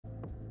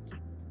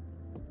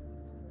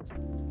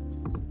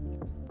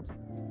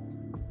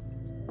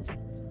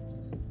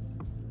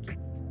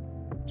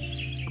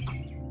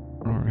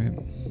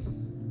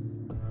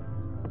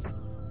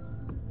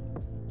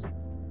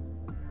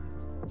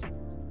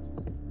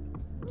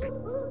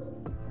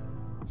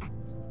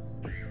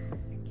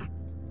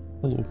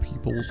Hello,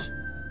 peoples.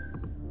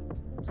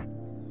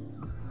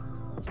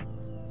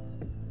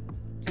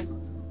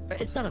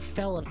 It's not a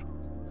felon.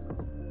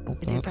 Oh,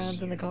 50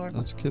 pounds in the car.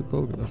 That's Kid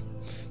Boga.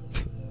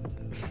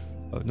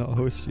 Oh, not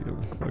host you.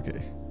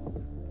 Okay.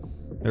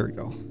 There we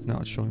go. Now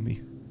it's showing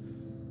me.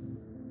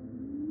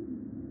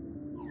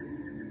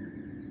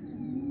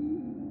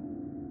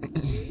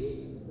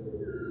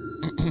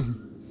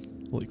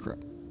 Holy crap.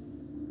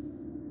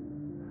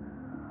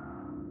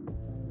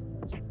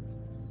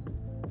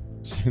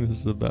 Saying this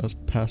is the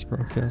best past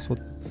broadcast. What?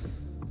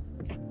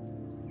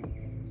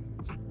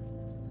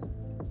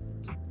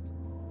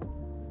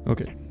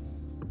 Okay.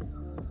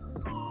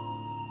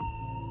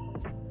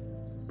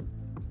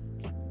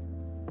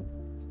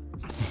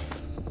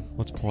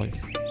 Let's play.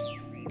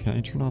 Can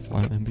I turn off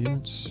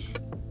ambience?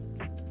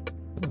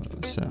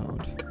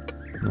 Sound.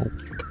 Nope.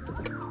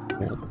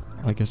 Well,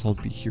 I guess I'll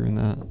be hearing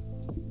that.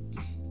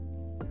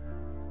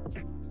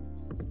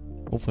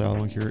 Hopefully I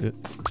don't hear it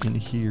in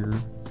here.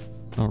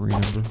 I'll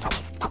remember.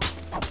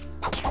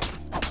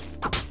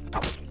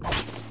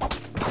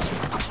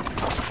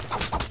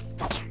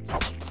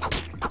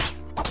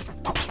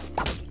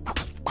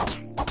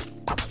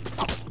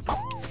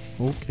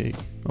 Okay.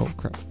 Oh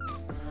crap.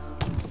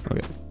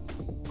 Okay.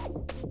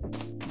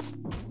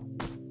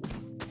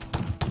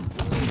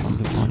 I'm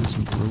gonna find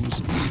some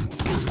roses.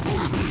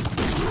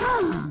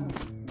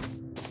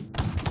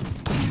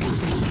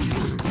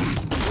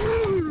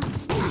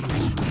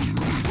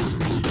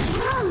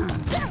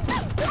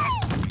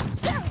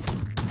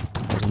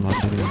 I'm not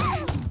getting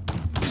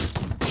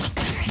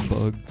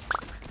bug,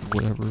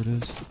 whatever it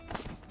is.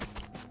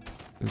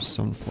 There's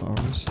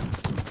sunflowers.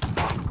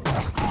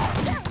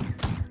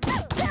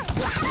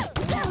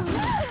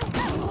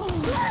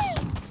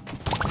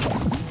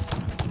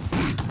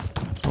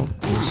 Oh,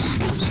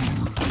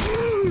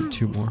 there's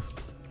two more.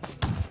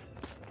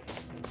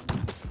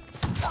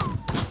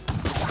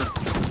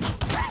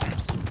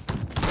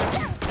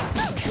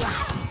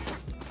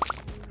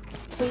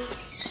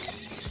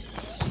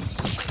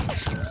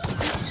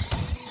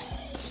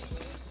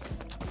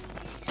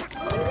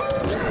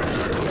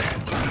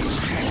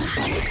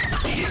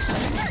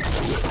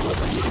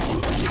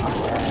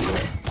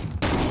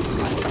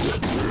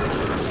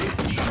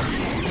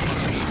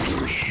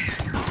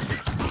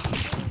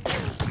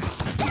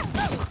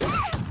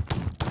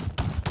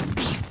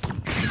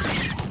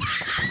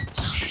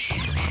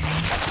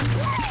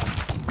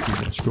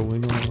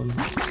 Going on.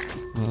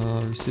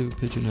 Receive a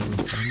pigeon every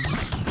time.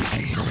 I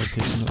don't know what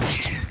pigeon is.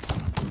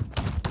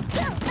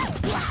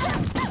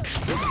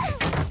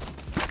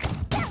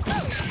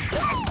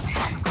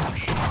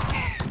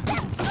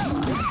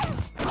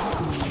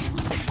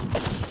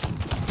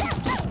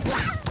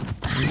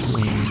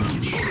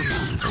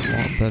 A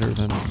lot better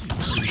than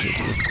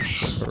usually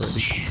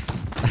already.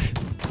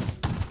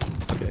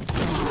 Okay.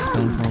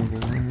 Spawn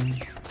problem.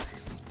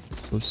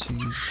 So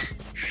seeds.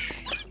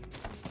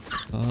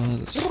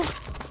 This.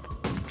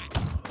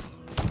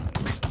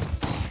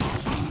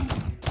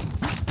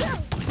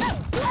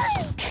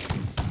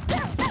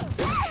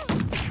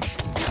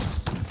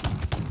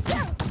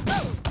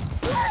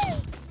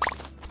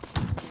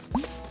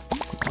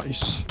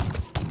 Nice.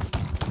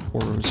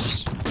 4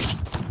 roses.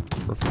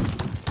 Perfect.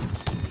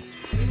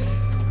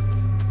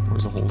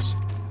 Where's the holes?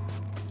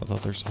 I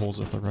thought there's holes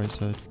at the right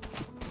side.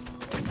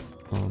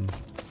 Go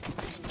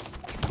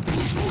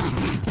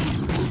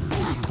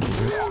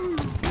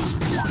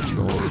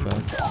all the way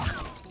back.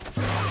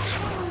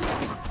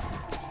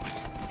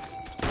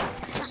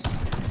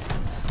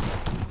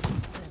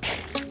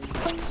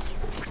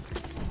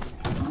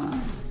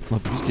 Well,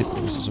 these get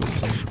roses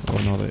okay. Oh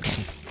no, they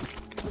don't.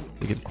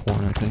 They get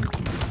corn, I think.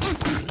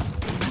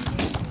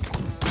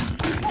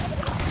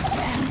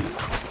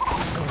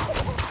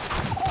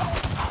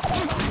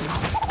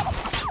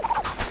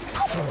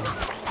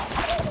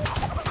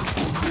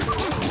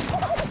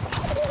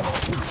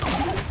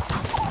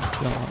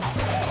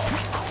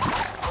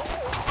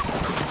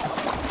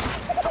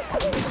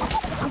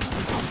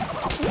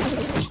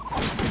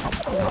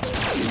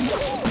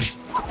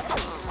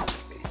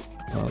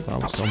 That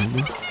was dumb of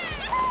me.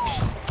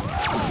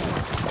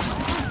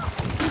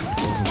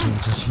 Wasn't paying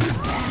attention.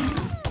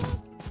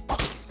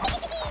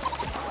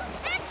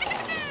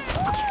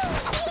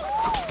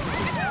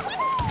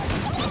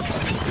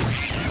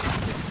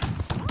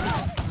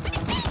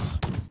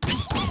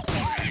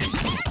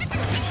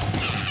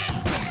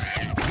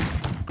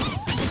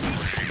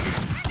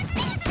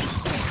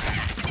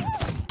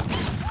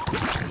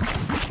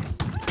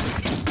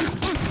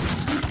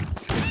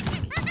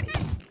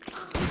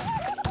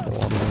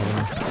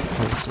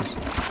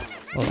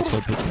 Oh, that's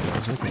what picture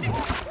was, okay.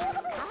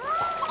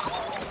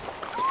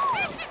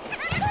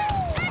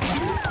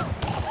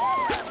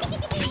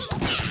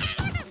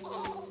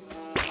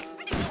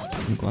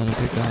 I'm glad I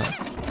did that.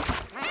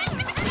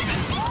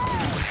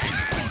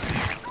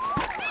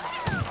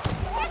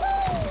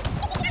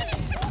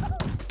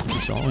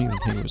 Actually, I don't even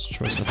think it was a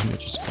choice, I think I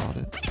just got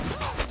it.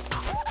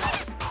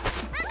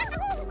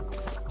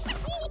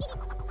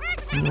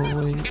 No,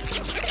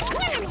 wait.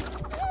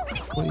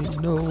 Wait,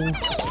 no. No.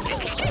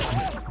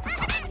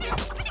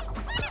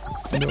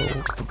 Okay.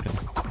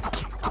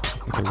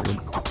 Okay, we're good.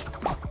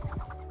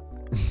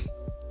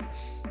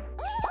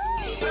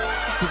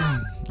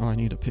 Oh, I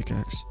need a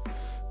pickaxe.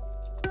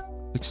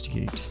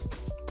 68.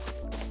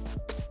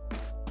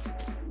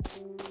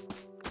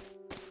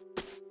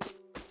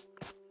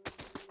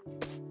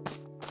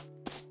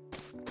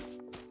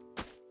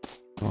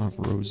 I don't have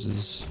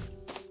roses.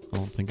 I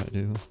don't think I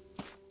do.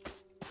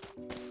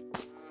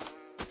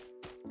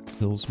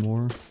 Hills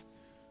more.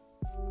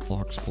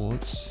 Blocks,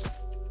 bullets.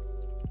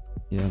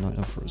 Yeah, not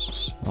enough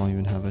roses. I don't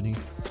even have any.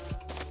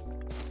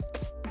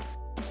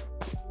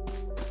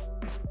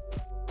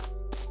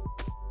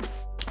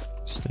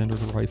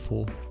 Standard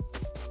rifle.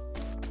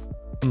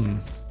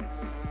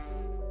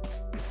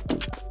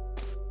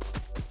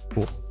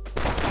 Cool.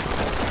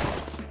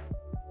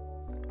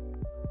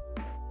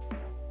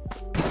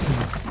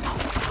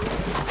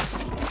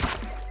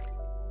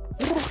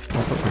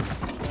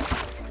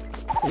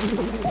 I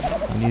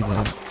need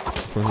that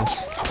for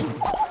this.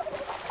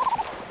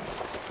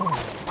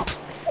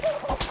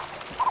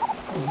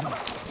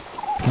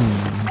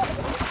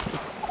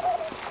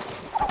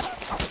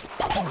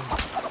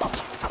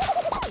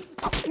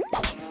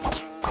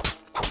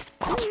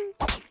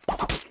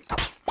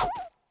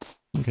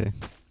 Okay.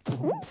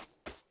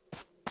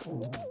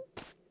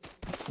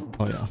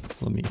 Oh yeah,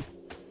 let me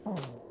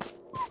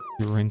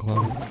do rain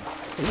cloud.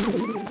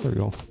 There we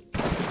go.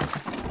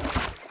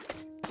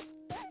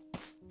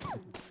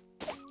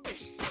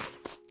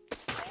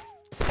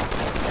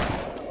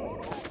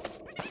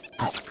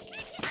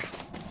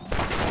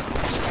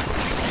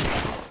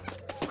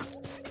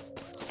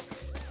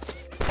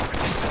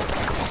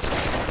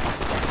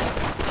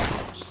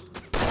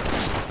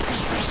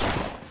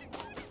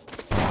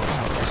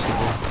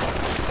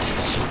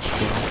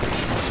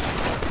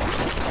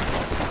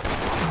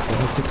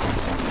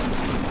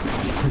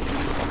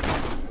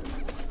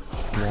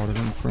 Water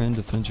them, friend,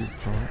 defend your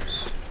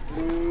crops.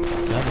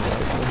 That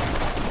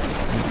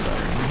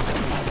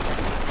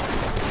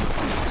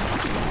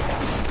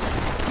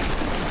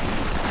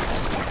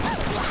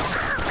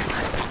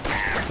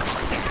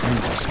I'm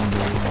just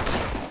wondering.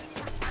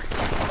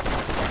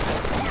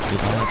 Did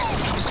I have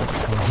such a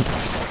second?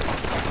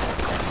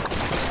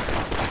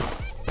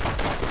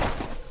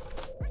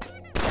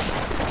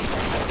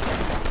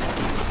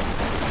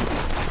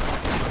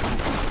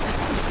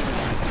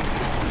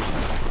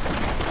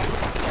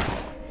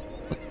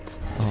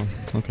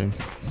 Okay.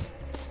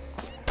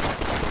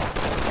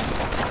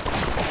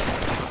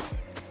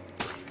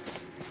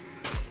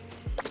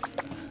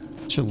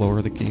 Should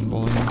lower the game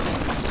volume.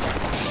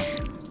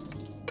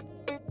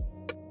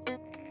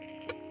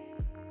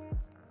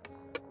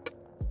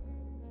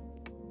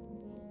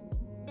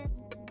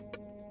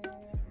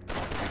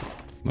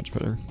 Much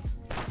better.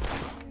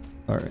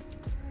 Alright.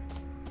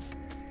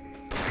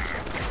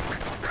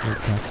 No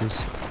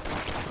cactus.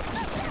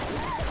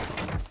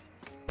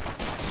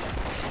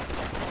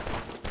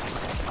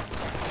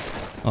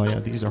 Oh yeah,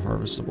 these are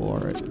harvestable,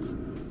 alright.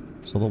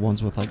 So the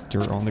ones with like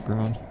dirt on the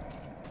ground.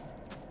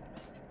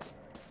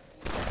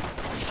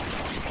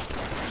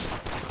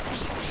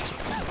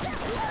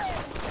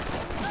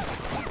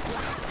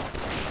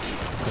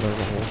 There's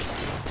a hole.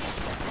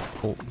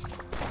 Oh.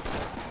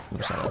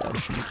 There's a lot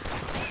of sheep.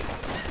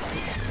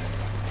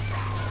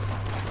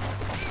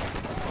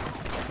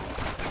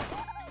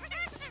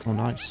 Oh,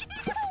 nice.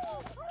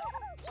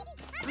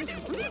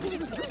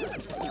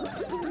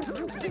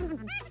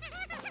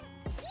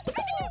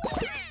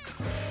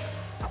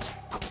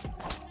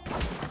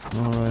 I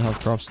don't really have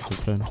crops to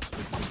defend. I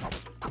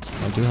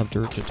do have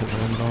dirt to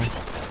defend though.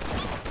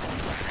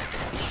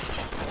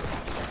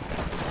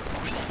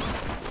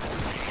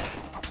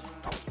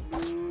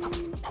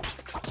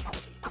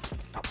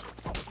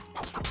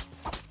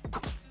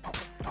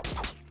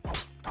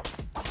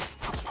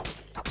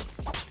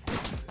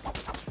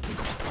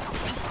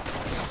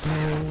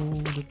 No,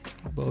 the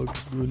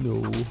bugs will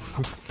know.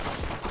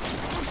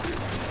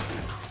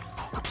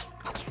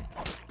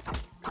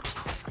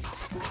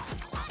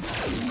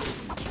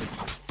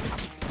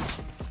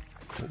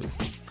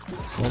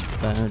 Well,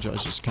 that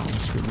energize just kind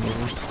of screwed me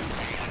over.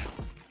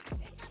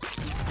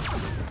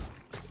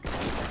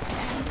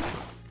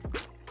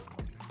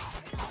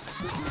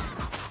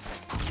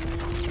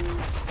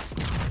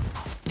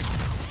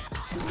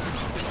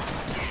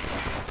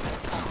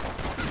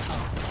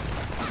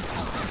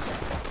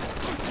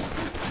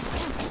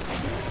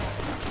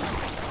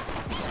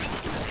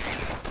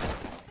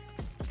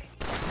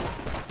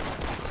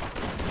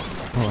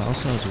 Oh, it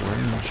also has a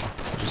range.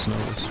 I just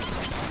noticed.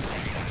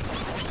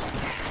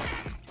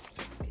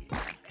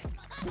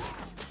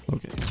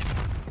 Okay.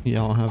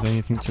 Yeah, I don't have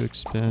anything to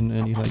expand.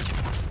 Any like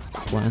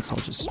plants, I'll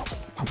just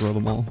grow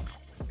them all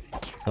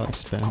without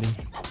expanding.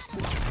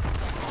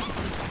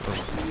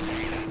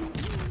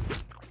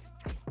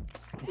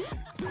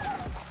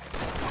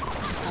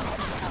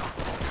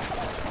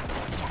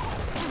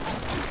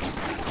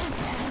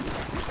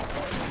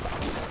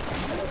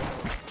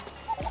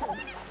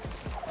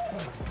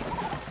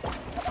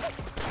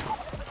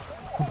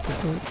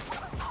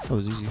 That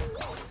was easy.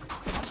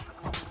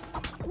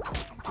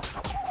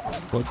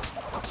 What?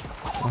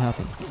 What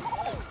happened?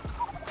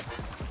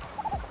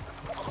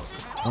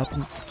 What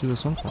happened to the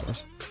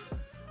sunflowers?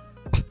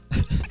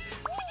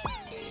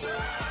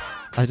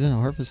 I didn't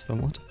harvest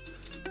them, what?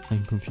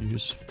 I'm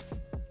confused.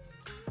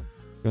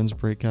 Guns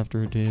break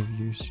after a day of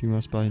use. You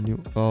must buy a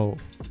new... Oh.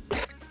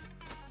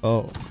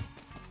 Oh.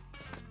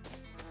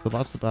 So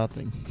that's the bad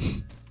thing.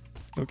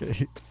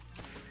 Okay.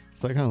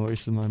 So I kind of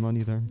wasted my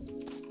money there.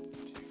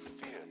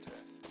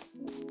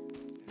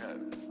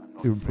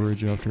 Do a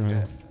bridge after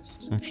I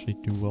actually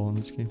do well in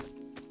this game.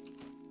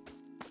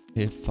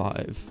 Hit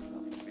 5.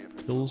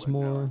 Kills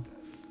more.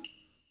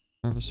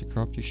 Harvest a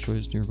crop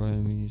destroys nearby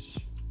enemies.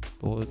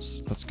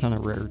 Bullets. That's kind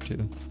of rare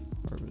to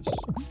harvest.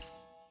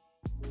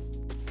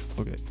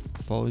 Okay.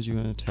 Follows you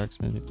and attacks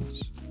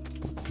enemies.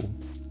 Oh, cool.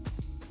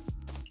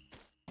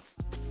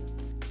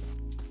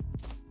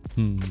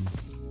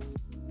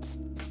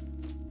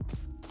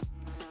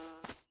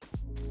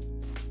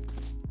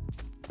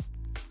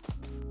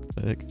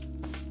 Heck.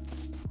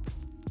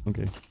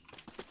 Okay.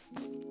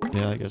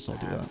 Yeah, I guess I'll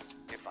do that.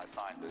 If I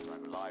find that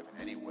I'm alive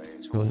in any way,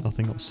 it's really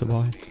nothing else to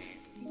buy.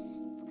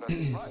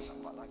 I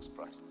quite like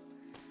surprises.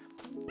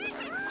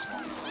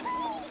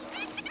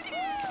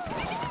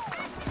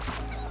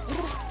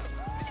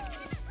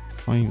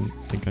 I don't even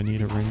think I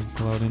need a rain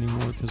cloud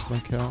anymore because my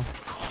cow.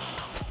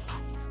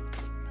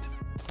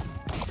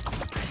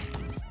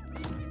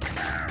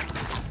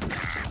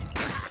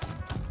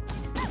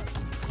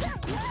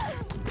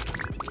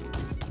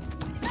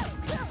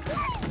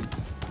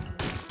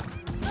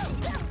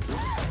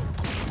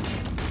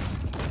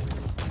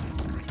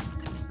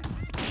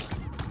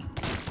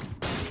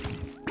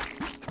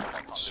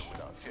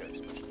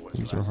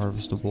 These are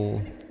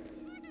harvestable.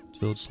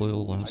 Tilled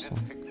soil lasts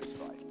long.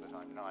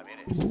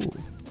 Ooh.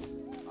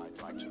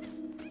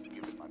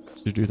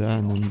 To do that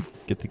and then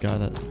get the guy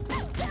that...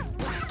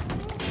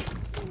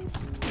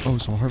 Oh,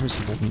 so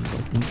harvestable means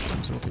like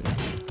instant, okay.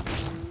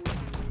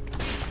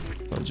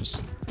 So I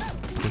just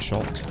push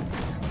alt.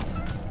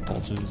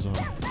 Alt is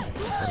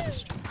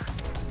harvest.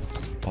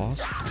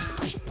 Boss.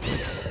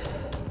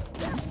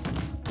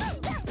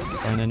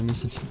 Find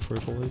enemies into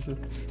fertilizer.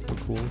 Oh,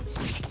 cool.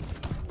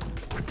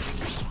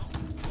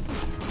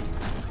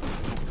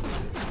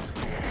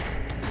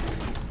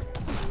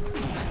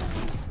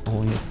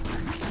 Only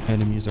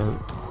enemies are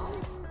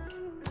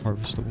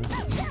harvestable.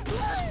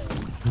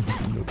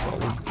 No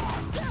problem.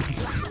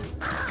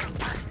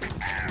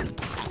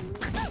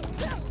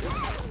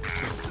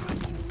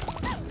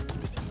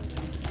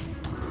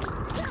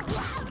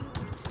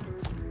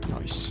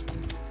 Nice.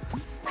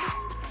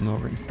 No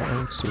ring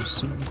clouds or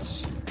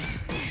seeds.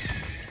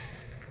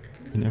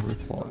 In every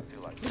plot.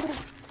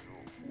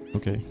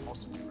 Okay.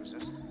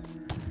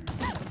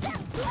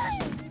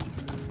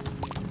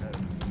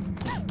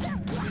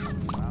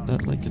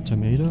 That like a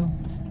tomato?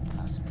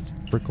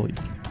 Prickly.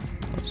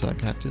 What's that,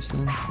 cactus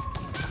then?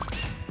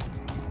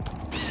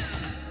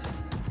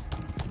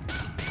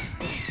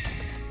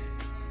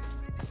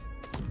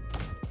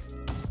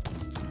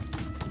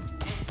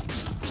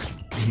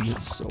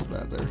 It's so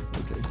bad there.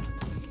 Okay.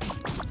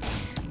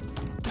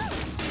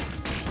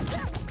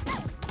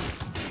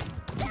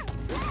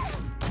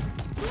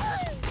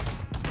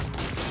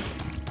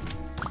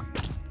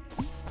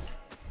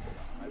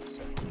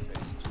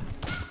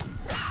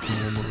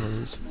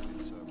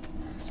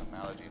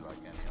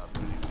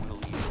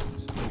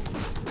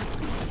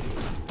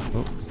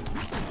 Oh,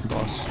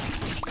 boss.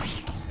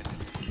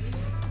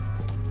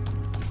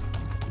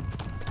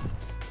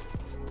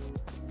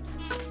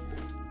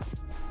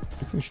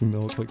 I should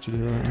milk like to do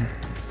that.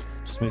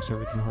 Just makes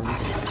everything harder.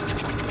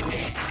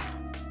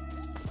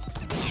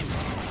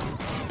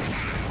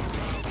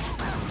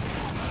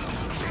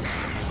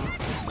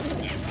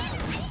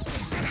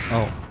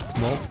 Oh,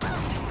 well,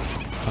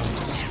 I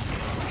just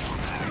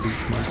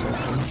beat myself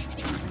in.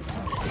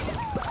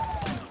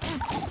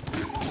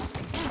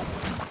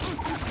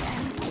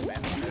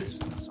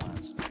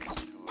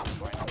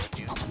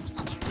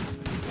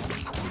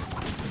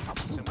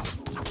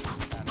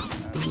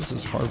 This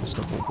is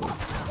harvestable wood.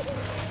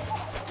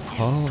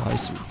 Oh, I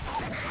see.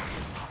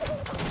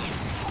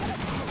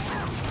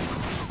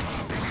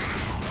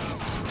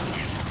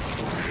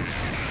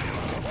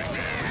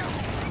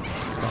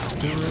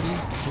 Get ready.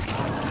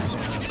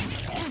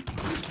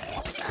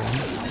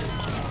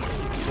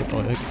 Get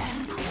leg.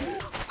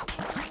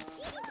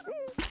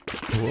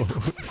 Whoa.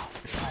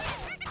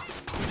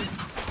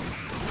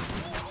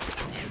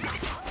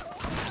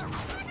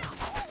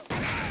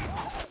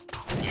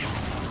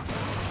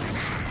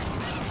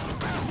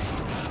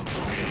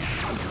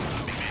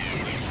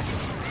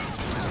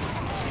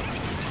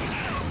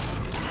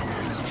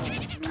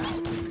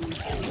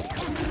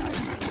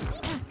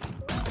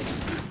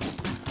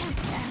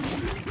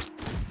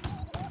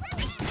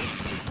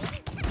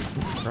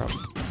 Crap.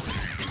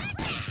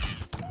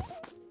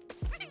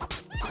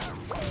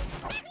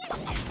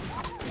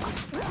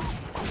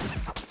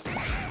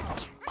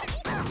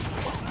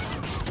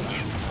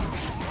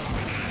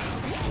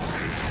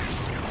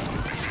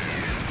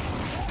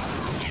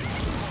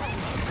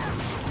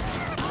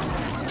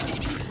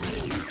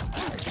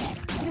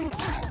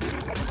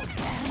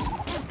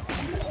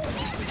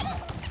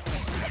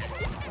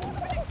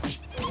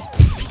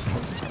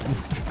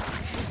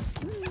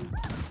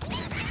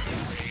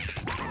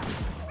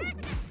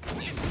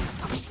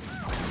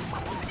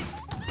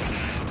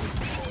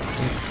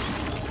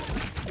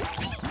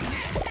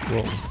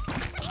 Whoa.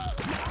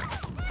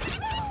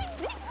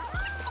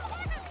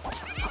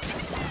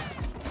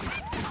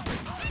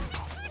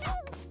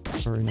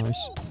 Very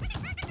nice.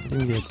 I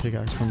didn't get a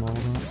pickaxe from all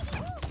of that.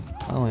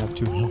 I only have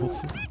 2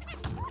 health.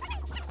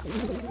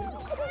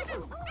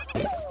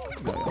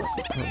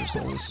 Harvest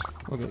all this.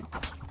 Okay.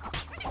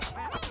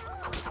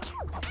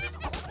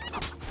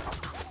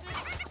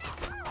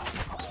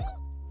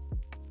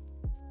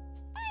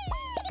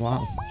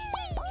 Wow.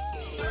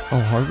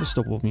 Oh,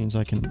 harvestable means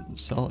I can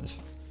sell it.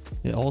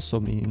 It also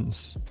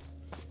means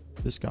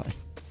this guy.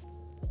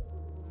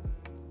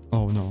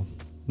 Oh no,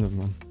 never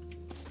mind.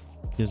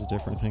 He has a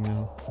different thing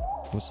now.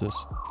 What's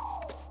this?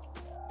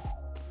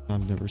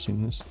 I've never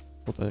seen this.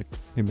 What the heck?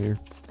 Hey, Mayor.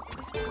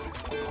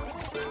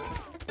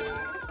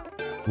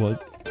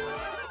 What?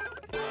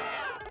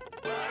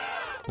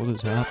 What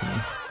is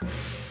happening?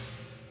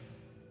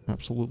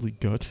 Absolutely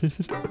gutted?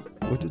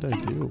 What did I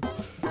do?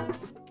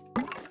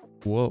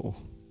 Whoa.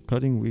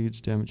 Cutting weeds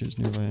damages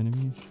nearby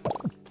enemies.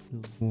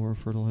 Deals more,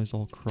 fertilize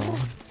all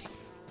crops.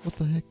 What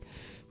the heck?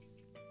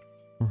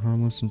 More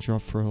harmless and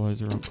drop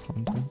fertilizer on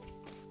contact.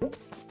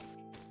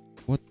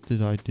 What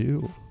did I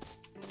do?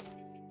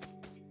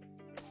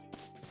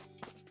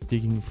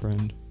 Digging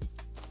friend.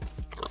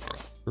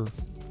 Sure.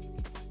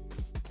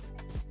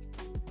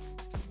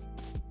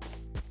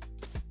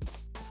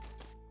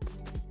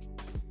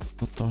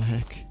 What the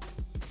heck?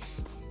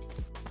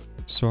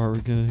 So are we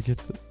gonna get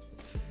the...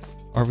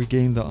 Are we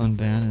getting the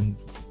unban and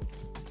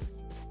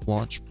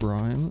watch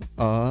Brime?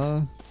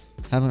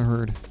 Haven't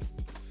heard.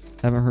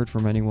 Haven't heard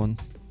from anyone.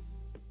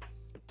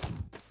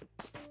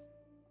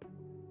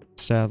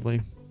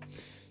 Sadly.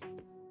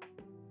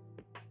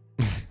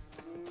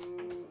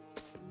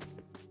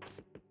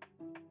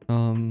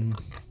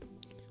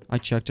 I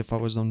checked if I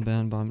was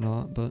unbanned, but I'm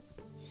not, but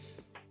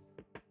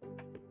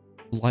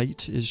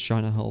Light is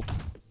trying to help.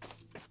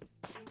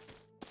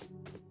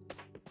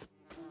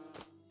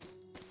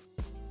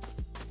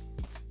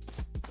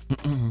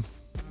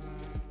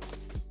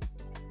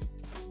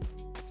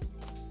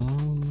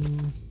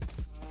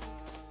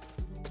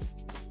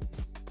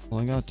 Well,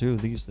 I got 2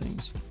 of these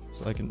things,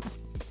 so I can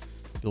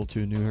build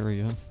to a new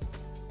area.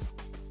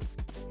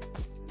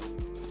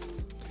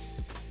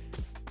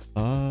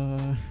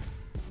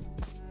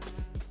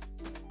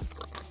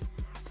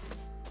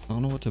 I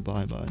don't know what to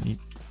buy, but I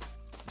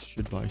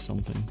should buy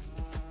something.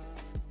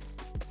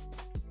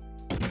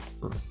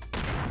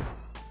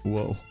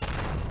 Whoa.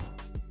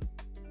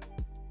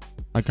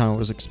 I kind of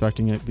was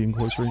expecting it being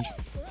close range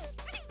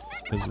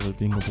because of it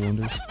being a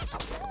blender.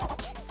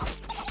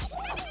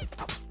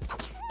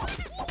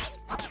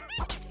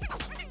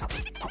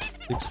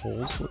 6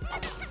 holes.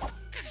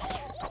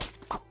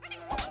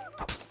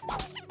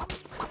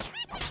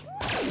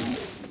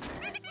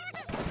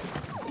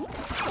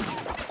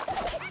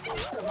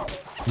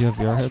 You have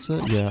VR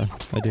headset? Yeah,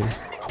 I do.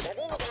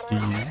 Do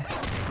you?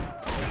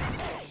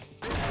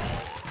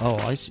 Oh,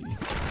 I see.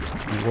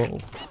 Whoa.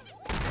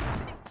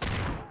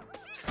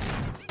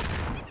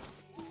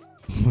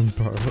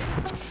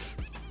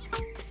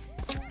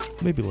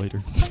 Maybe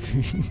later.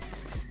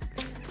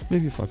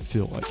 Maybe if I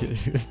feel like it.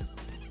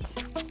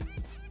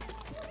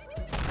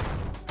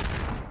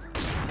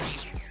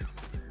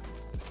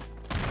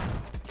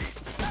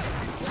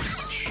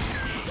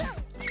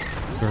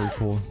 Very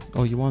cool.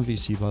 Oh, you want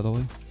VC, by the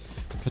way?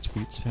 Cuts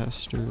weeds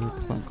faster,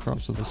 plant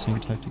crops of the same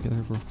type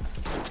together.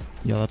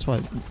 Yeah, that's what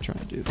I'm trying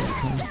to do.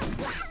 Oh,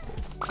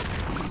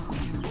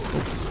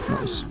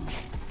 nice.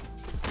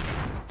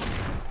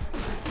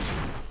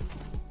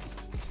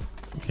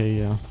 Okay,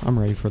 yeah, I'm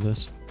ready for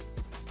this.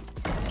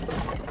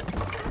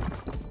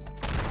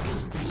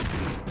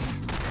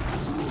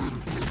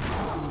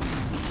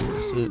 What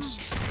is this?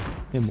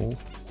 Hey, mole.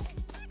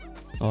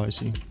 Oh, I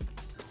see.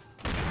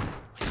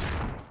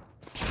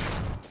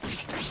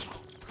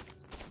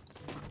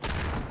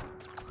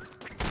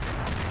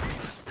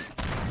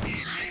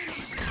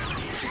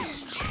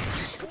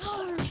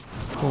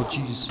 Oh,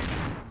 jeez.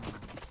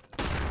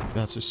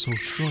 That's just so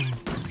strong.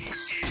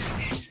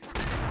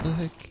 The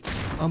heck?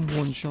 I'm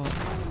one shot.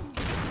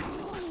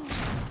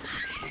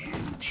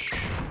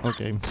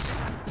 Okay.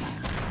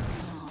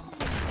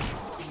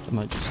 I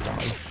might just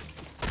die.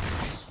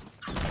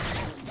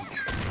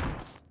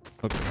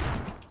 Okay.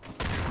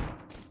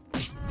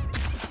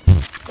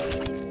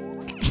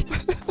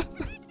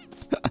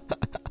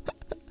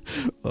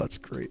 Oh, that's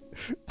great.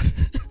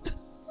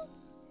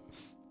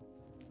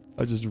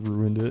 I just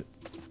ruined it.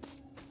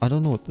 I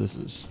don't know what this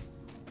is.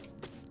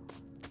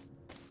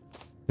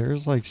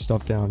 There's like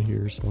stuff down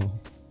here, so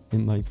it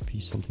might be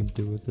something to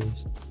do with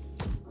this.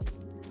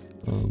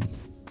 I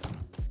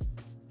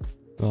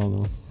don't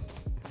know.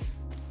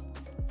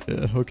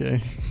 Yeah,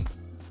 okay.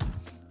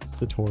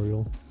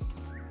 Tutorial.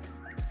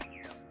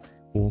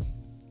 Cool.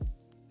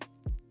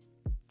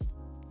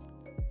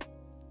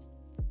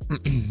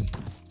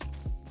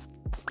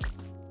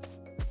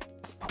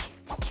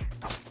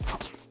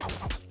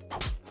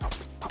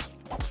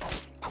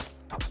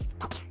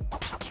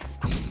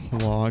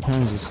 Wow, I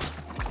kind of just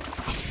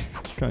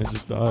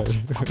died.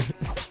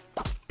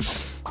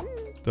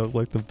 That was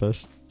like the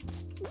best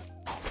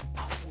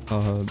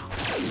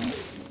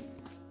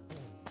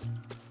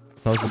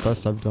That was the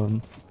best I've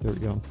done. There we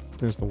go.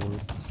 There's the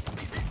word.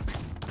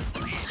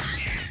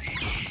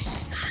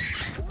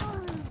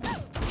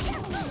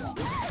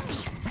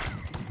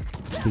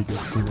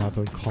 Biggest thing I've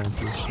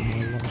accomplished in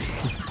my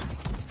life.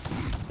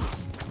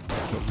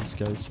 Kill these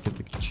guys to get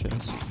the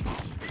chest.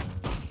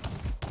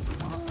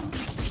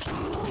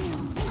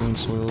 Growing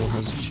soil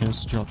has a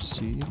chance to drop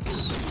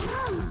seeds.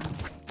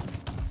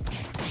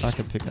 Back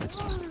at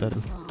pickaxes.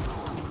 Better.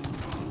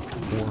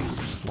 Or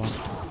flat.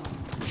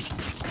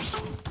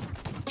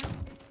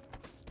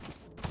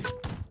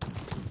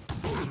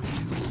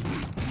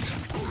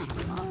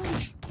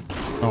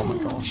 Oh my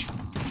gosh.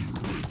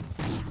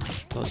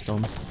 That was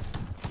dumb.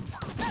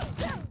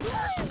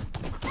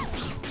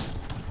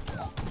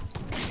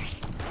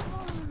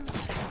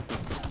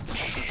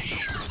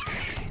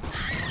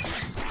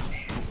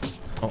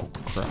 Oh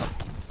crap.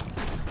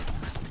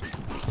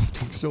 I'm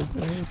doing so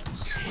bad.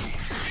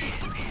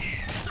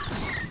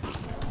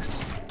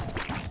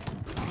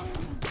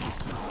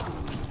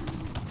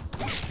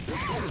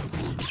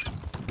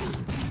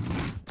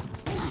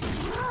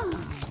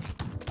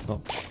 Oh.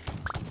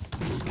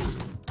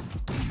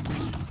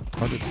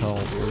 Hard to tell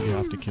where you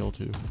have to kill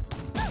to. Do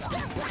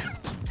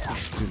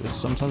this.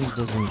 Sometimes it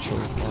doesn't even show a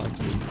flag.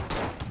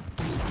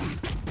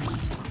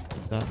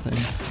 That thing.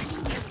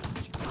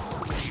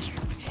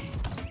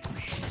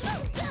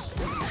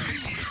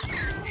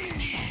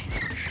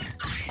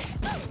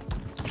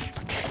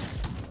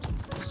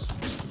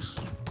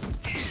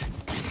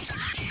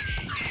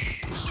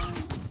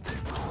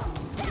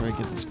 Try to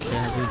get this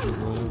cabbage or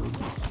whatever.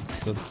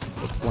 The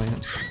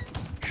plant.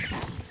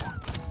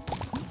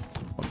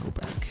 I'll go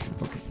back.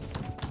 Okay.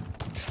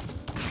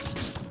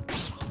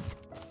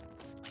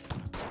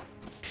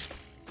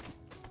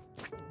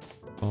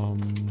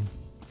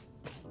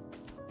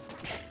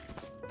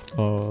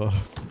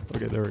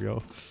 Okay, there we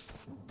go.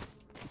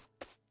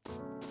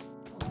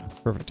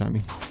 Perfect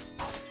timing.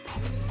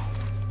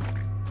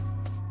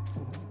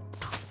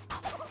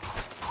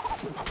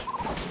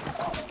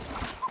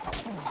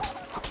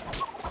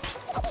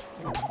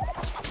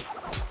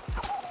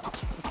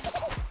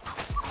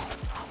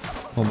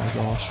 Oh my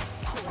gosh.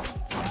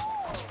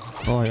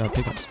 Oh, I got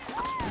pickups.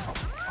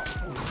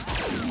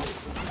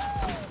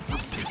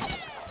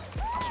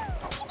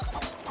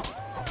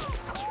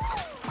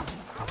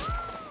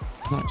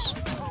 Nice.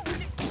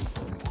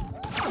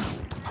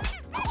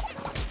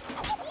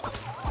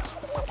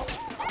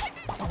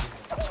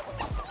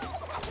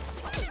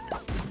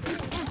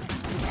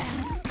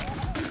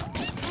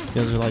 You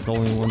guys are like the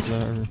only ones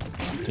that are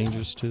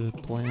dangerous to the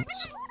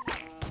plants.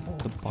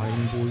 The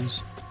biting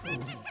boys.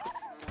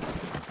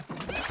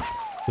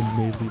 The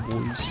melee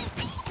boys.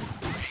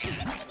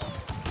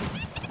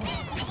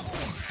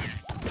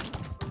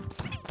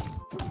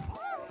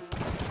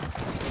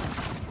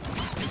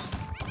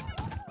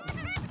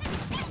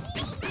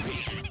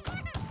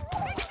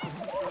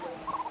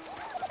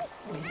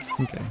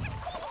 Okay.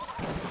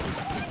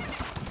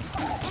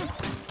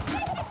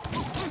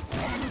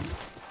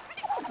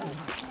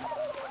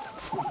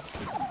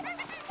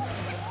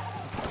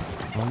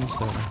 Almost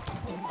there.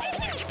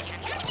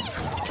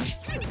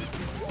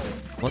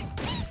 What?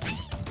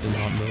 Did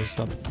not notice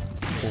that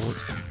bullet.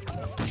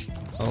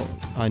 Oh,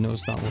 I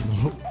noticed that one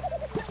though.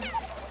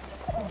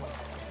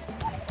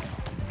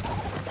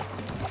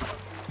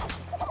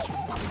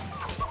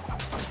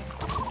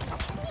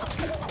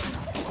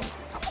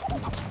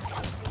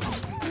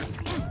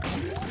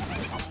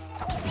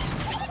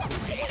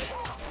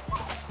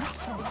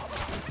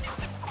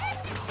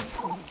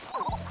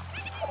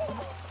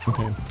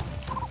 Okay.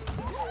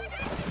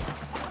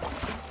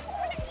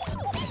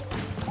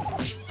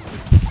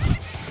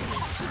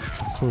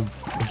 So,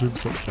 I'm doing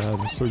so bad.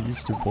 I'm so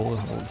used to bullet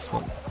holes,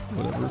 but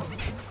whatever.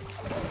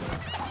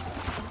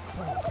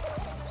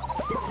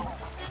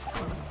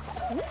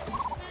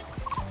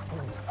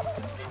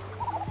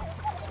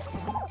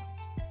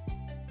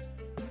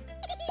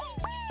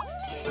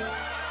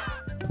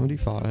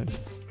 $25.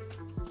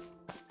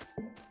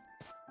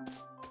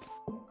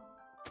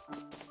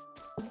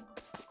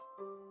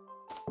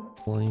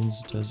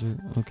 Plains, desert,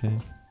 okay.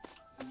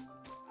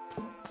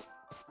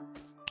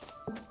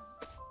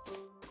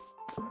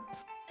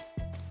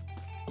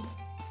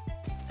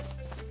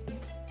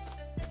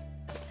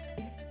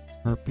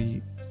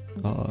 Heartbeat,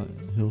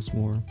 heals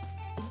more.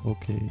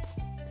 Okay.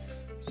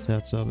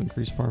 Stats up,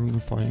 increase farming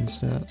and fighting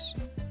stats.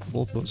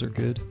 Both of those are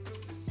good.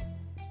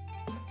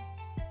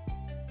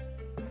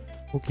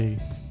 Okay.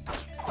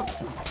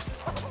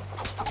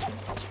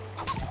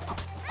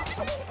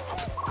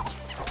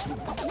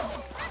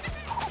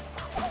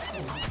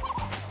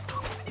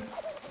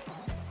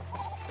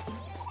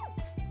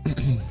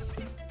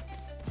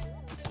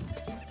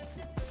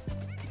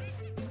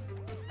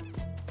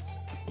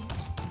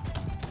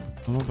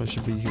 I don't know if I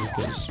should be here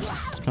because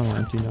it's kind of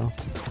empty now.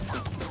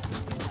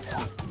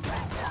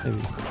 Maybe.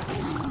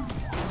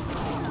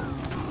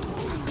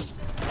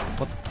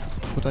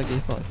 What I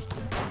gave by?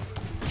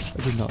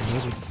 I did not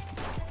notice.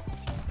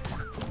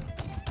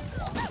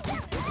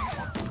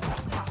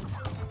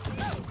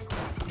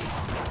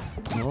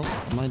 Well,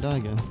 I might die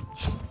again.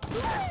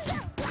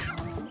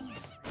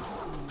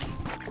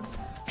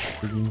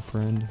 Digging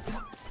friend.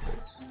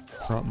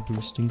 Crop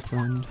boosting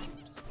friend.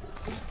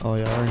 Oh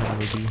yeah, I already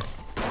have a bee.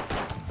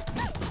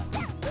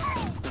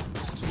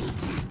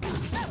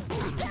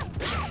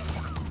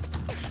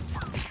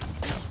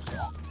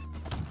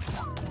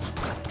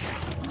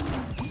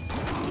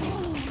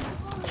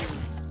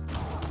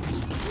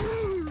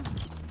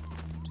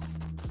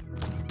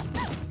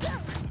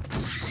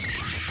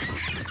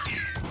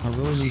 I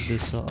really need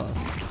this,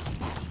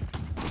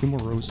 2 more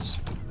roses.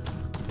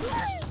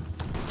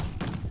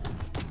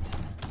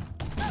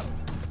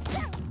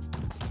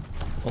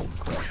 Oh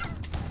crap.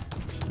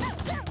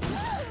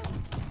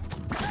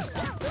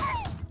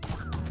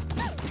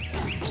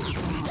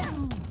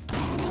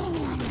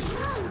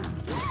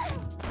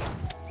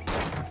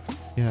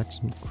 Yeah,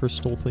 some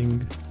crystal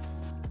thing.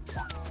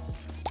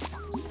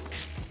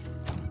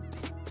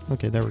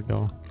 Okay, there we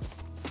go.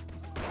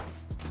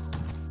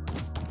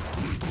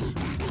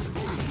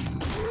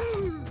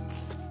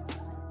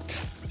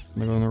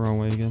 Am I going the wrong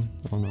way again?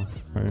 Oh no.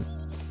 Alright.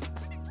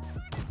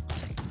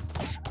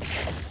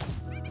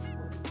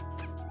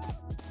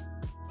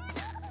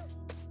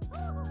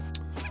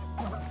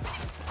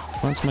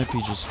 Plants might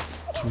be just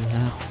too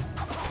happy.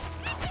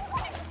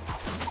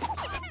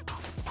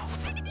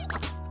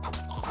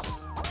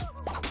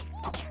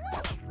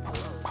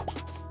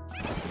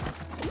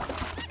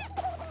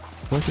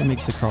 I feel like it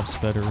makes the crops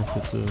better if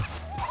it's a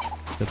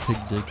pig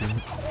digger.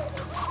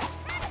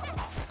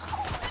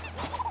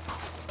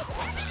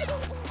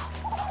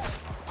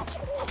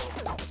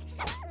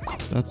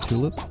 That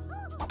tulip?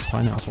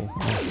 Pineapple.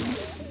 Oh.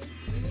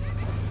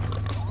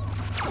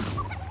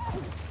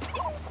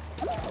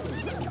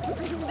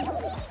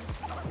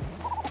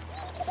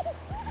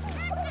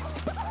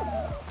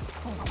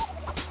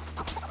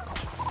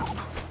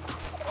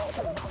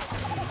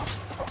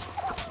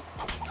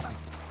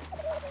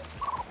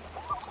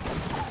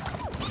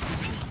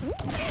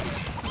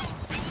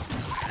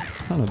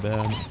 Kinda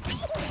bad.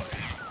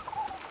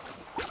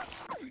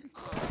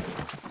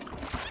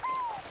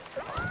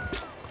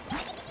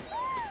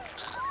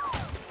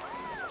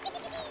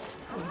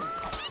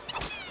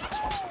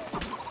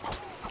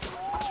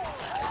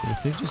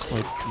 If they just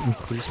like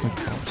increase my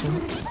crops in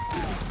it?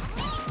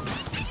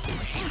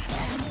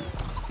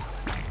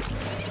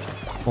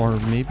 Or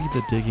maybe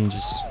the digging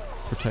just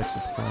protects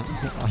the plant.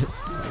 I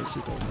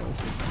honestly don't know.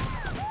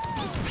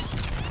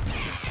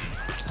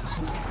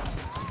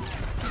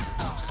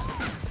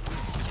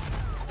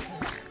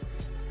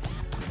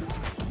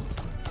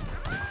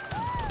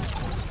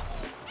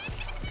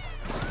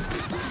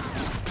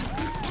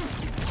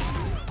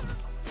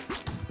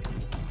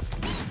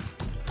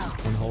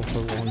 One hold for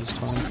the longest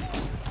time.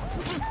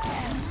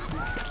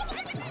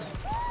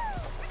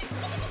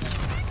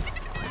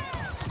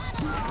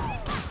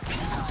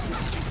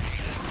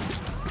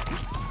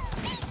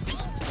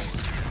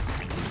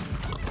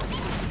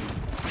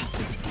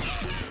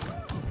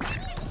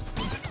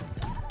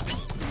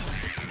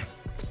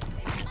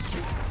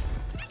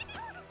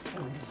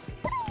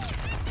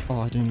 Oh,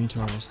 I didn't mean to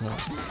harvest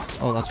that.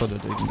 Oh, that's what the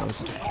digging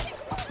does.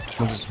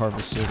 Once it's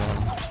harvested,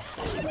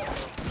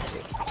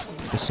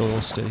 the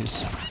soil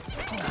stays.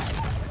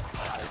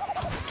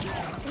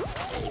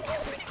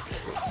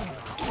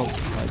 Oh,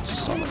 I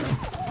just saw that.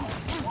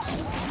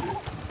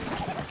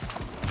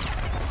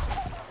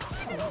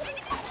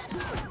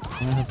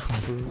 I have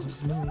 5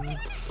 roses. No.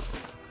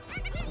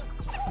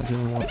 I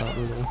didn't want that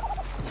little.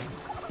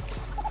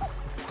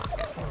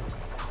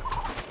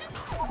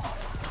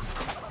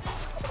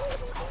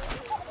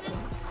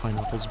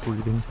 Pineapple's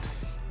breeding.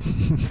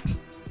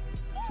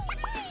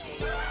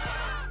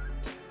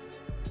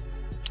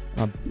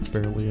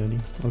 Barely any.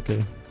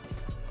 Okay.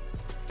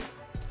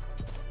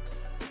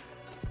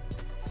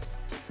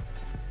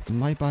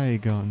 Might buy a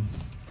gun.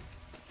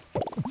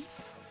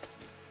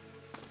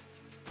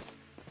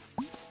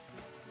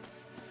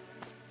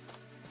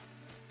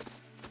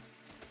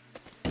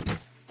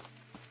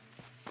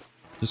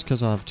 Just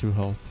because I have 2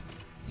 health.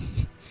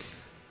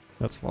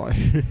 That's why.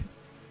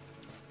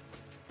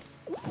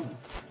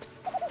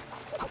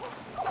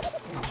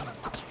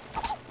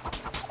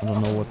 I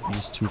don't know what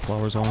these 2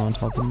 flowers are on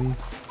top of me.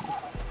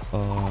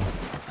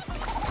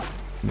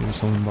 Maybe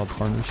something about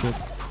partnership.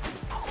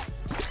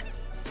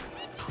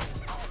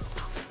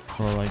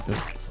 Or like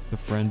the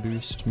friend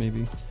boost,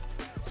 maybe.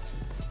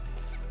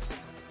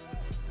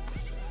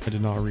 I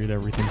did not read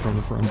everything from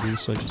the friend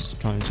boost, so I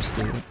just kind of just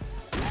did it.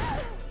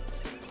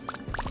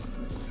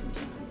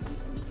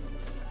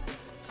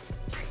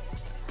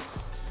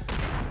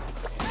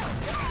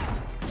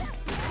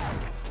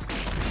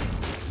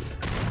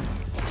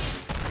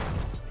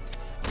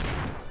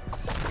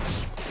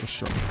 For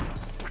sure.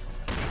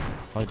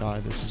 If I die,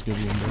 this is gonna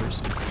be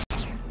embarrassing.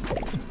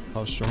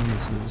 How strong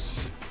this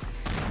is.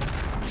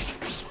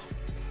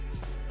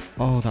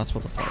 Oh, that's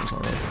what the flowers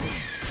are.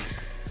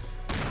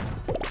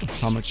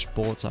 How much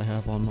bullets I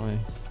have on my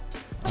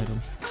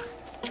item.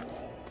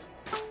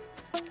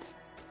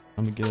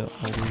 I'm gonna get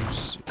all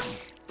those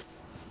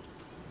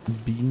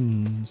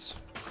beans.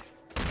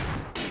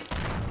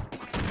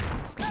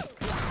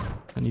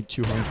 need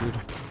 200.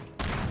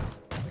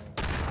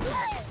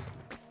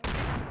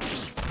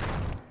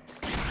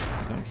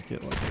 I could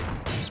get like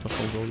a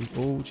special ability.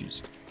 Oh,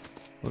 jeez.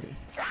 Okay.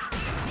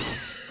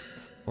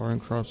 Foreign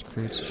crops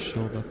creates a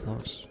shield that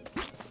blocks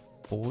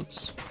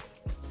bullets.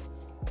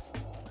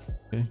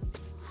 Okay.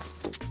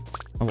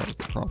 I like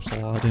crops a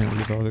lot. I didn't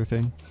read the other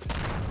thing.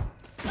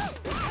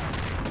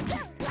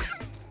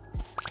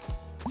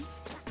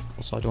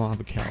 Also, I don't have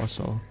a cow,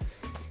 so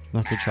I'm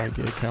not gonna try to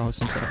get a cow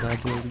since I have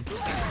that ability.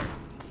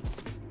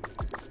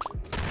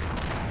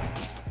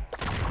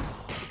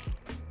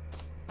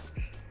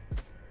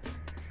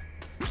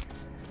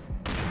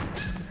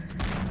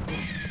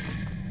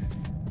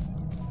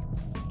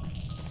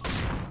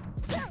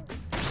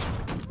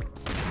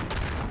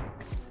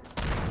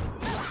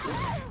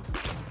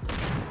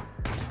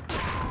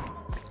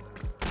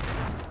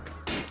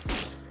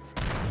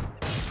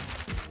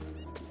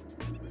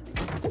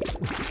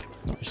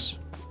 Nice.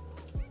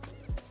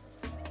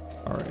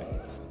 Alright.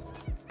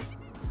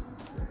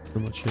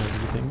 Pretty much hit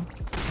everything.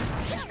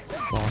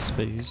 Boss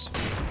phase.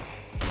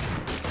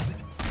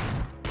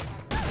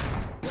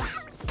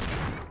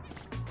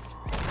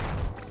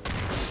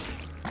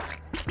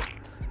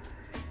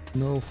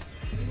 No.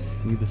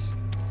 Need this.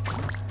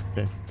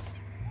 Okay.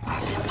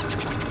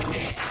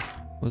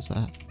 What's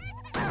that?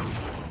 A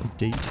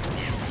date?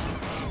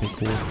 Okay,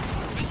 cool.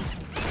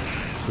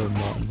 Do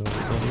not know what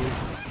that is.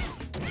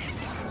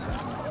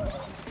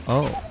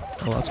 Oh,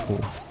 well that's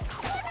cool.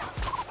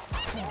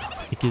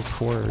 It gives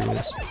 4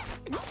 areas.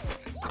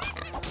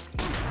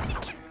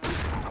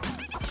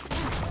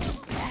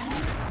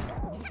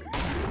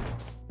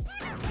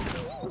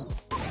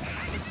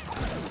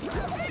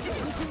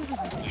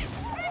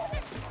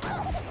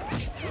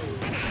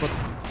 What?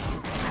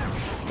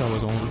 That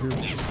was over here.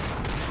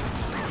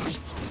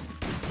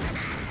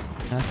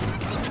 I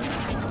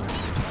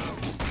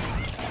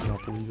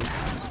don't believe it.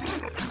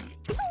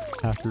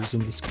 Hackers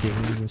in this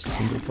game in a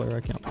single player,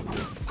 I can't believe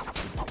it.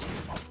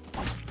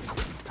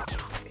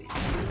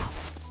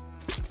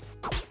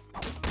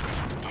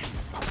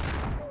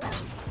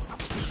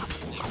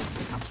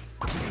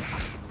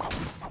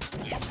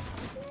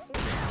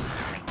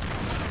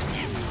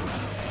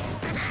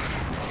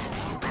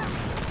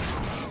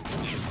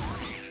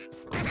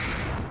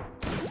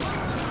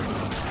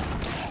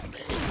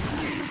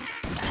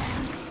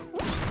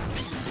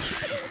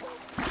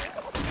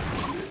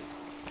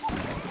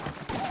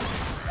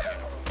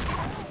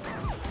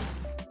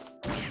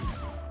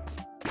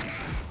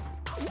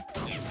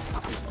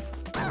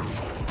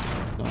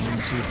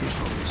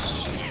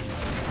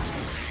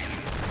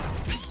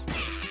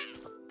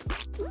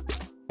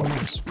 Oh,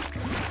 nice.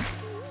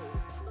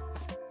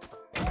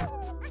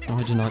 Oh,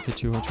 I did not get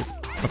 200.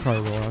 I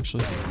probably will,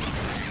 actually.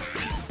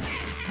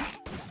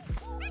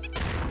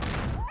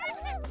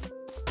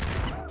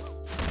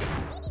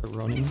 They're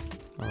running.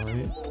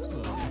 Alright.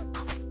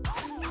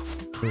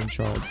 We're gonna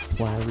try to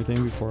plan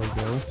everything before I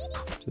go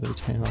to the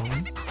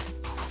town.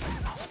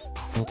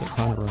 Well, they're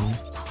kind of running.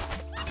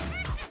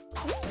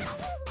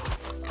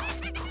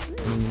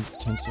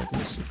 10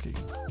 seconds, okay.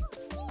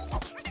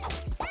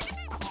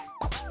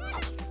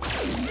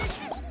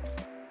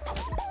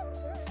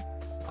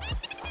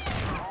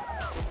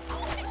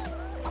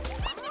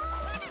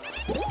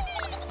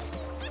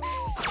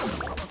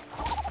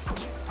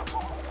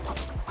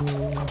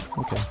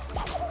 Okay.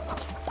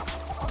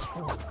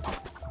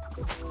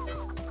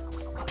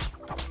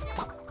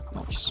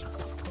 Nice.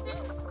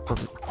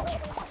 Perfect.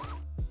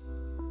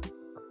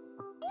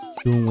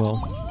 Doing well.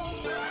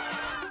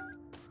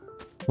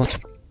 What?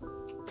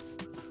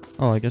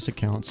 Oh, I guess it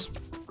counts.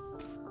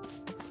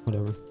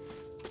 Whatever.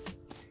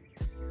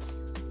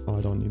 Oh,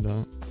 I don't need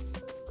that.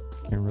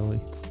 Can't really.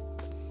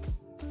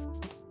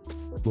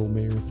 Little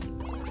mare.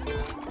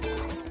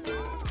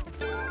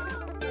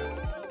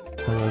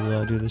 How well did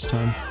I do this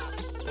time?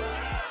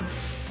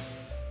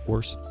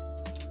 Worse.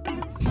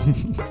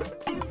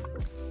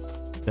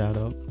 That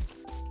up.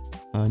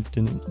 I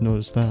didn't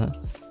notice that.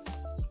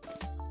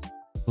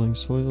 Filling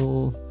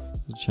soil.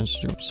 There's a chance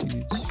to drop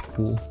seeds.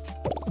 Cool.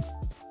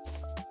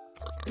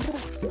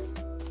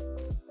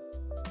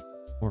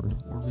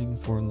 Orbiting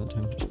 4 in the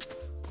temperature.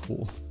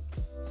 Cool.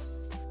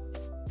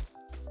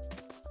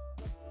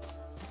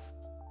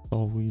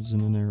 All weeds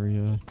in an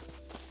area.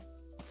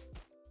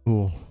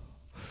 Cool.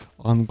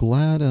 I'm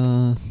glad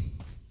I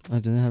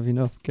didn't have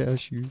enough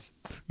cashews.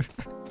 I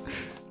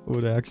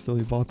would have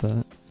accidentally bought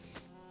that.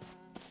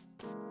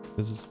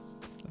 Because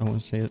I want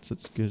to say it's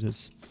as good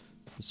as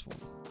this one.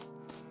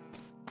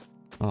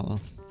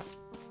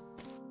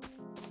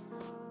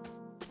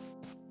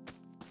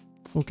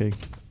 Okay.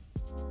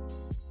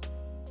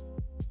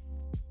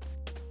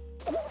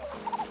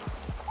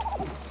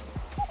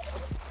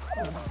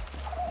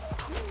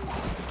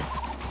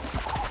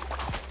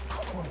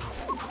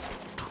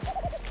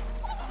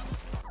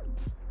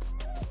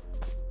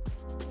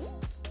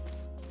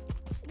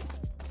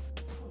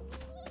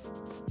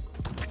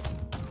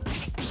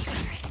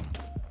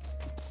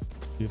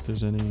 See if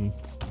there's any.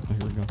 Oh,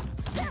 here we go.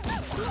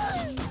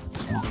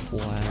 Any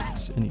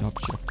flags, any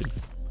objective.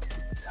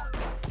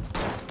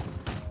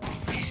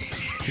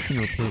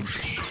 chicken or pig?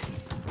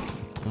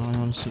 No, I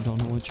honestly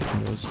don't know what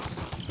chicken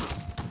does.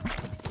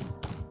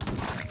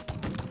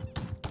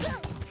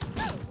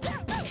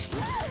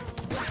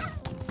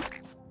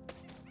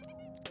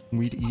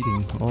 Weed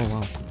eating. Oh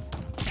wow.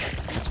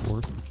 That's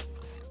worth it.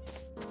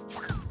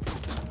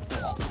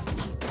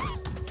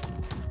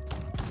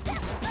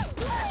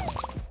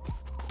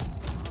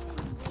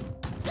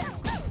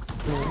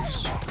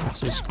 Squirrels. I'd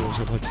say squirrels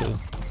are like the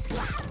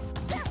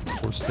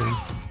worst thing.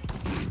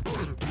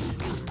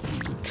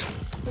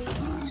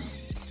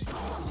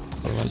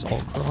 Otherwise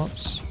all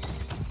crops.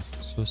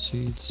 So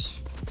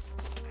seeds.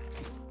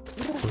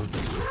 Perfect.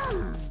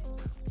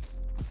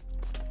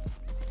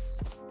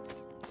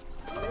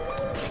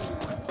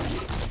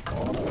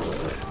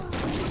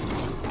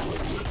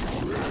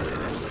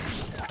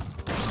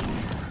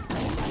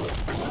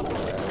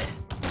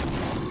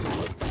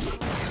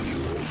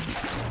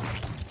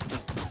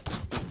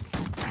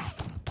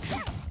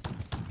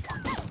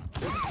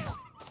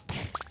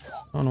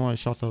 I don't know why I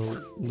shot the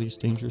least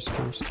dangerous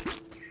first.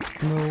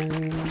 No.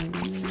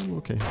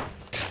 Okay.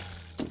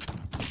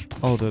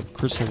 Oh, the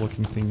crystal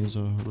looking thing is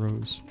a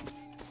rose.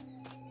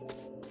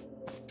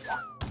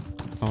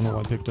 I don't know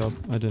why I picked up.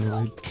 I didn't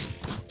read.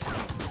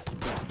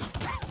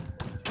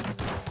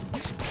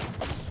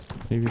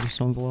 Maybe the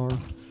sunflower.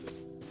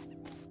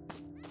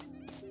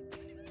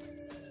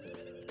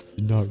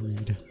 Did not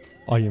read.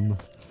 I am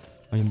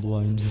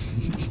blind.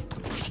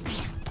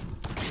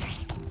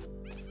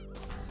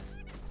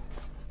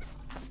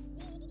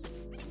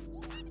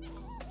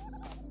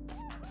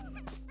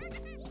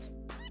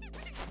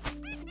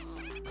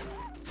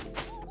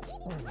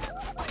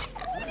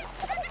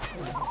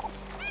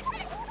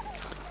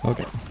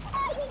 Okay.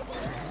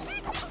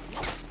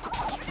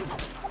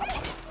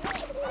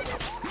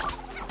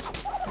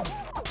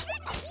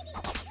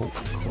 Oh,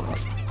 crap.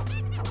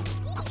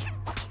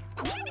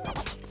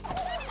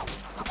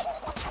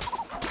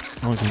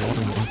 Oh, I can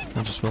water now.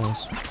 I just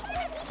realized.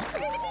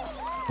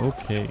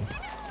 Okay.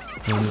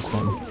 And this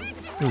one.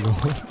 There we go.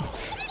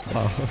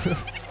 Wow.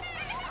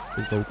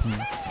 It's OP.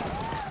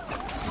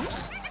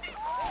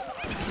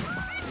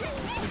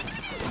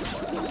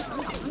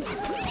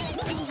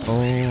 Oh,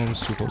 I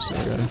was too close to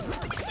that guy.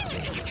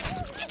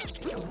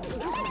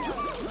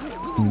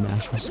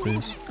 Mash his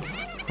face.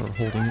 Or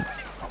holding it.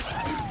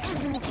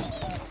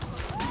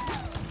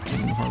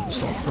 And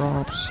harvest all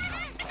crops.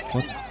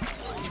 What?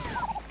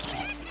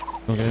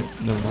 Okay,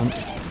 never mind.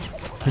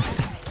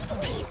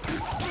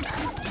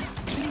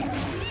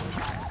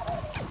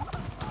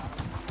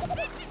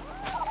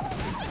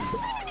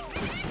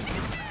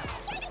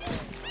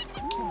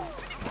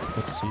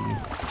 Let's see.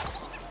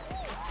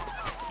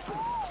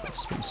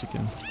 Space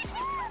again.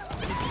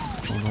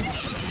 Oh no.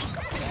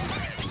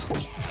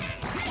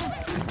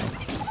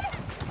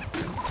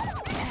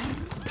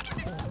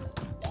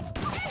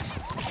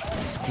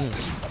 Yes.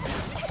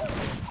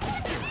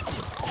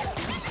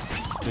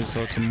 Okay,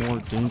 so it's a more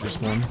dangerous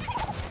one.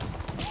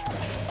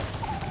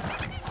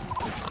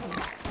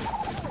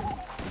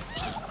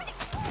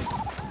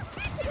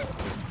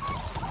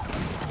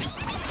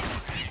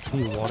 I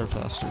need water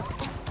faster.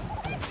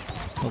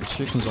 Oh, the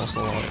chicken's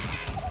also a lot of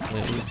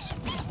eggs.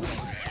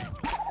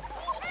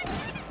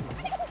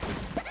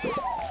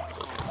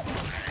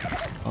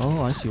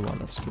 Oh, I see why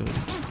that's good.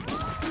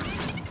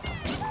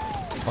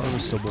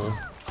 Harvestable.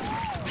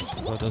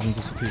 But it doesn't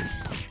disappear.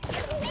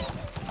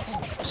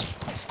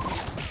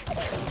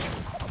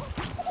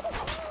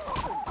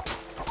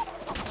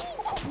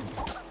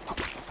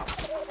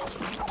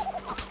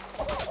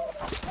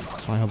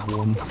 I have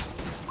one.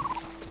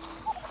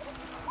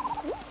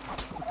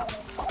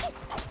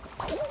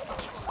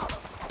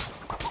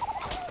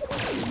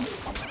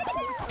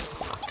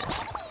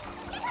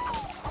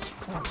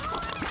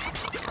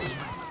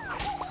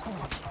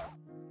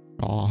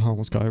 Aw, I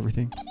almost got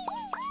everything.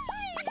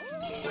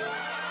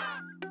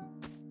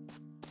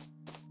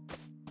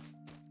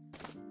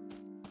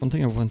 One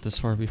thing I went this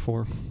far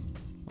before.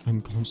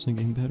 I'm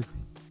constantly getting better.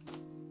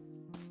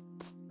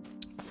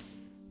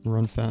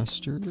 Run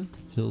faster,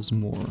 heals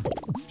more.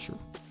 Sure.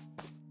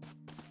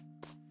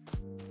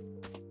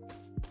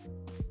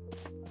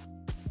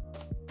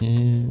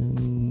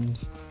 And...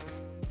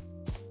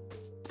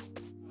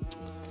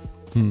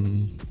 I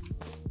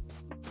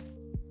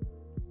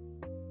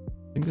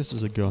think this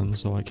is a gun,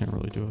 so I can't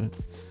really do it.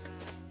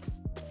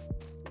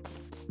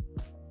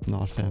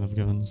 Not a fan of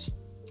guns.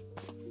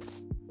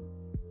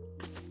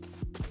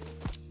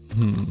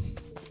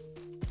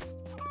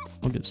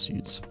 I'll get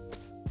seeds.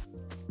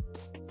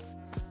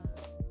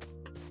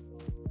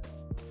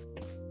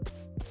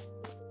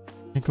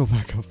 Can't go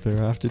back up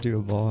there. I have to do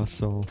a boss,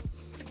 so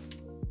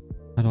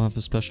I don't have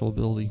a special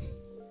ability.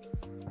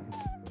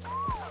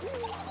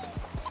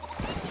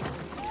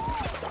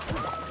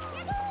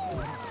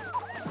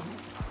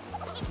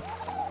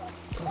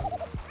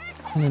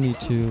 And I need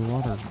to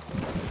water.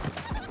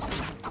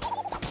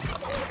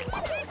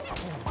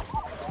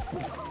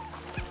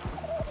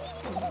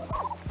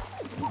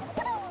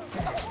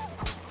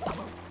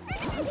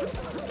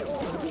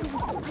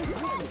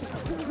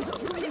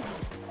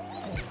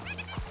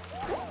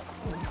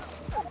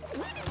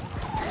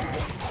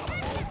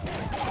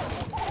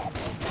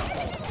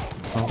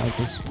 I don't like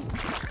this.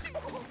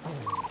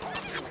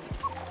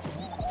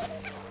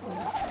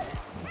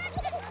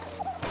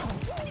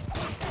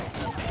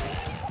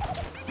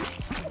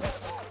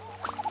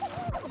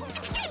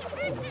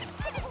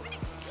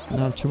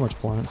 Not too much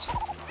plants.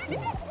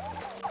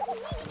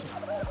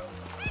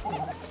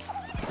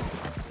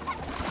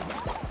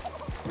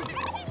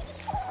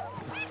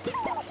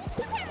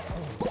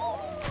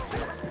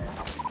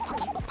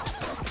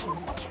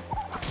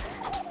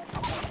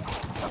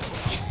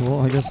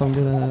 Well, I guess I'm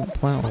gonna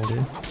plant all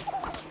day.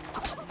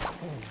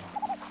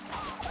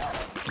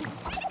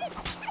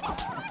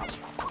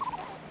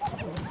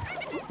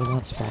 But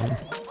that's fine.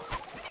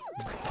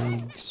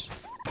 Eggs.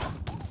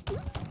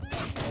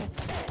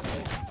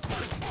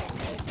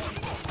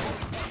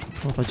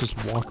 Well, if I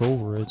just walk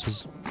over it,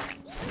 just...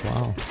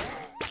 Wow.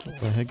 What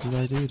the heck did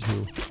I do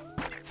to?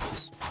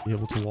 Just be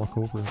able to walk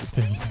over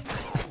everything.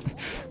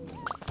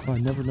 Oh, I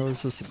never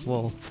noticed this as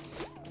well.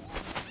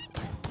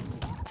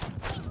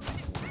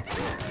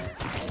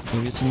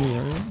 Maybe it's a new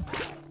area?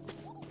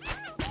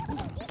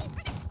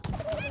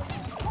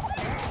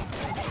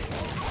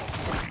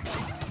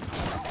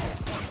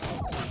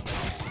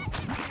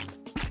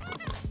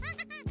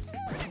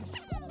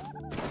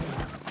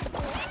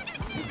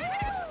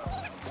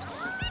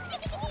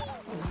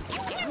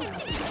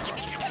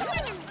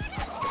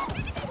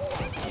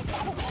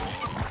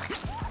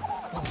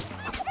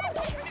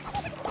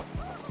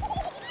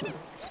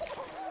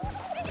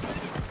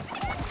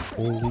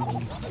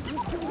 Holy.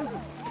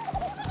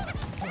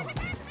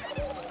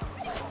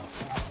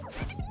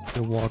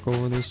 To walk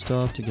over this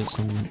stuff to get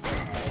some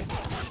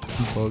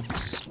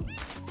bugs.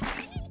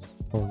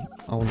 Oh,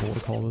 I don't know what to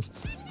call this.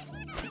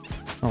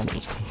 I don't know what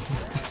it's called.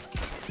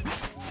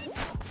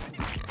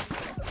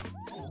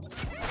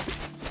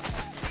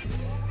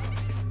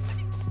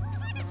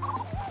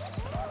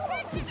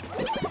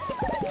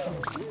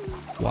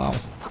 Wow.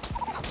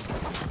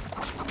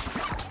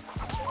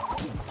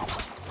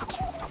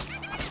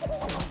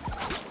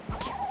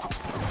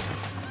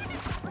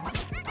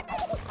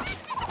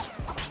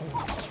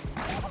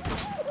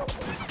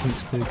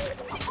 Thanks, pig.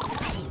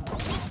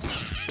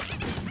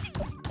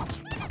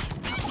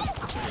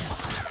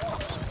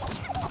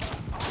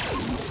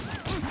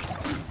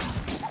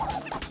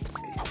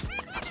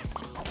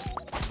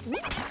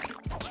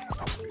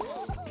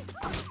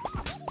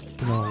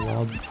 Got a lot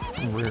of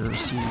rare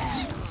seeds.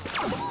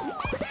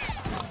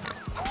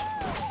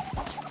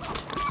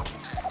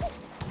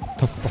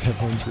 The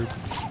 500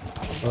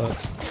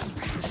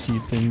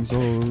 seed things.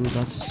 Oh,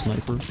 that's a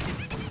sniper.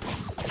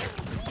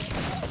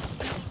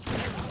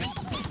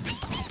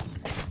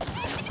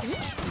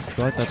 I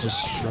feel like that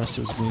just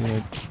stresses me,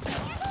 like,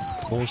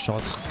 bullet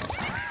shots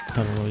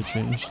haven't really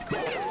changed.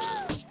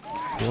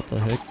 What the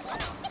heck?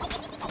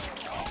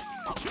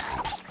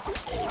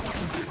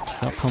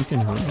 That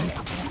pumpkin hurt me.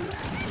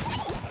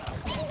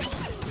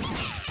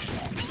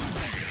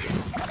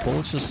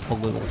 Bullet's just a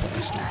little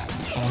faster.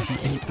 Oh, he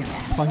ate the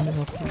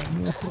pineapple.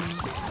 No.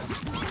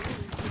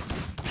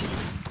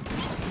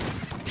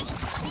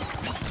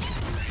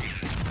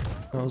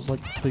 That was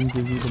like the thing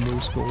giving me the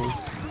most gold.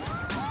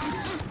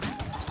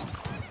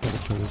 Gotta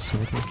kill this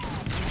sniper.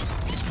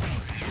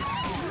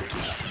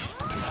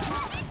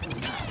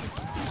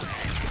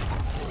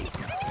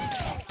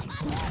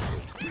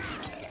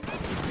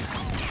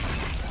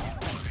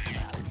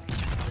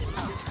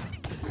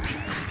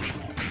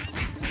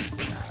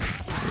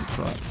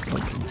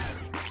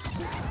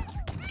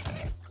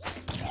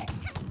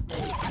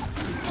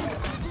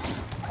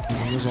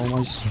 There's all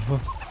my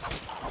stuff.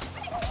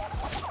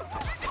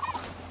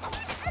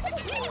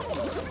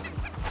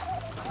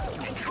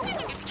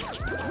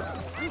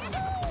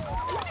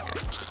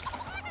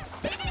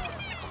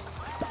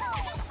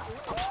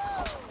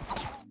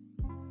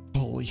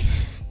 Holy.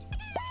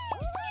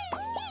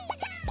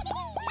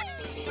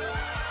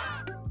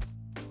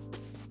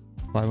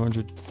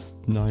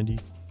 $590.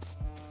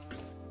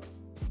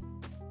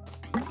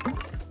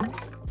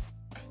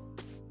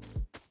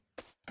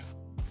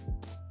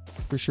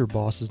 Pretty sure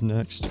boss is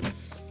next.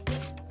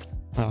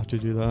 I have to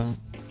do that.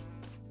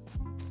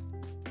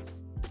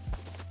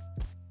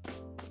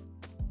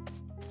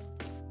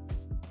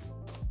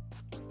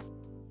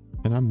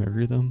 Can I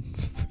marry them?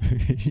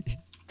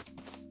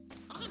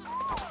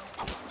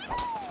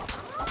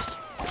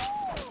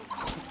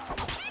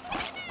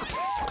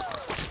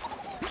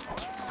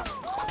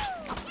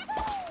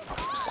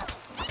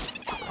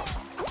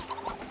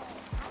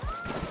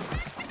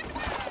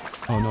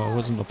 Oh no, it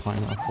wasn't the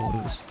pineapple,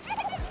 it was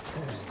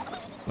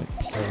like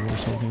plum or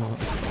something like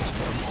that.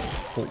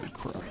 Holy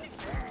crap.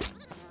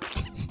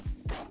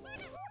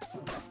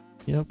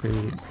 He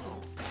upgraded it.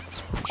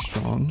 It's pretty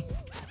strong.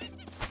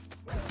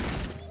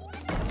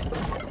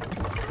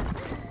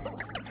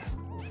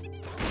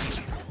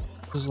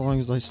 As long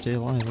as I stay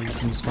alive,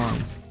 everything's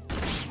fine.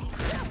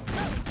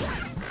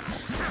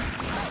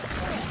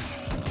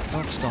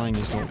 Fox dying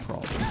is no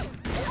problem.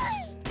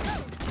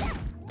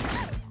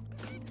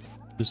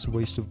 Just a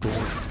waste of gold.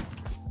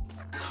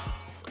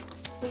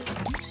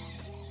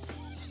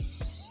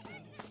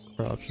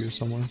 Up here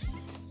somewhere.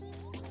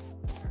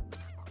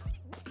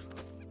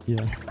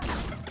 Yeah.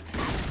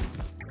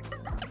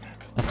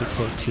 Have to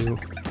cook too.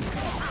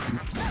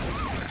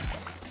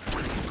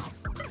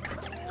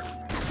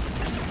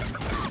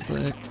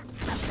 Click.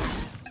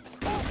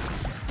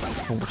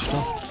 So much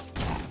stuff.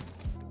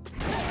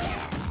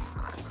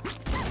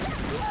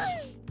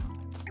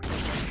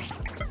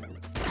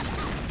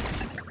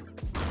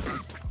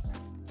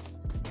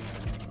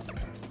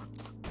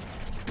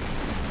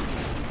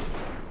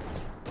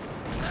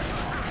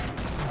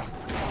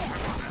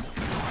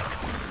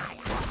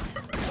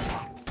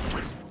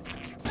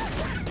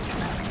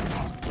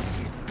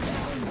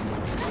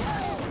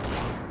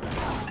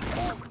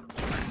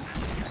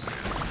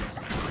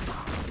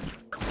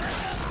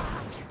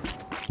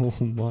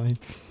 Oh my.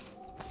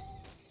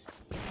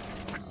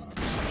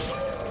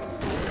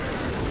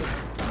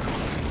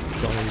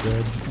 Probably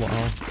dead.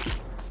 Wow.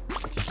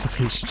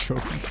 Participation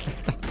trophy.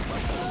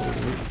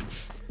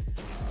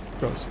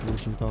 Cross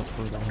version without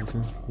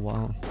fertilizer.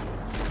 Wow.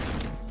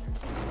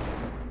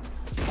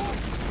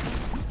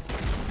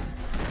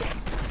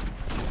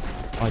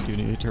 I do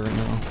need a turret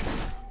now.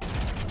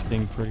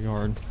 Being pretty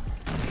hard.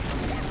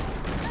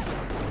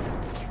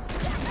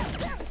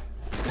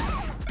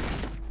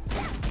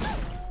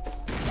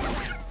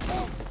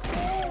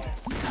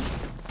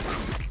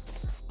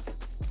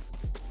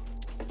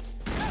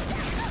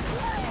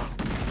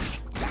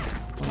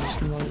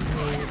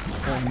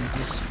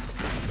 This.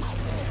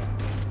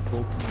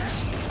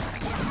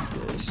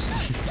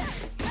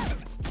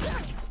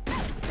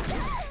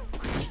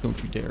 Don't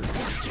you dare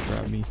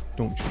grab me.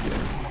 Don't you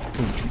dare.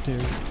 Don't you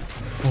dare.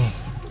 Oh,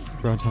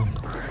 ground time.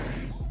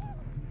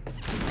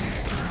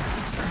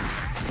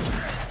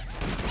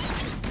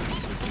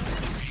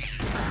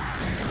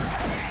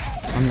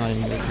 I'm not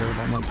even gonna care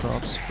about my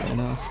crops right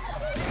now.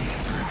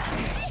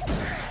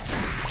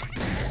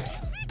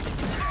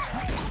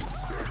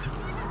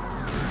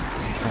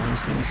 I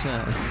was gonna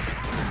say.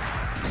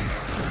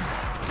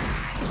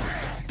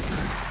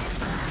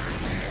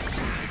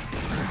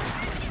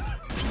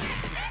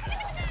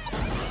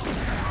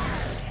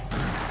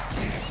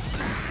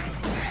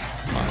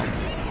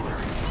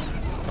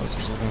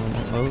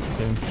 Oh,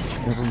 okay.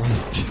 Never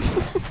mind.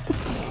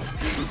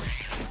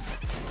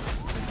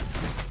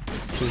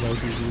 So that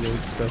was easier than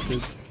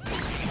expected.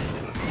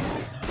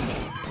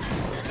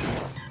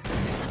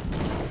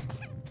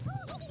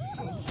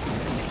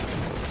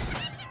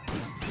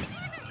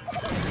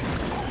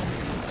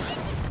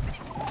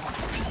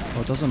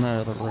 Well, it doesn't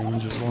matter the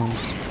range as long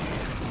as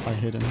I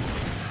hit him.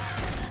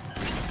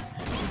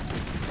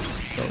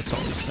 Oh, it's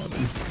always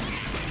 7.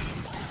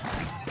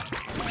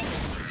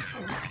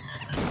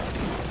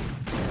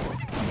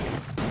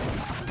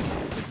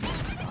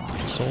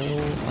 Sol,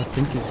 I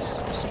think,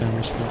 is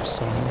Spanish for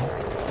sun.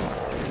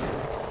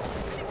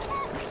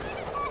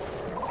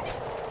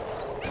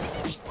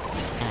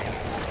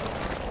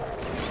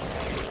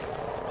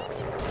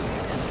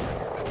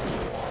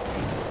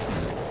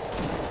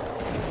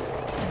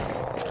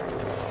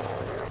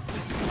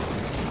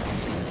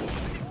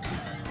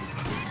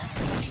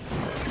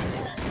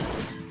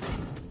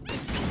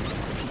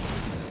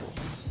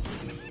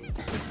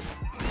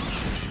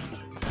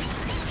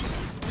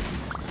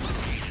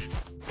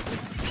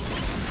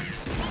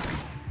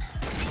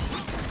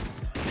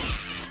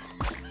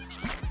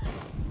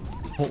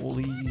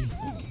 Holy.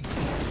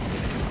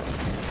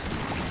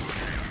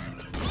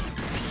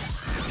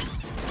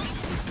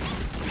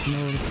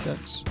 No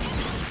effects.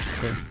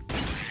 Okay.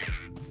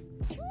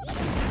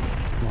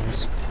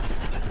 Nice.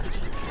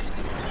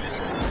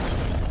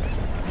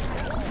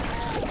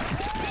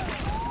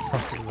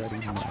 Fucking ready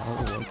now.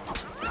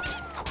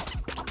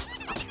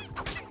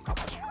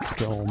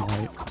 All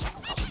might.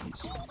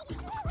 Jeez.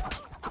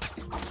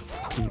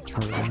 Keep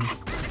turning.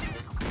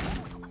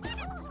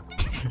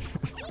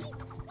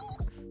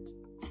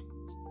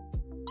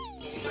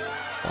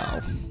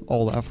 Wow.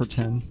 All that for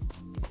 10.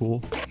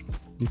 Cool.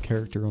 New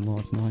character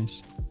unlocked.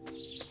 Nice.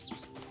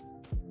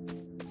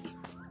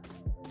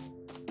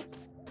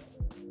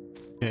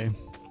 Okay.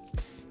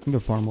 I'm gonna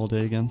farm all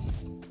day again.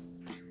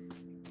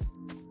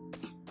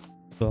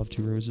 Still have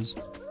 2 roses.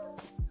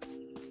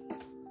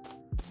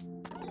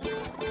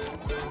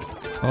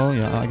 Oh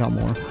yeah, I got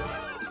more.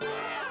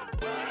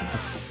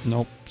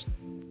 Nope.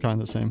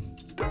 Kind of the same.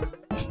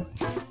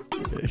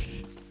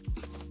 Okay.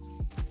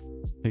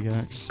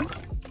 Pickaxe.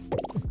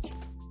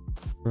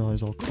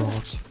 Realize all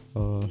crops.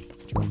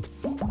 Gem.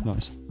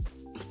 Nice.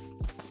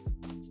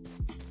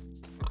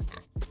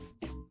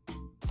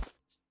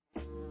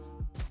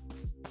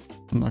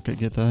 I'm not gonna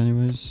get that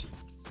anyways.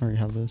 I already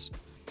have this.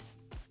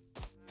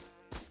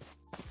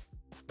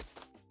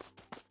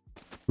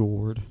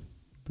 Gourd.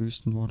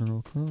 Boost and water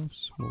all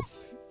crops.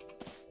 Wolf.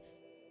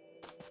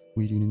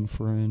 Weed eating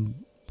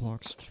friend.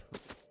 Blocks.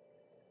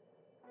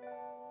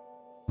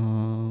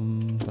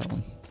 That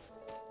one.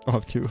 I'll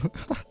have 2.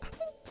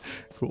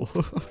 Cool.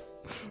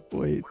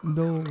 Wait,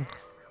 no.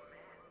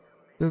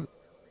 They're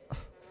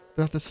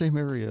at the same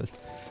area.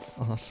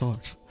 Oh,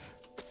 sucks.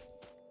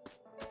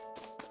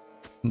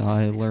 No,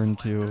 I learned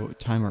to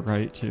time it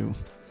right too.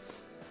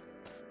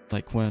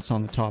 Like when it's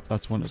on the top,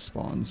 that's when it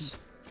spawns.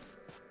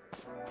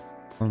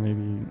 Or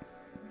maybe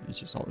it's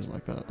just always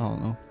like that. I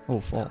don't know. Oh,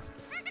 fall.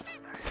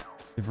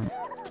 Different.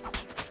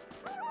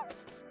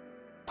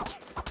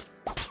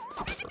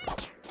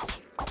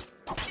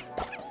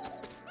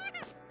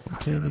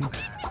 Okay.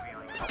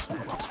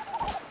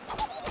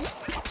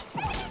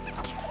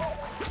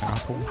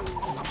 Apple.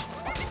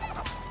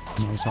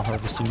 Nice, a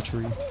harvesting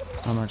tree.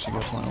 I'm actually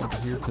gonna plant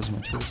over here because my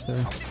tree's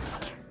there.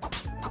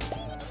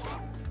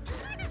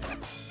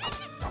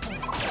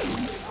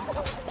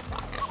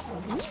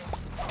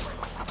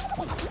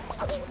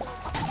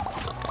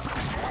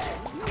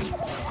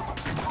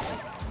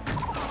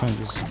 Kind of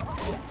just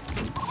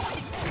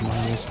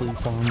mindlessly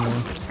farm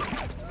there.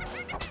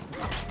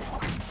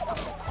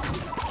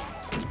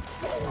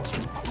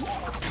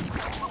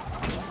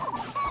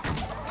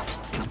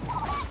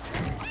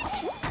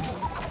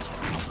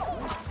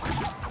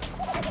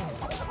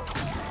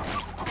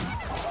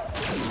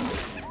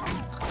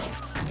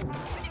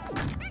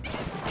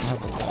 I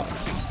have a lot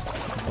of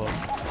bug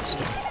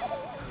stuff.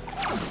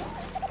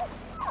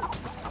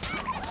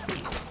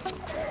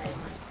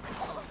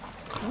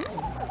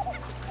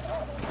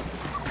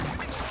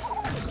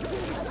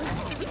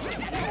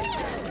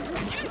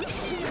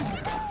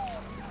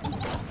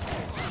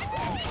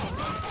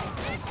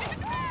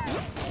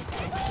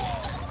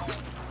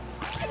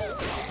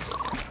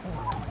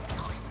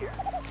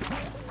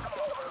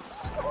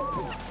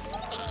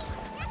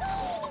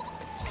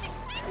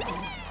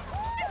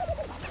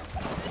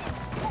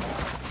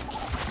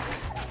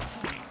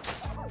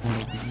 More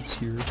weeds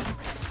here.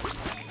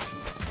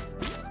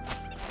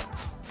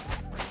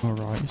 More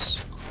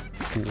rice.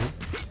 Cool.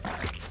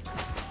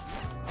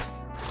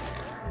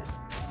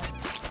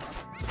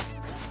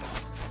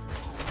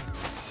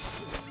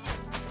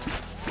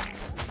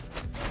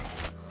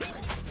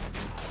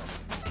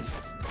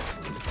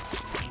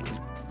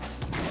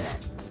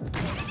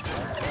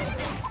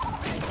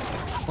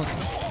 What?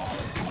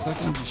 That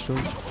can be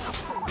destroyed.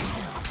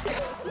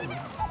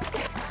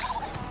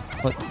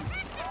 What?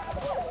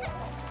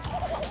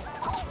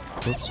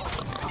 Whoops.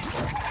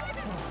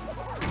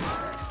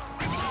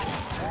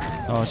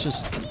 Oh, it's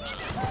just... I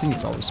think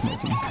it's always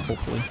smoking,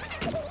 hopefully.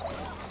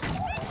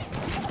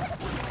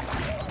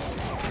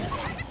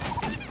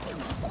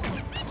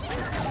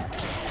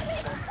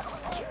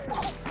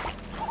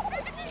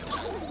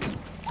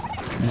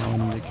 Now I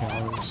need a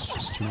cow, it's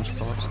just too much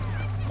crops.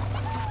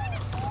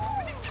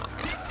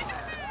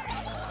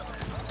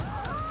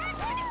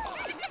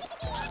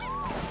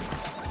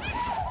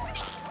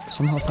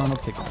 Somehow found a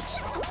pickaxe.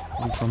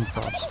 From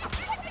crops.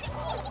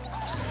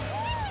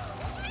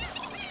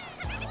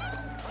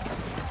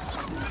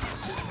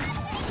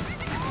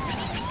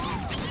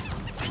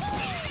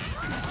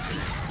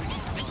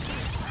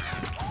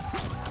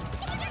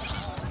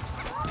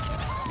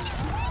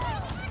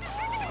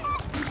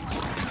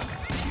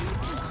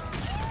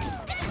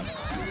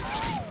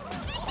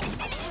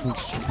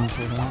 Oops, chicken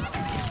for that.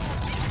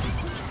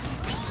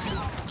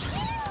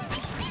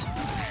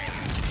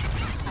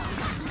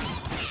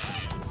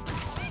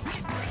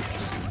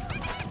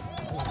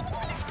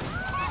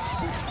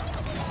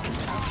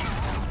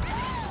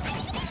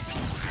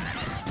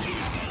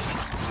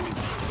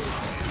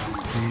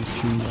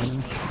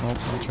 Well,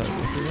 I'll try to go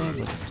through that,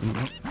 but didn't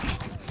work.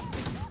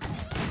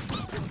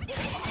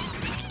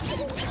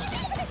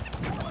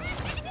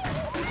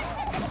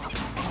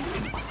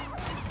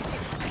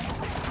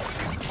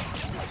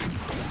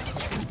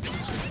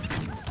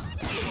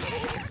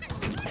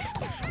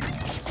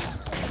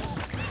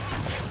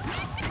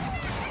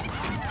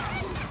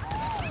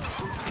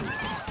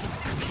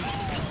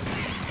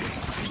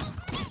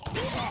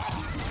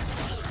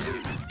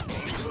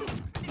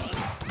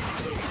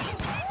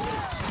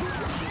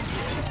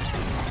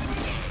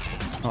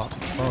 Oh,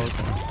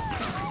 okay.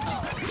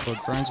 So it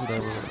grinds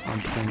whatever I'm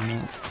playing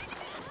at.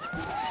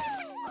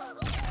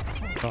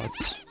 Oh,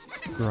 it's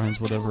grinds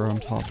whatever I'm on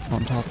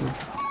top of.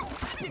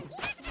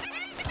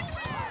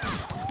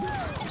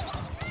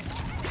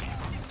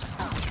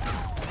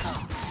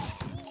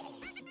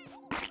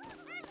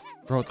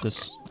 What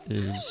this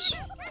is,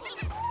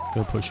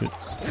 go push it.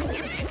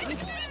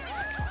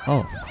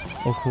 Oh,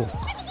 cool.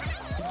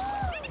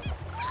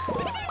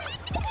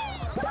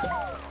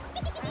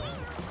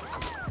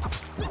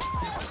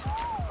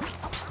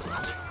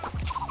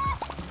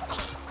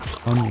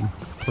 Onion,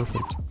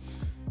 perfect.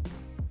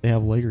 They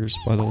have layers,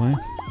 by the way.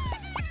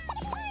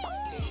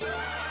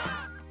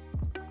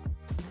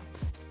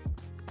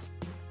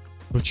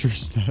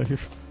 Butcher's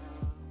knife.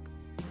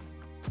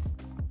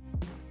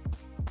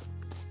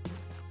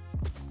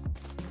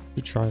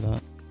 Should try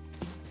that.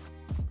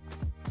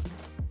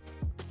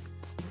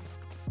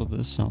 Well,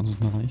 this sounds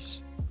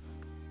nice.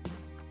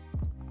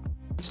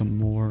 Some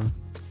more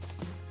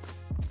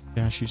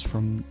cashews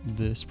from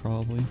this,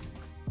 probably.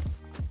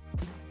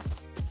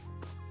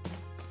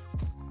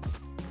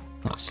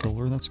 Not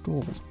silver, that's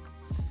gold.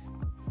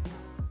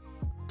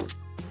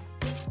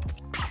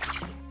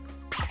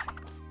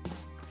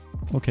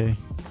 Okay.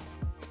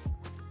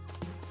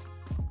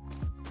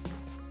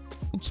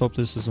 Let's hope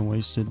this isn't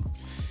wasted.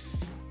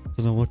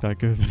 Doesn't look that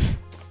good.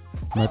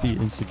 Might be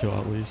insta-kill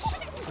at least.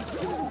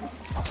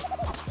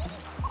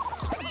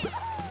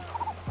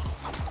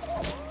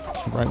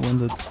 Right when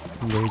the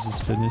raise is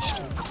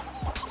finished.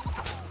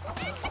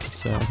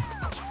 Sad.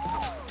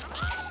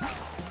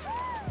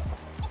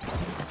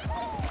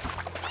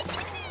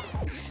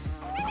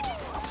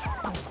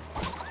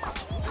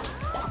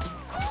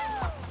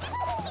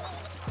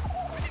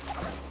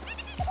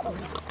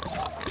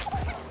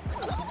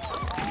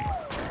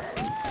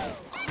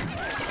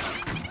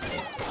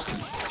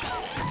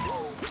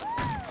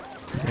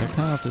 I kind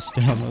of have to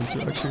stay on those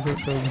to actually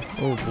hurt them.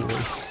 Oh boy.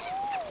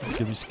 It's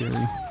gonna be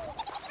scary.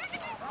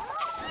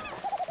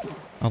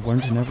 I've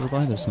learned to never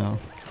buy this now.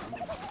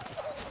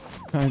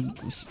 Kind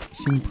of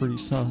seemed pretty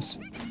sus.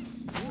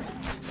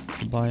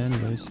 To buy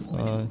anyways.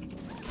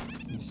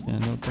 You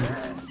stand up there.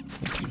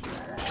 Thank you.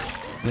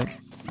 Yep.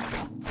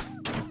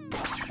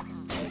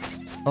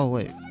 Oh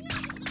wait.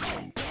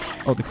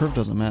 Oh, the curve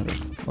doesn't matter.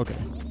 Okay.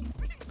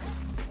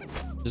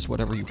 Just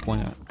whatever you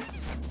point at.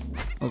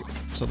 Oh,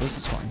 so this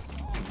is fine.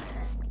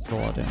 A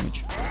lot of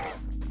damage.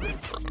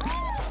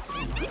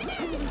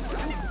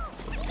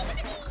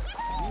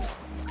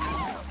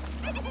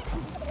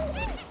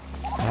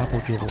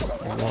 Apple did a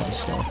lot of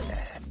stuff.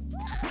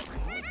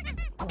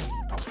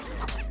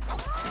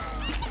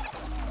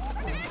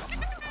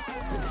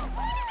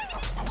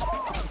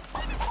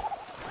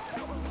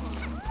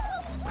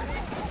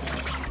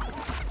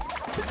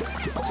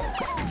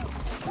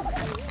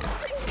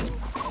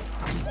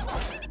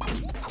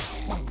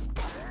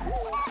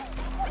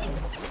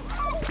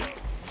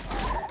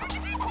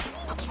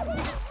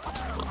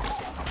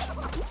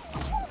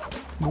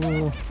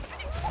 Whoa.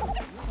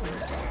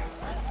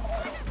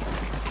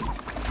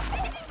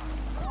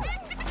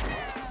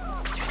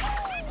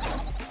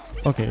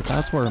 Okay,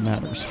 that's where it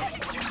matters.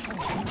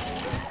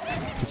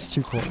 It's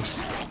too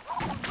close.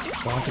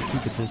 We'll have to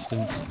keep a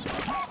distance.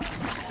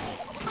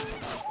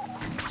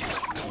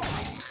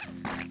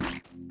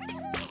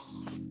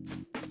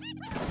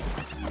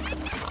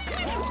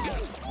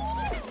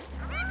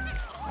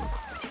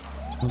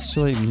 It's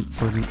too late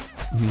for me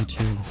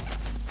to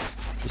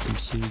get some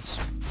seeds.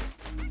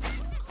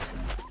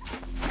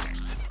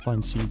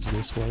 Find seeds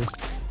this way.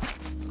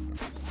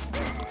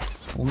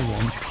 Only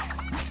one.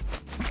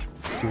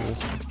 Cool.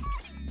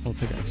 Oh,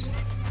 pickaxe.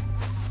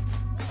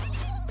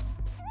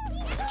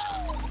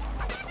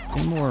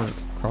 Any more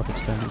crop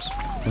expanders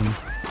than,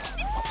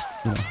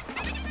 you know,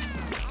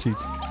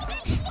 seeds.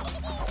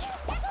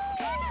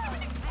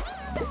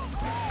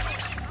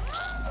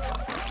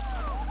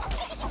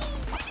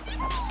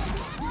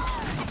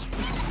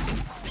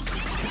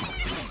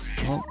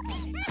 Well,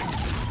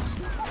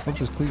 hope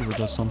this cleaver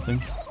does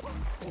something.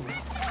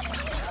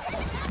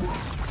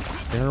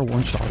 They're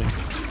one-shotting.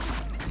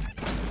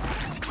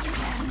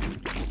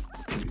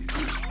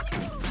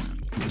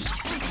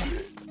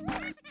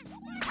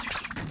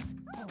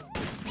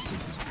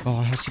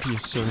 Oh, it has to be a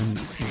certain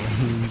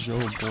range.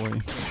 Oh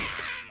boy.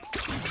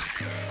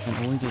 And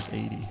only does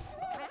 80.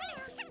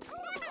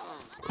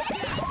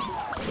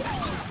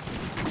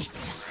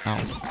 Ow.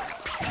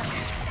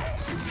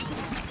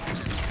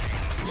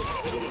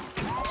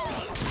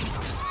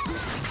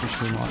 For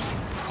sure not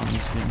on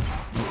this game.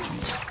 Oh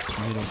jeez.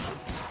 Tomato.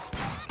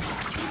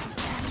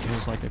 It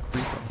was like a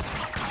creeper.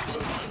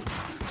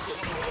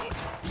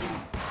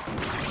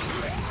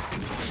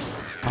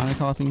 Kinda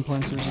copying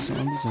Plants vs.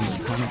 Zombies and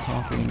kinda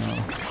copying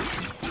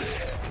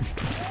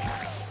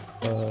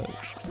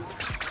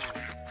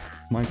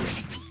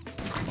Minecraft.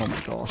 Oh my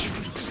gosh.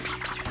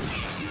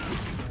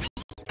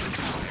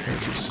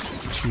 There's just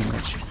too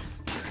much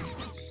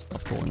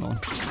stuff going on.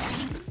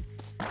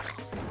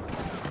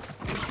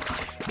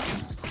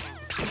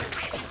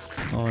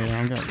 Oh yeah,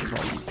 I'm gonna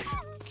probably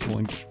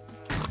killing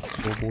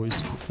little boys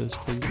with this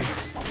cleaver.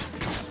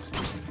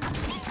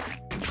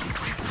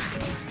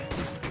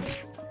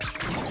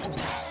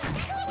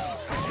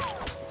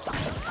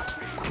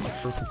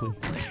 Perfectly.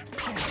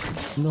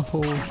 No.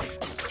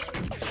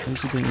 At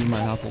least it didn't eat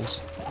my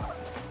apples.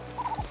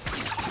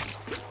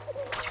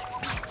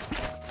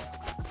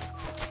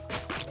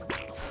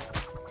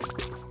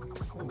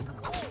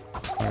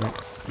 Alright.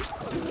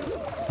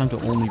 Time to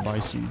only buy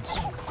seeds.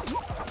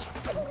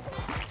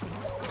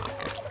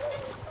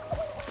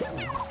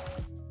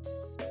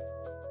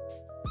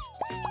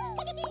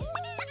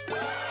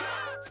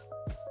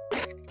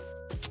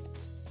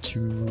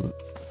 Two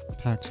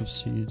packs of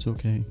seeds,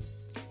 okay.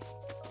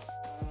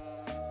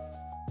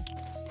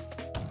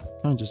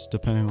 Kind of just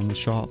depending on the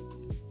shop,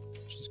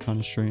 which is kind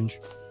of strange.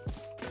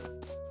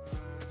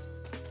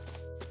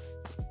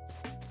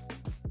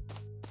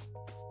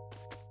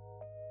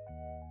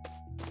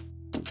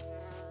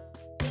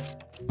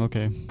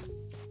 Okay.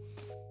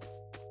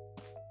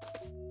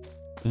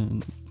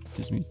 And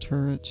gives me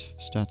turret,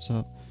 stats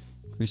up,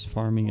 increase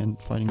farming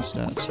and fighting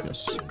stats,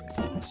 yes.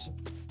 Yes.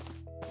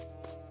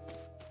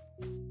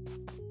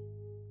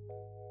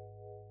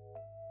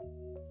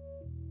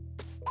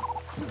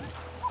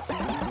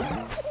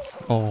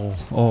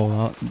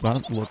 Oh,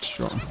 that looks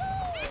strong.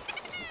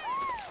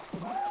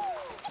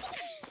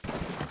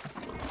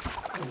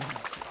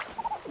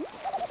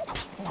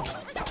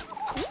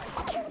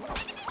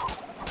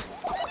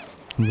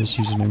 I'm just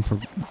using him for.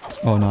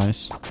 Oh,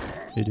 nice.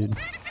 They did.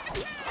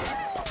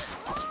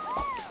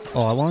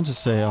 Oh, I wanted to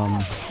say,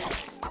 I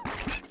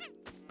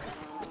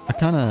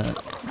kind of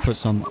put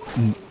some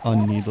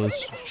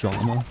unneedless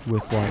drama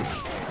with, like,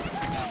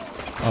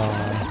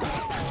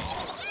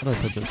 how do I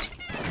put this?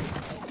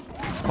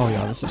 Oh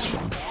yeah, this is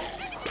strong.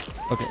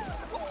 Okay.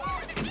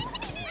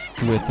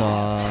 With,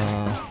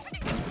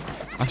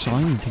 actually, I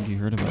don't even think you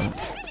heard about it.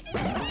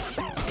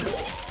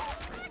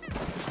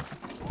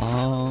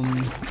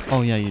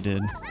 Oh yeah, you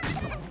did.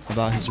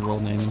 About his real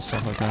name and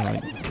stuff like that,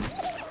 like,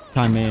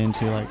 kind of made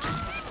into, like,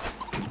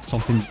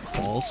 something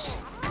false.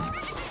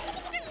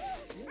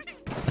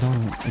 I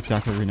don't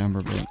exactly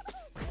remember, but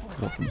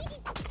welcome.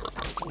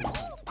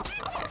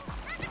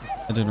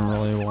 I didn't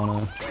really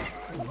want to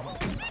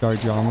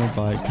start drama,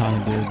 but I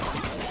kind of did.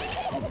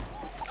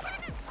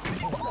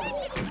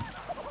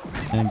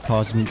 And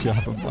caused me to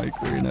have a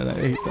migraine, and I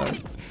hate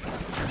that.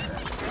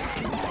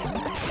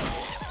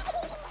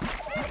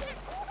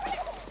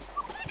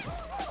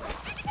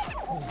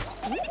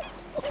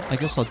 I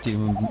guess I'll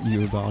DM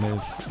you about it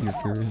if you're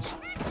curious.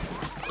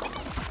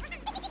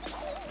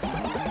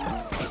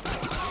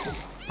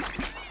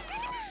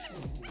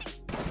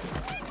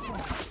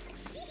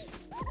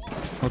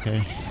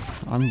 Okay,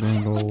 I'm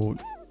gonna go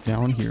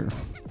down here.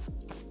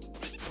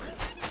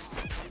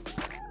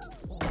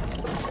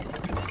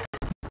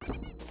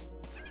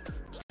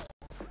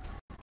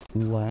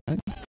 Lag?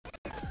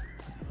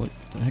 What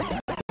the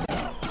heck?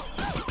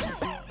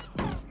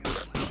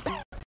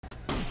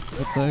 What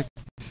the heck?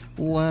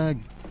 Lag!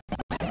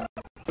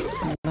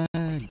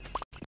 Lag!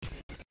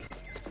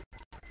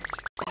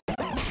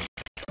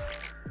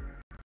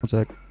 One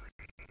sec.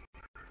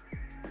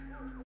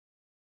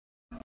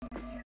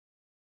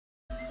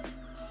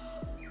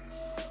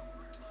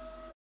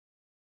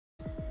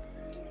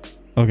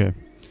 Okay.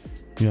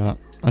 Yeah,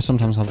 I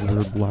sometimes have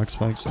weird lag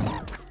spikes. So.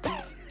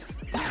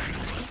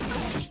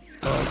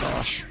 Oh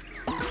gosh.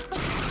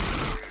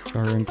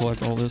 Hurry and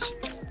collect all this.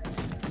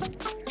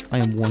 I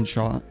am one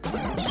shot.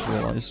 Just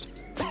realized.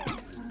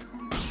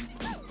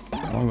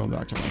 I'm going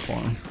back to my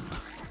farm.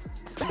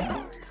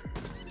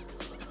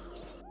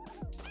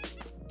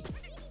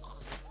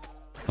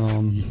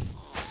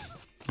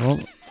 Well.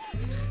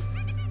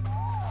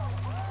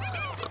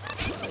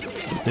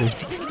 Okay.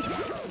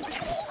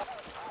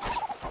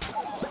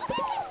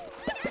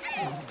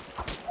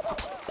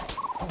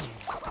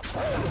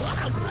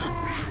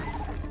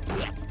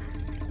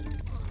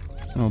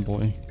 Oh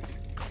boy.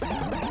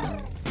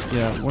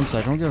 Yeah, one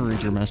sec, I'm gonna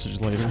read your message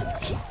later.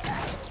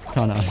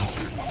 Kinda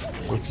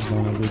looks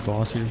like a big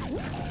boss here.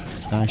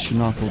 And I should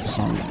not focus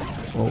on it.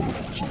 Oh,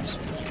 jeez.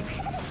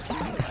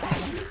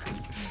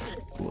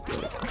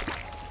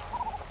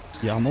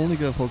 Yeah, I'm only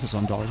gonna focus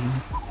on dodging.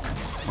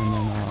 And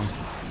then,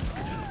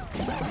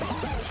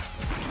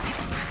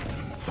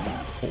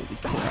 holy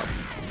crap.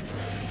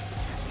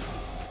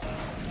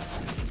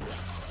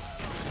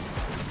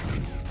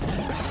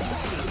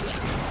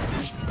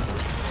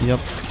 Yep.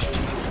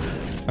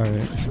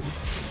 Alright.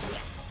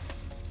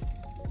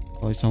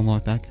 At least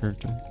unlock that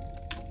character.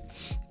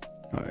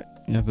 Alright.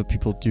 Yeah, but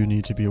people do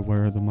need to be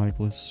aware of the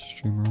micless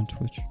streamer on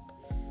Twitch.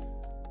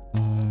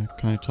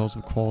 Kind of tells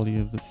the quality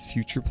of the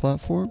future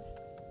platform.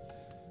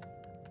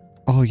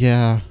 Oh,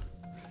 yeah.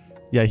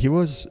 Yeah, he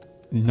was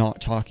not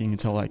talking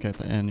until, like, at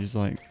the end. He's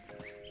like,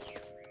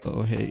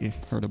 oh, hey,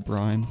 heard of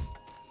Brian.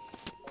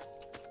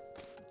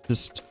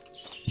 Just,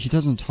 he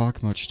doesn't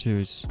talk much,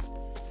 too.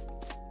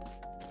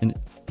 And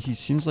he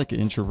seems like an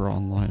introvert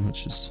online,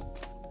 which is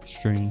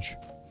strange.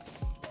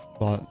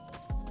 But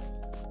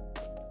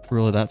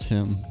really, that's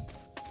him.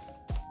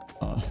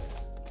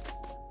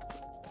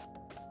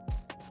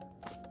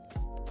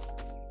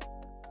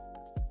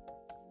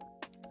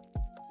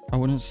 I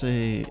wouldn't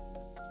say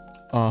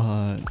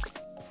that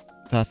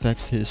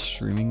affects his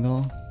streaming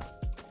though,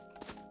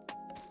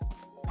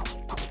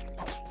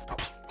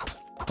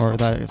 or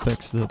that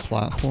affects the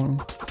platform.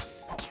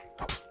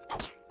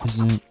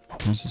 Isn't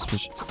kind of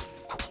suspicious.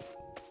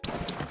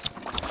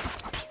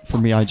 For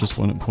me, I just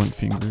wouldn't point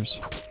fingers.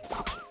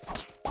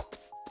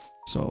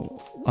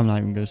 So, I'm not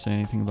even gonna say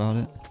anything about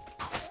it.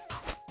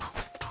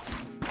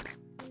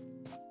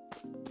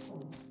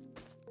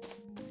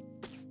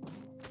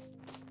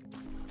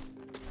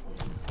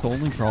 The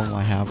only problem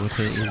I have with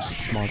it is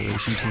its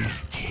moderation team.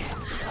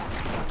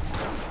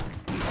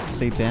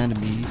 They banned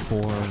me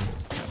for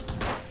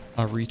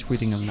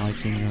retweeting and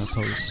liking a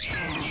post.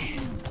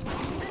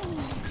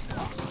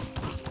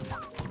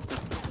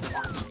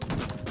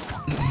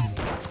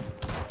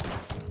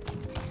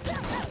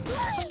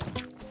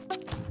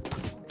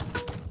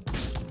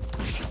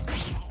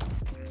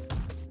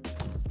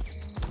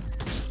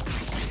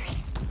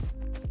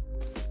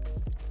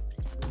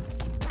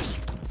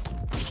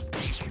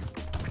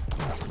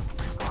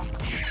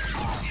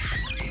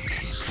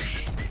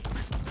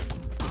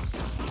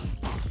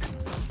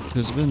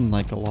 There's been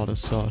like a lot of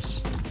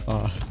sus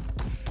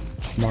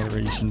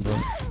moderation,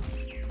 but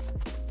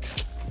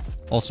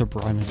also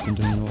Brian has been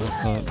doing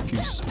a few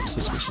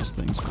suspicious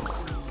things. But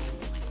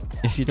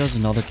if he does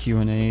another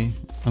Q&A,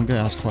 I'm gonna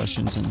ask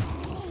questions, and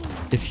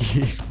if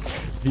he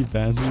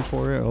bans me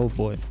for it, oh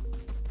boy.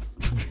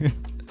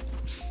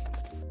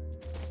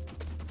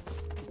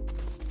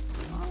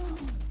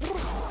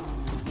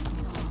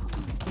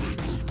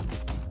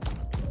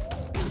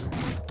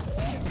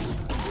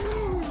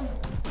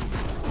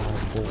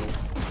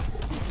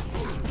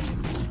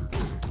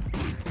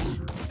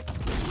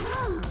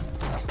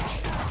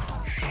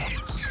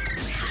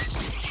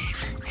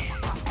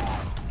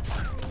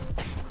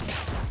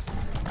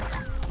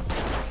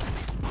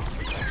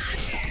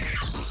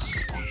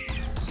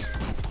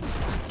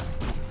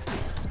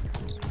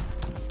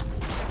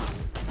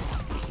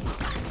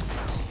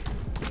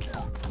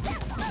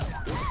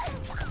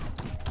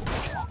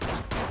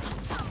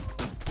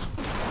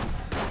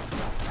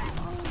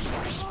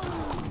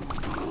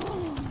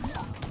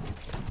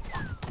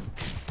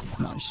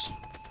 Nice.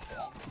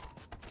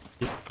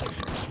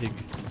 Pig.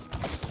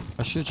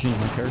 I should change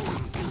my character.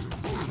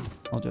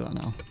 I'll do that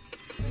now.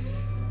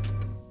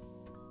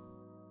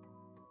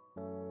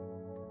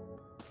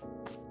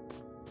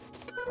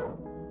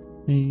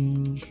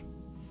 Change.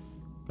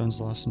 Guns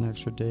last an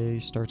extra day.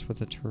 Starts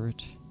with a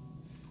turret.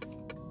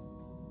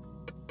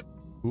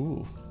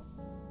 Ooh.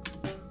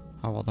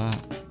 How about that?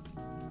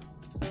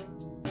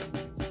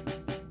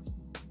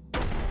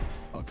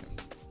 Okay.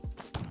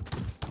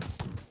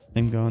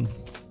 Same gun.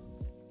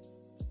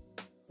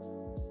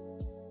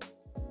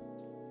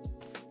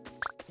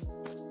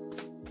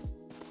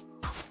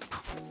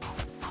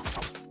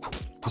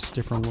 Just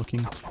different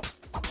looking.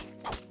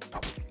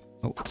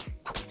 Oh.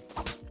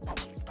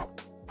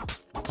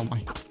 Oh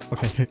my.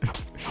 Okay.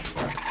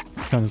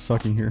 Kind of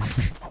sucking here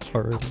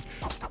already.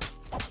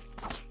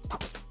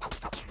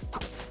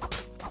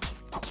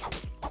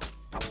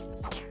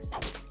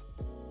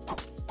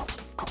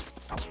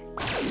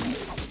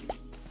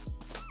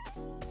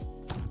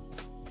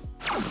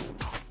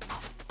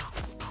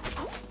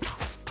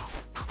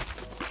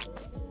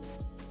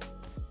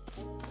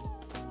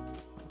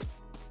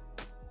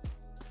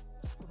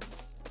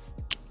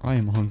 I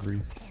am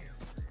hungry.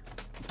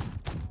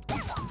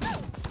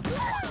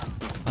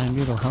 I am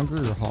either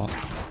hungry or hot.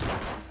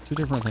 Two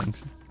different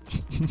things.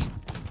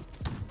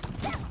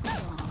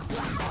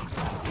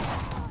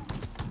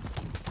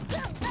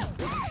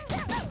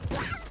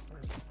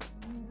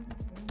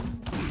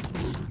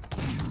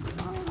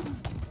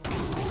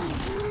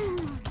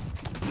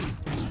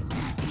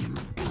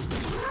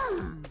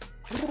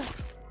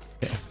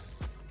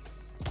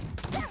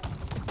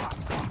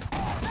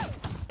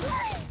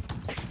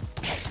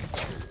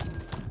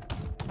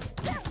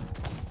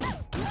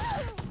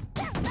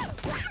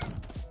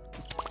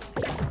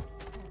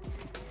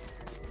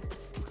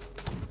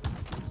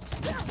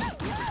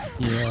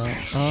 Yeah,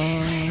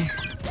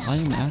 I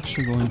am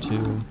actually going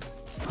to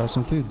have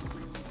some food.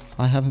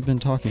 I haven't been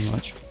talking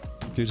much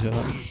due to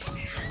that.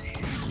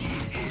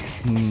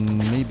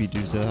 Maybe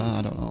due to that,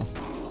 I don't know.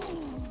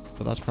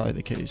 But that's probably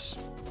the case.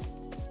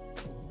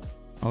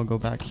 I'll go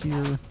back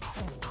here,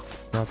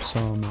 grab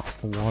some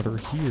water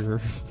here.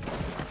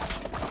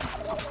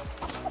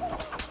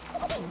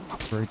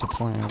 Ready to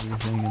plant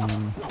everything and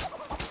then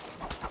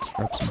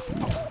grab some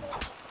food.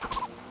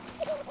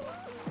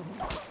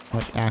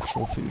 Like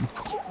actual food.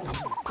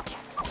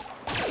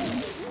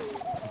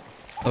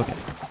 Okay.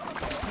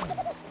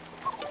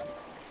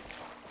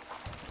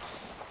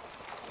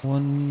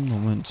 One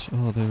moment.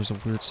 Oh, there's a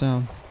weird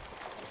sound.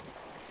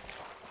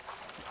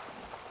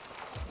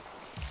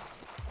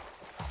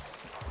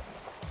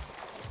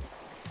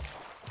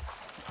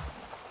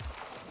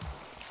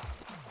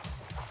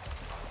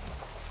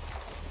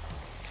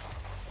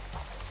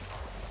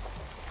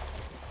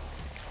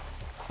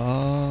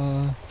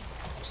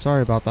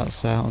 Sorry about that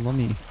sound. Let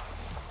me...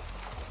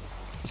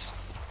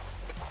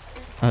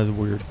 That is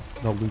weird.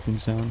 That looping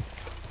sound.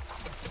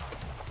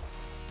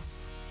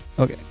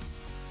 Okay.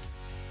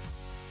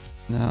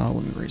 Now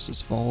let me raise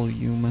this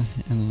volume and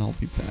then I'll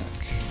be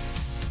back.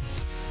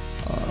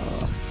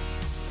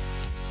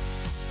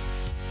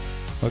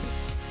 Okay.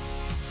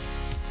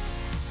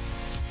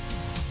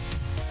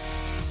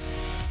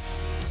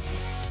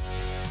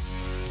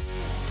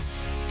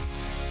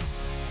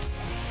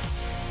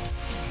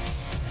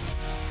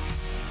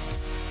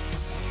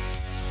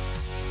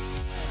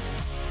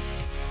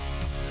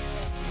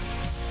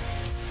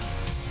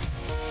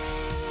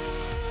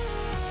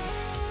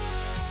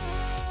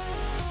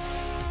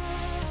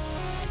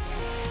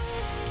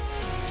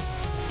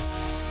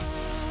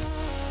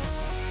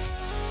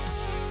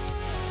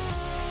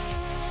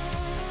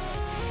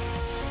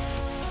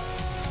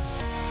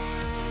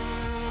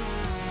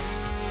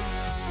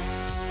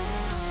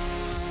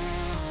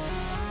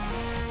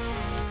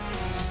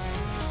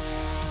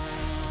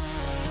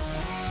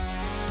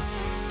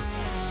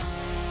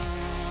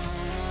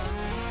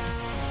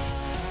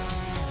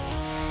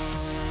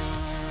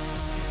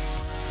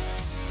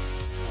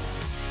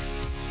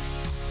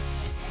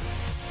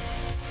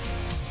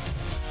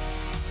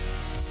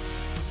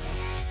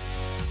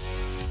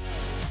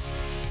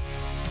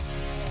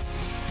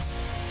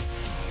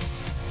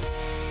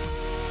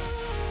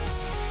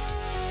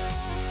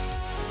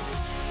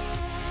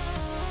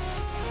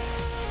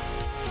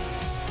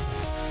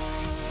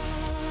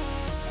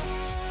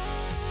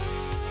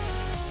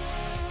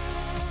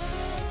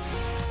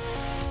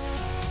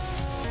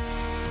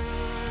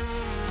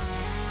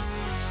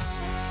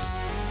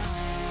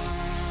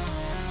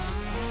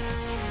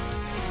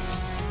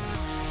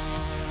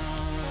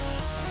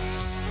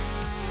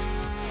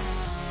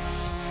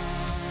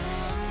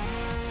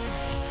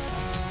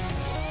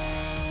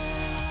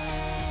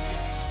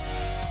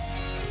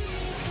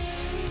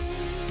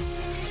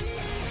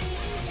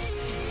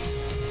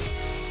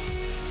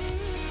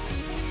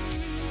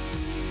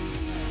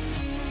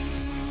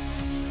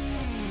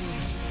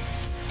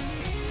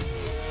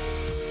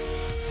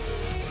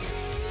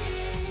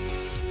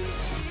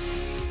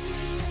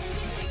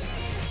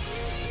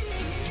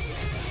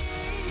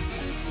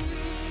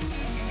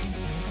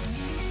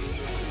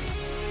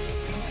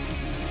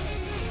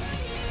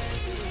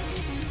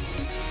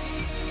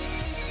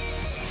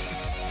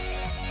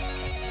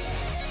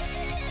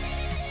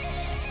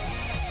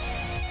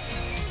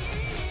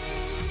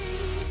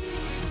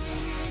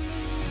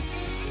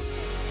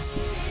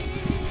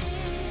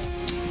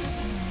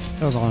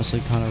 That was honestly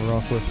kind of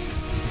rough with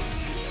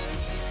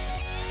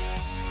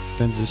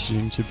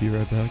transitioning to be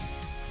right back.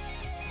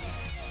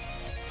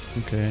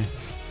 Okay.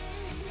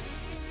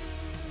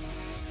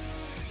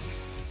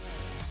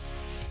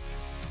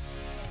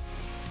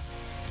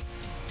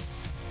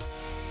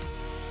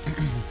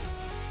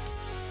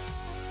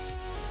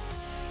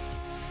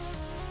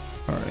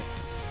 Alright.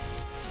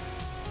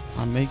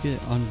 I may get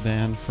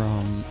unbanned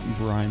from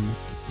Brime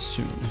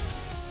soon.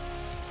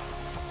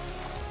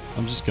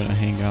 I'm just gonna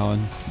hang out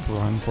in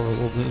Brime for a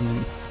little bit and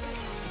then,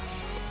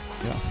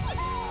 yeah.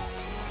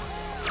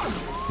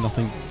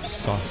 Nothing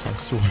sucks, I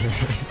swear.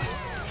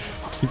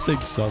 Keep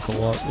saying sus a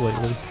lot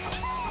lately.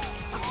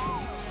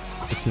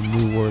 It's a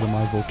new word in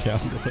my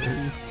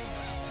vocabulary.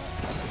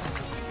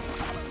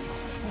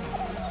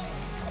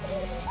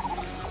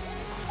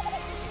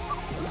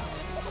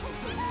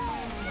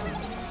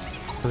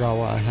 Forgot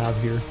what I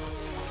have here.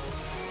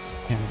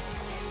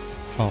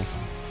 Oh.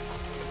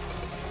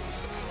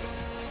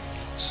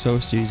 Sow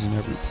seeds in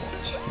every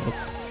plant. Yep.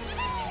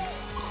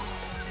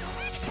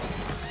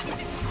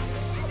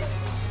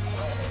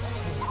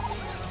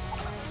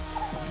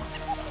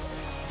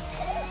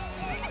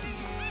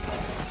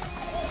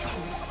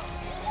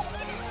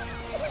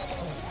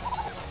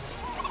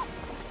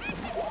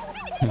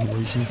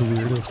 Animation's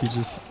weird if you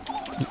just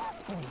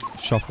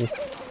shuffle.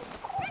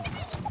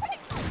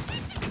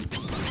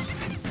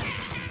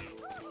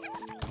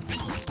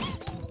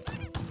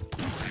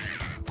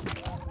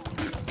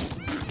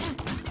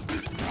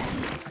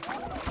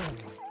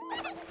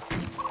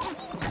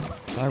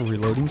 Is that a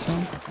reloading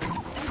sound?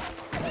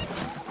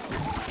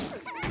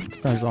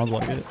 That sounds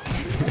like it.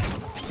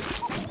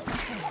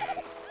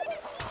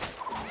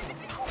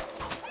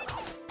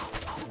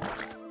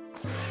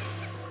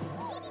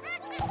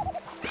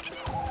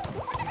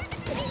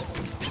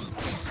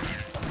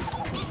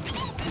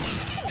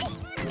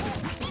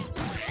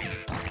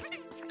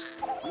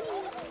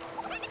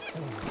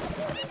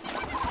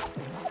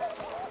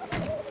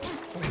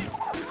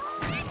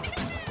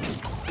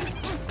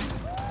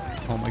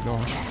 Oh my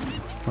gosh.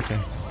 Okay.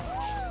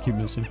 Keep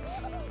missing.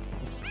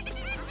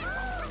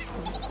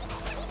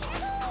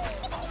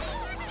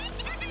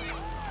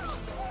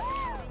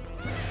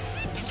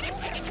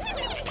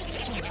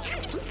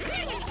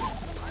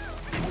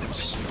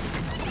 Yes.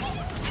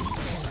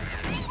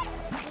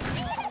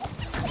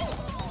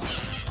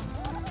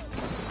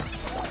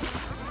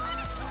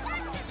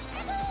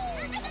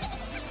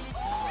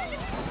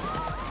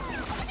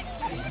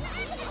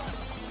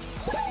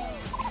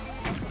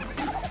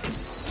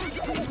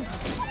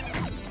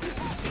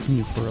 Can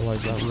you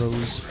fertilize that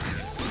rose?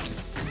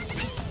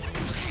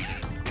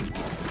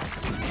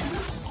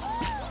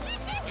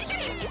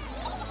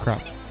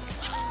 Crap.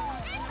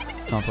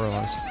 Not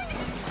fertilize.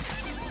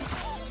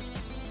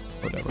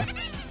 Whatever.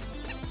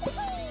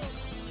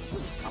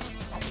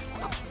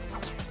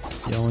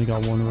 Yeah, I only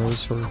got one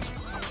rose for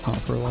not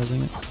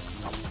fertilizing it.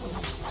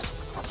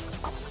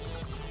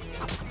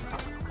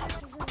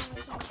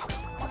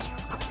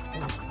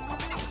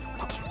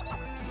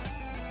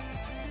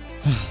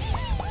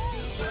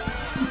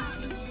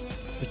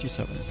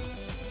 Seven.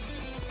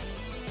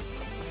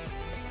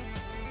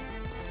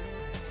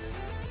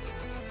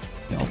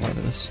 Yeah, I'll buy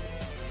this.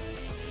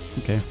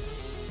 Okay.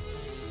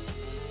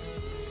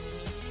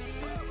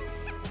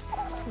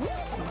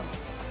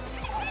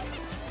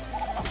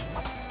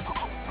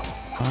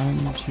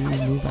 Time to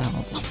move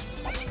out.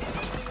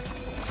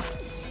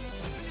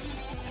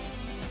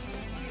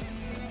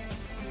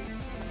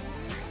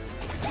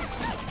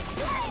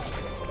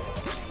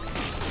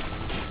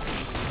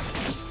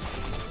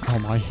 Oh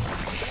my.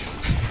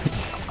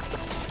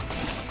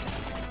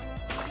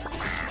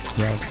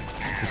 Yeah,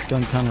 this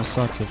gun kind of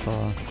sucks if you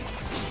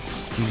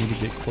need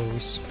to get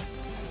close.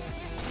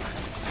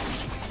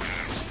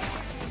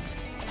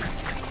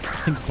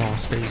 I think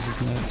boss phase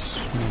is next.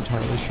 I'm not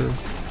entirely sure.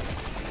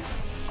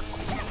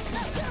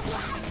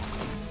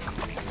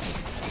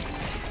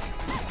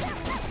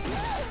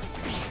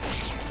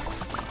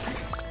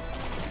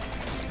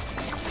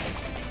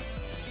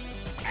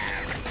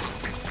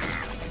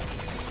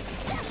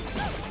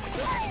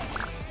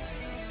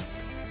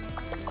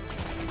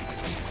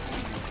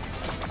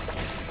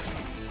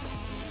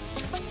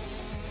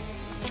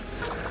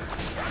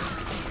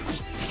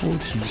 Oh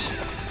jeez.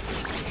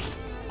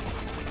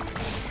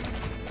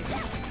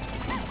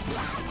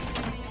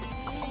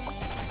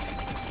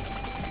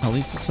 At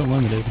least it's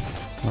unlimited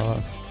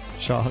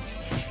shots.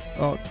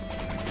 Oh,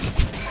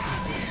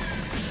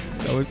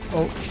 that was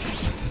oh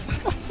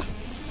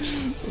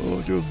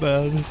oh, doing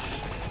bad.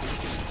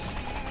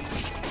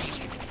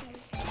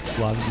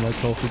 Blinding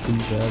myself with doing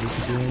bad at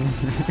the game.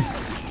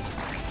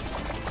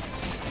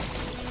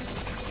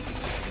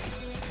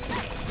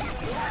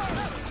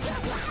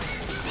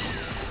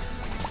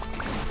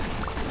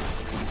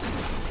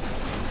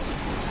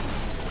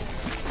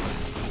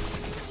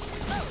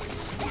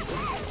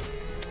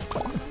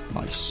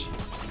 Nice.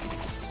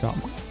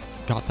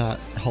 Got that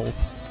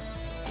health.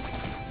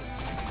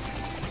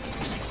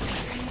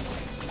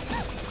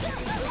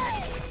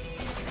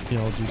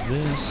 Yeah, I'll do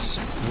this.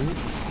 Ooh.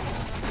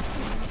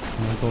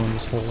 I'm gonna go in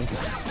this hole.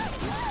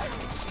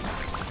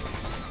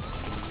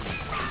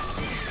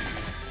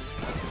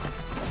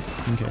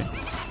 Okay.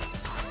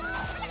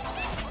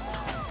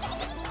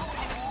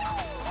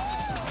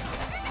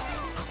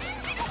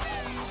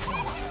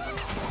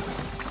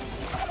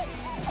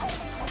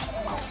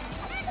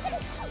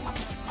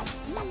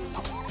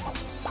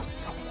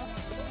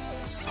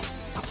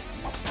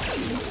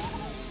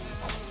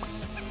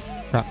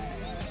 Crap.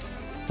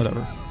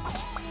 Whatever.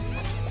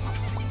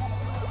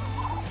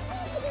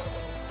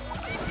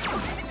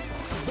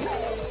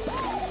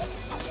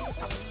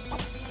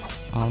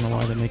 I don't know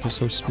why they make it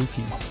so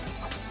spooky.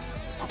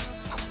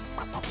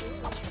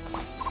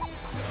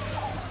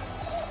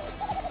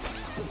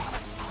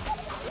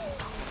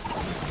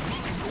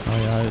 Oh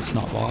yeah, it's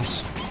not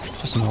boss.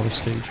 Just another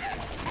stage.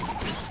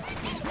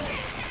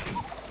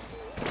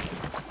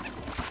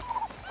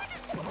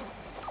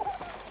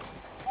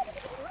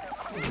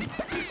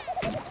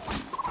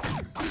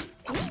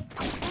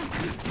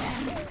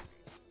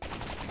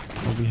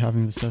 I'll be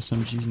having this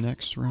SMG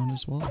next round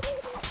as well.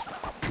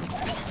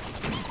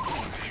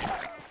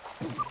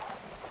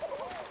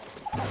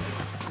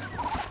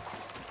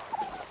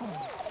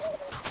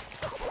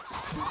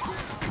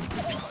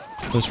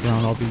 This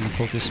round I'll be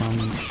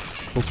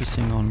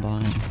focusing on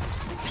buying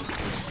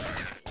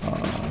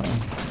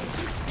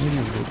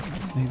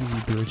maybe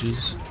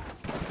bridges.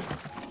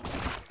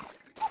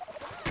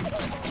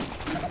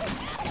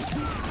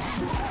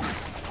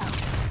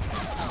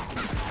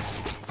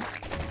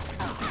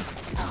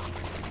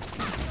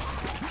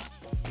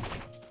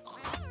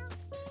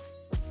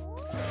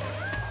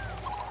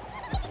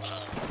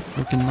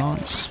 Looking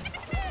nice.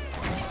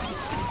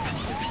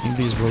 Need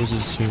these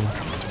roses too.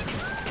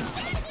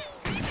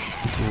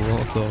 Grow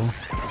up though.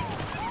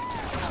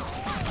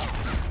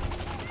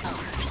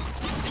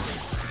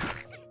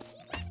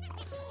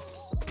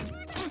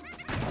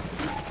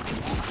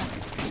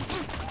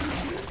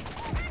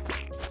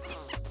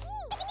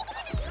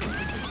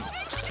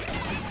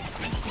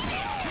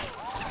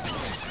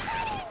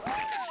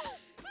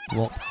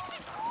 Well,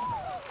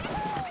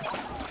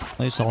 at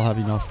least I'll have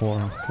enough for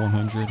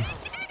 100.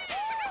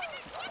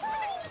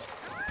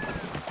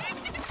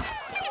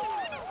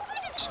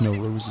 Snow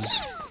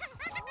roses.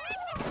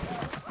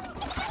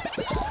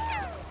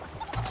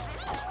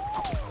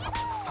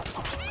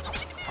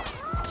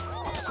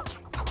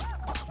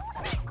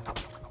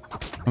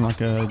 I'm not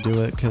gonna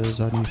do it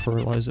because I need to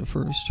fertilize it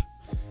first.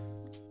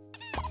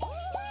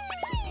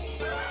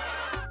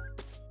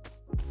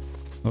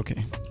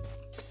 Okay.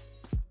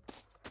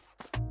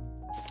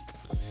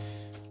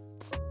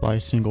 Buy a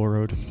single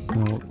road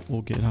and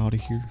we'll get out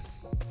of here.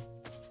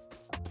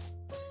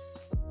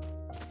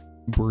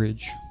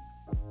 Bridge.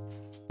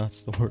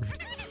 That's the word.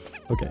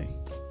 Okay.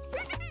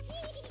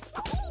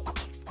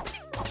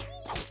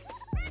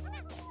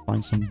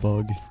 Find some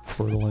bug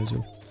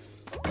fertilizer.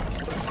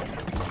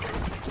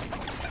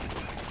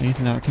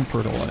 Anything that can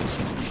fertilize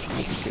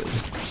will be good.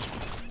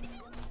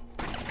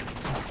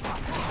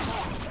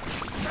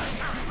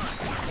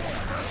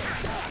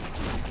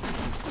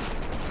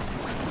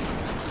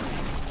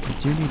 I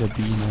do need a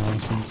bee now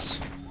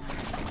since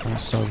I don't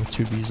start with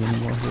 2 bees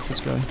anymore with this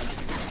guy.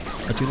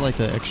 I do like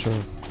the extra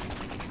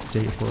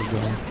day for a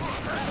gun.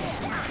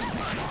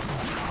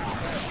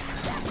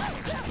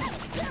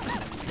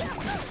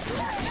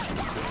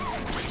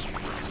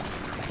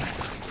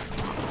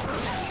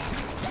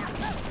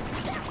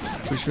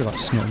 Pretty sure that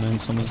snowman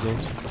summons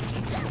those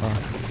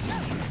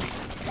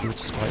fruit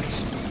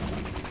spikes.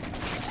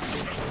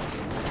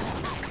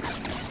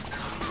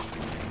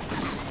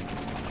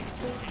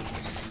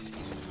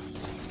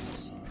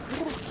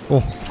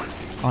 Oh,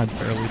 I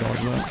barely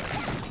dodged that.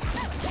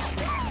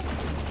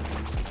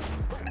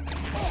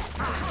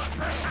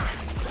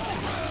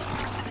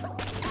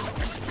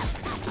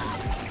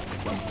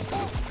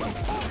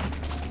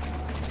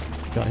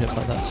 Got hit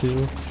by that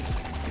too.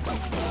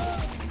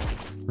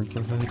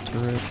 Sprinkler head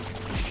turret.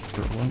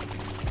 For what?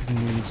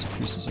 Needs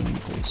increases in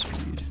gold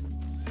speed.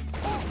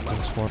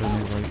 Focus water in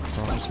the right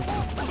crops.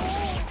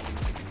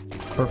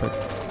 Perfect.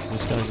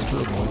 This guy's a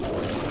turbo.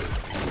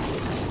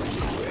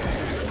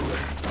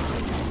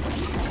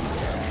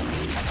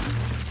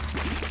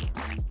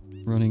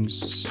 Running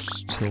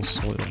still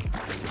soil.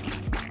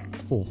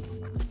 Cool.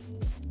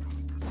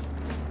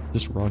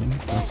 Just running?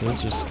 That's it?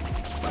 Just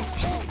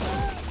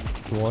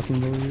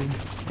walking over here?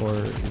 Or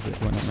is it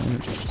when I'm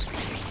energized?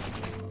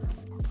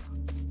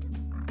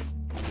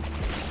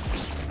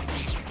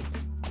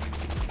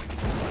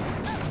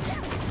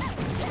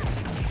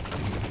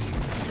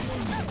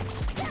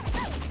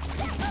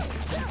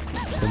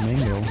 The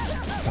mango.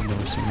 I've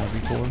never seen that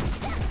before.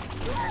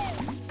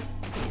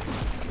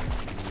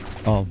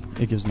 Oh,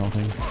 it gives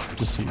nothing.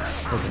 Just seeds.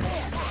 Okay.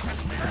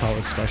 That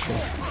was special.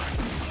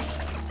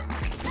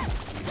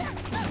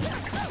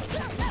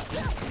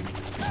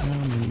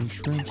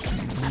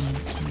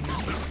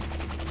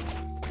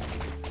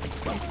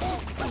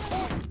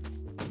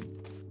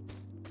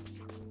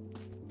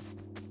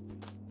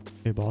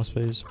 Okay, boss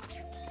phase.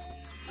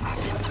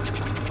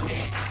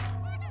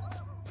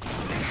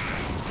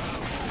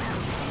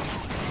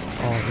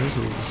 Oh, this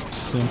is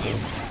simple.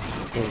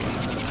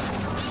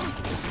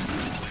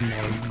 I'm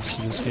not used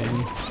to this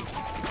game.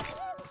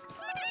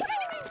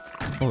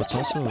 Oh, it's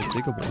also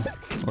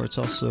diggable. Or it's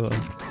also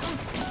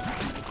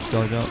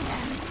dug up.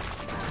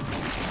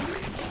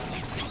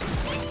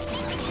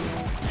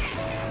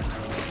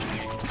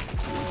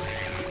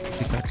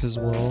 Pickaxe as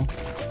well.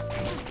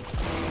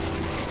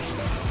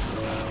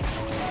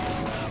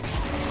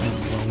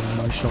 And landing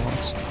my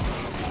shots.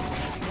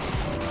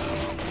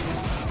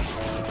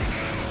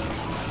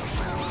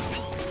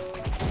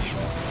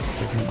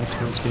 Taking my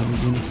turrets game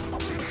again.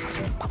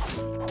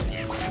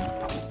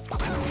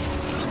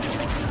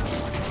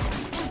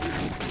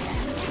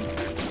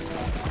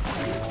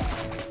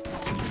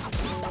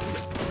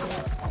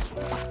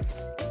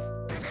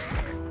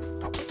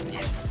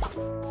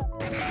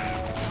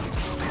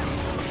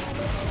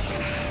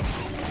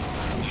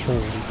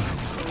 Holy.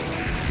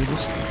 Dude,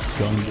 this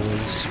gun boy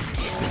is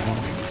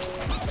strong.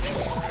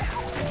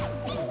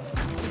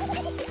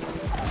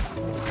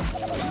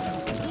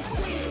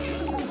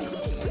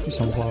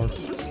 Sunflower.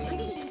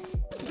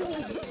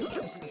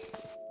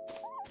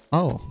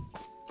 Oh.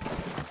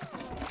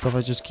 What if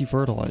I just keep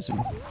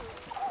fertilizing?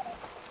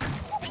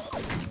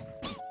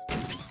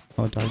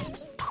 Oh, it died.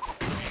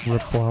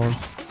 Rip flower.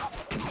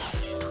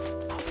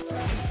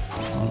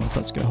 I don't know if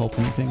that's gonna help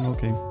anything.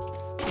 Okay.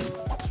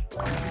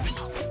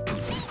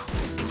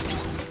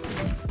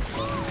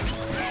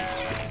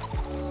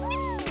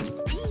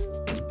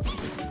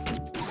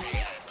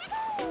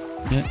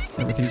 Yeah,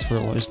 everything's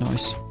fertilized.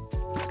 Nice.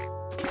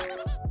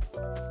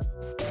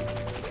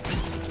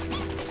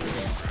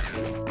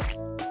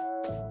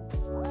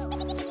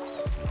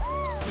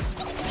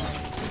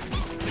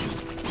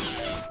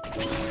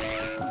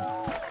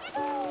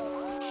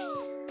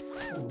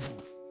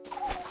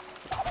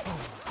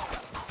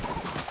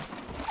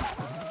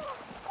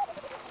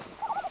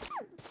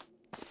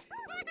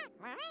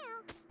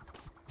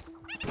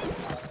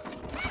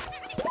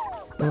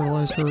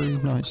 Fertilize, hurry,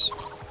 nice.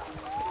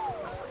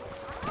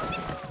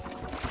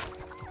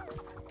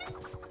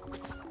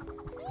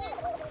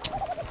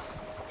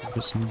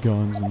 Get some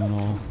guns and then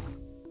I'll...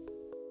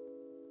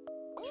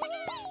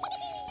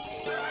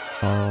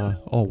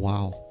 oh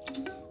wow.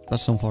 That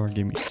sunflower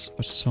gave me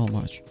so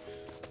much.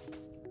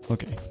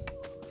 Okay.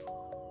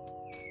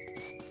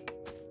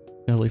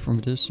 Deadly from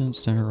a distance,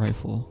 standard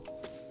rifle.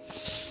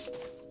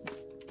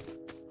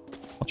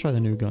 I'll try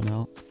the new gun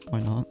out. Why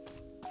not?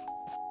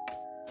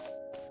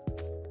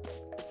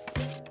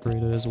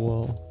 Upgrade it as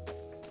well.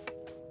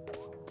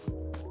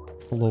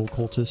 Hello,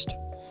 cultist.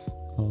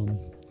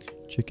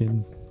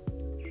 Chicken.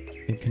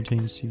 It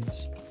contains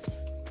seeds.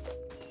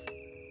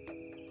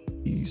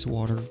 Bees,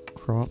 water,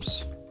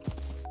 crops.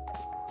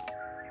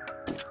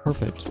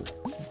 Perfect.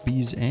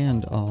 Bees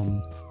and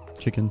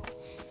chicken.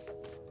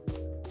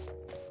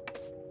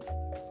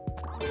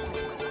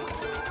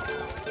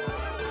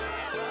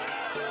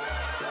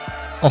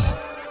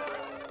 Oh,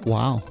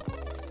 wow.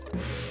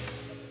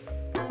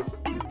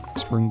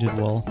 Spring did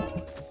well.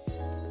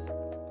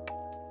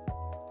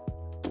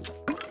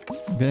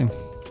 Okay.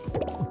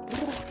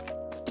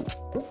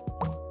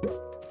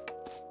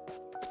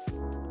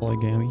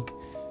 Polygamy.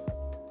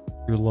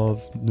 Your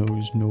love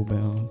knows no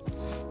bound.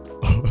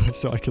 Oh,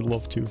 so I can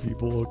love two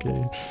people,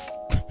 okay.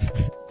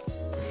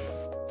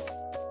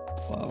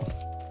 Wow.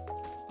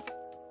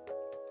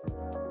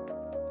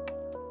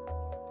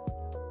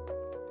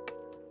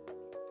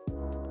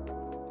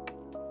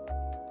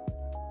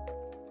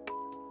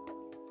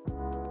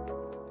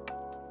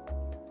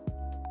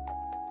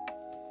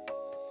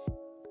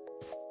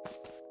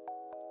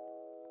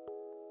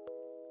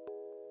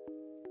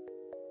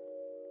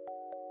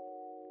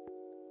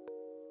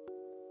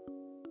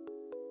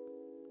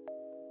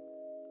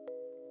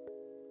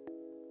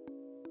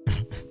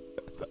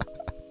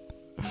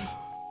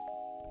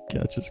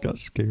 Cat just got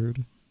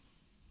scared.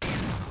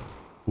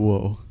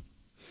 Whoa.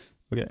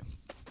 Okay.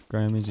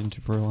 Grind these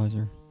into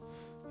fertilizer.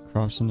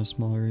 Crops in a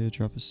small area,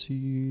 drop a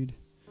seed.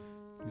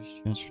 Reduce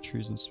chance for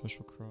trees and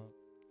special crop.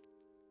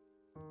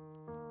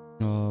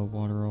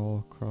 Water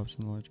all crops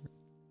in the larger.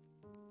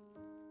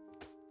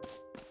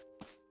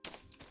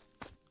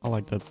 I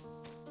like the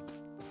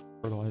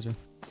fertilizer.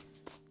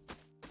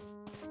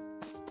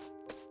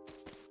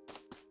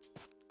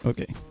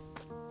 Okay.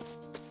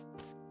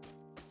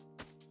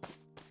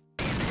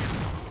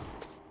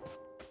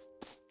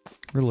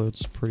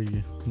 Reload's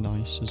pretty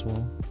nice as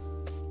well.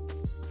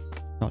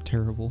 Not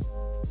terrible.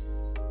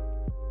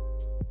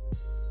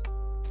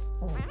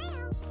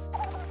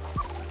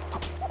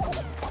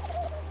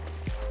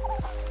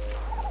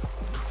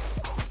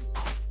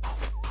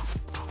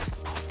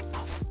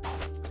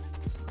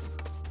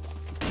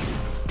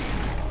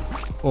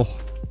 Oh,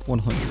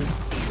 100.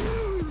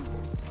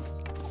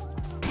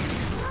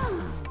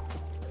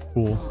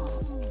 Cool.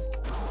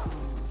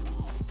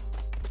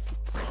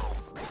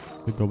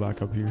 We go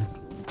back up here.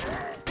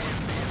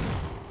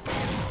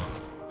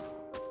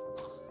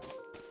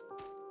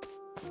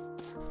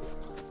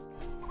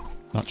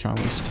 Not trying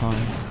to waste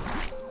time.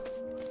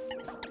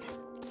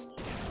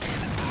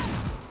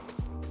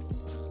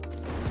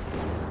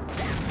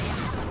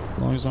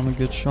 long as I'm a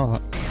good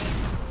shot,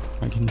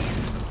 I can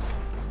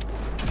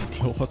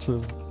kill lots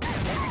of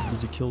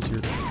easy kills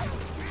here.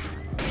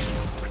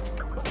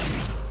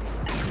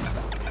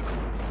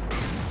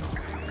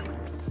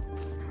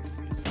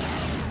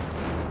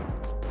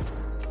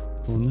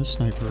 When the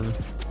sniper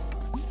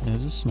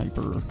is a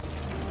sniper.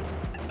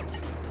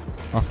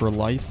 Offer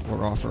life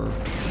or offer?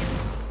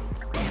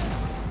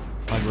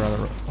 I'd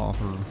rather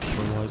offer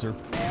fertilizer.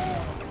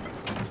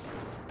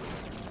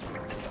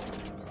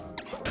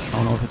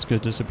 I don't know if it's gonna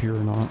disappear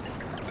or not.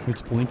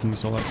 It's blinking,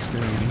 so that's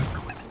scaring me.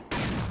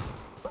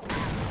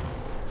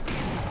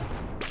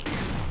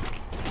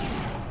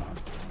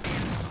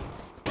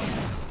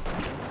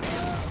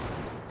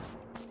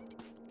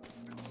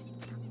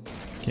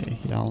 Okay,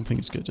 yeah, I don't think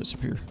it's gonna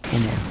disappear.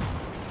 One more.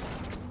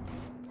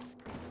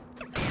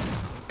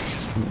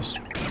 I missed.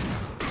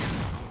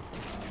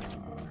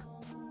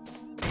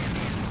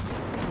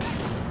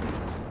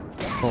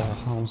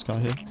 Oh, I almost got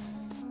hit.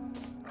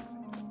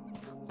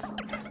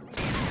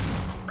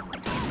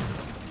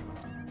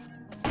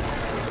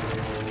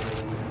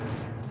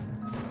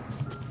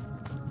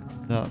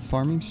 That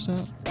farming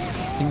stat? I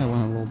think I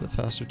went a little bit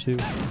faster too.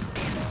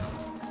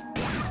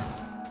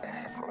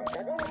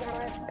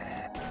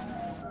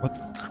 What?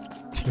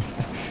 It's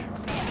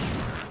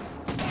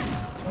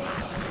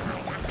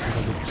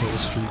like a kill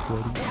streak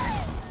ready.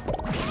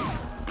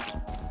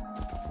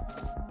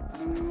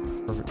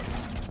 Perfect.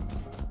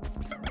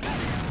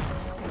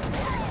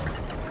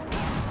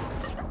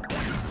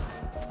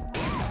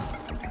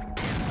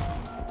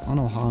 I don't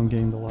know how I'm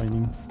getting the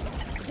lightning.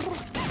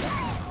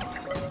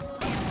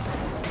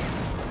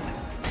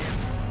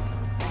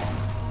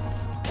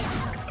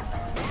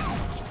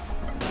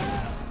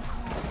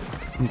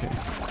 Okay.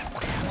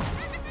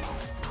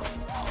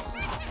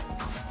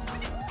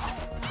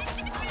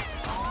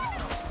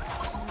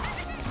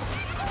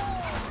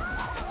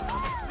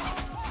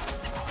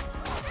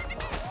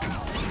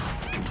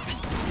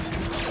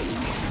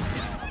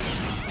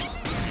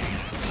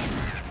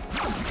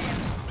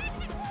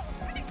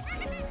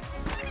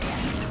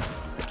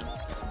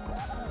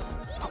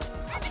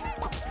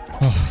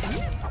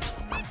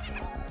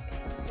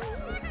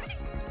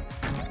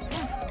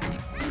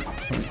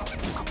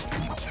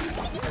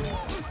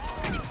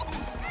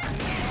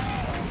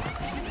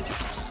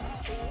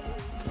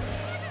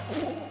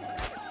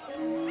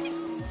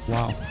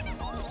 Wow.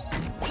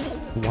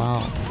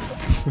 Wow.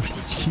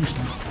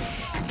 Jeez.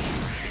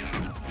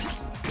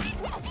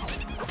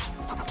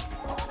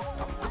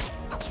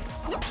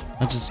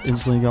 I just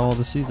instantly got all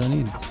the seeds I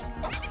need.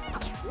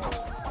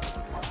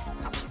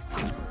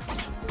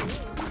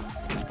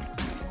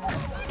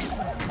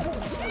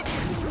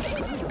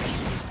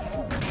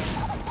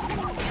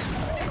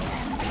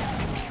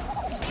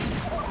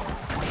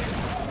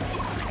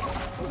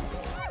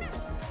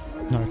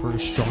 Sniper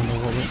is strong a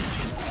little bit.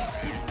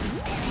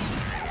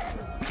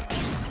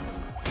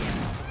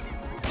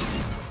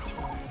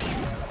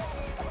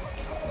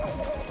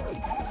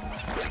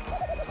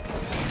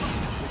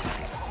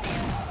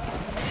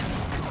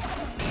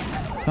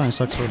 Kinda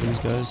sucks for these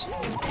guys.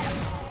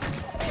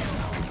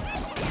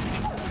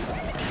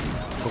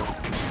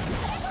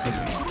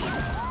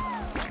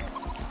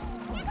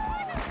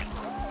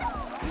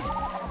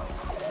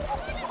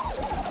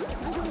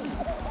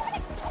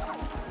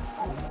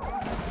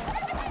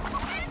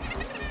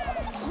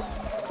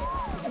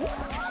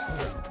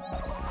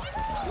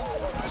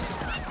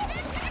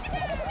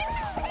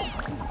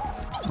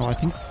 Oh, I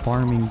think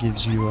farming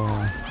gives you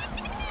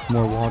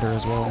more water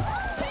as well,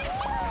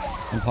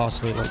 and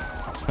possibly like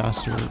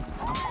faster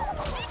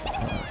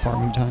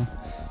farming time.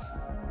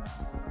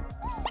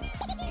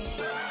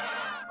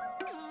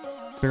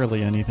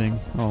 Barely anything.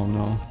 Oh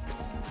no.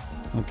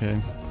 Okay.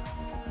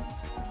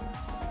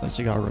 Let's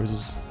see, got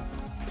roses.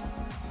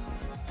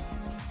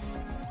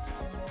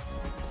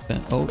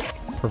 Oh,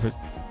 perfect.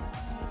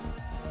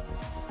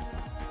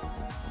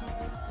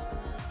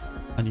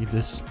 I need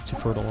this to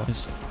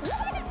fertilize.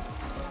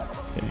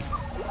 Okay.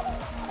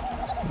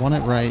 Want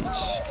it right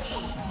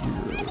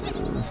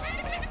here.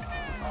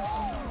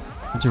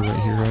 I'll do it right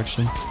here,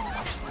 actually.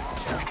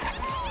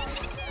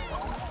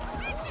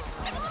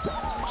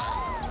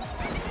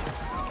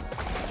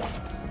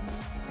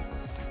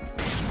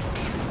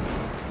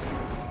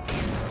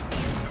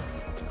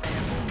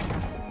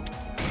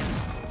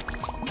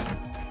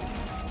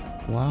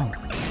 Wow.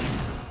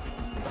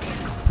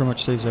 Pretty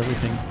much saves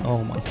everything.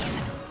 Oh my.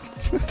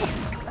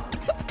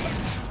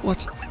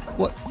 What?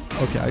 What?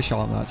 Okay, I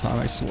shot him that time,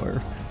 I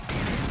swear.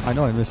 I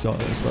know I missed all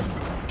this, but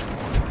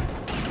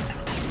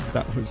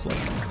that was like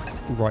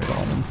right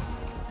on him.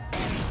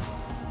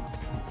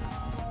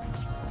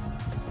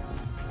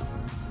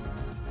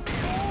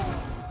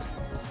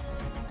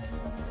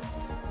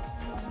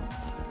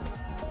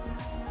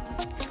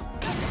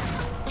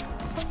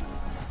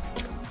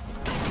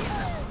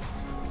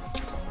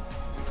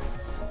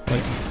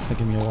 Wait, that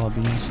gave me a lot of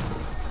beans.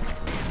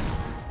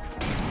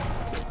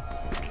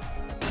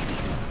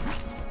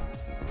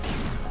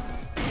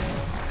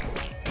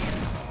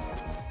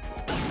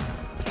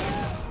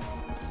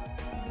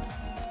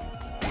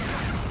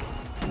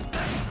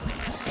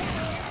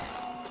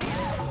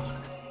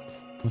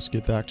 Let's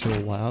get back to the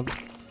lab.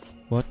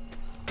 What?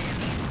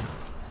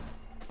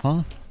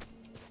 Huh?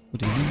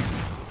 What do you mean?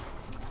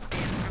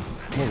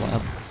 What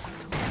lab?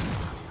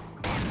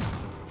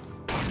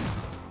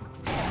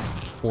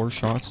 4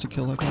 shots to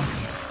kill that guy?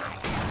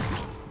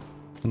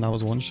 And that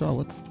was 1 shot?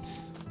 What?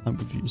 I'm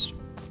confused.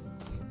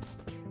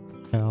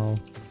 L.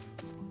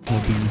 Or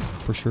B,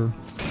 for sure.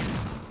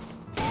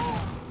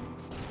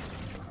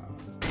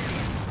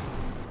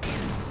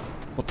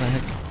 What the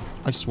heck?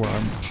 I swear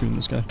I'm shooting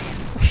this guy.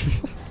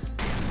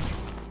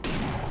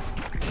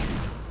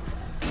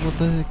 What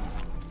the heck?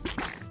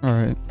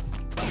 Alright.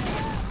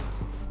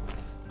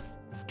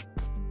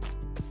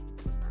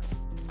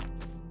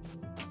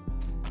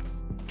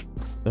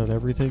 Is that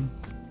everything?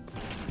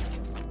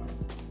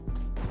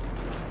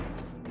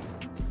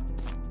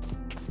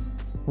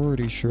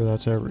 Pretty sure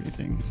that's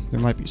everything.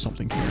 There might be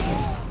something here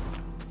though.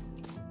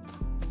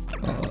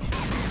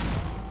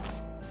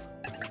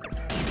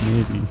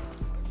 Maybe.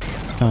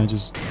 It's kind of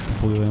just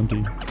completely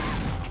empty.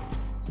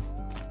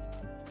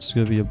 It's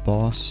gonna be a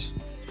boss.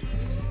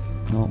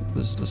 No,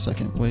 this is the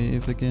second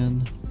wave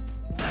again.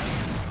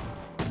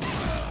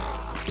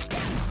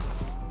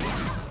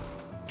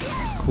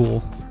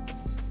 Cool.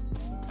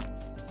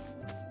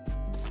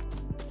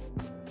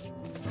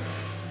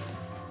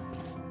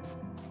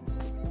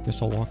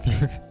 Guess I'll walk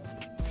there.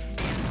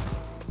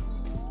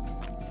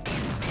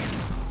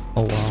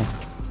 Oh wow.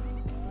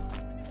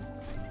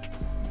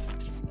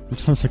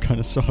 Sometimes I kind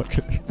of suck.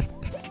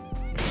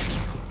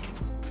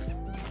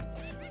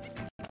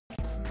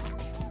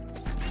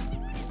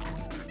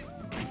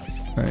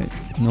 Alright,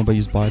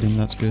 nobody's biting,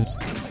 that's good.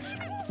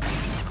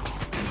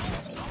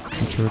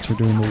 The turrets are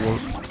doing the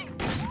work.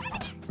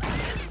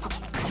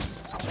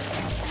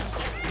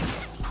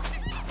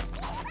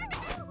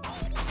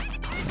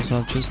 Is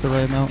that just the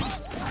right amount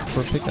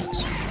for a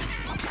pickaxe?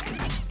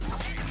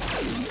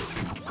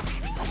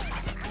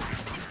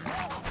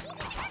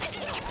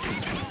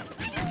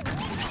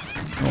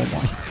 Oh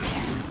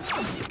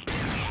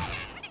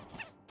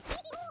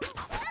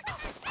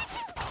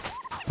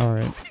my.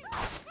 Alright.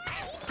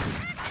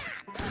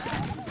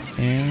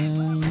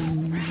 And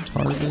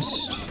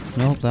harvest.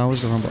 Nope, that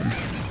was the wrong button.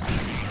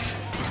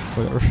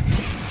 Whatever.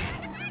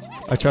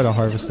 I try to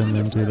harvest and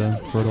then do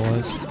the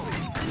fertilize.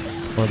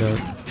 Or the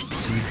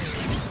seeds.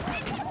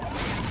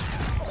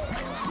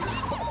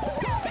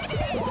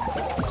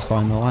 It's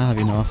fine though, I have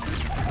enough.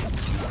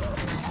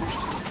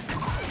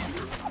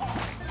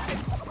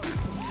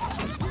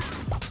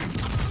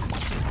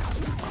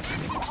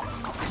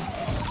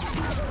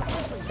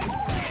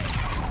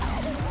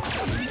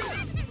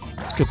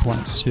 It's good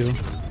plants too.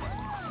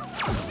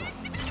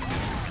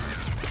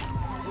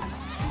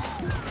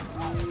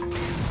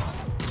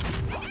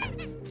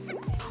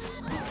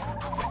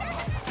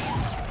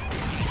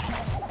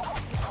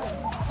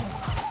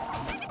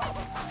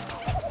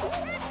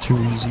 Too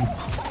easy.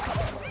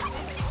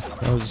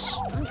 That was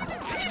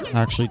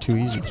actually too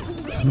easy.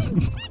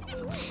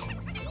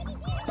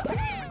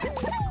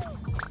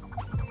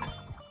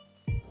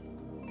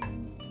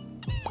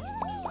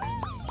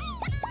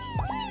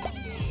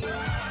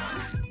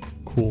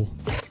 Cool.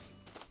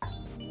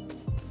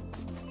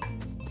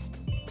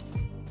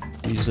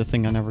 Used a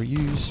thing I never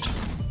used.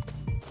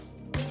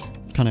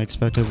 Kind of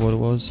expected what it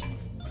was.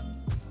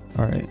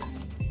 Alright.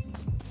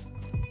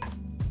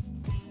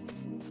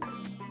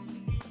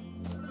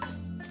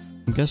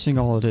 I'm guessing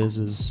all it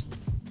is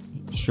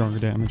stronger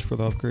damage for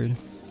the upgrade.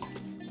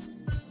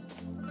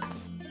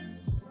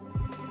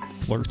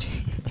 Flirt.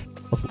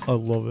 I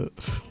love it.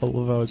 I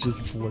love how it's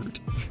just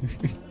flirt.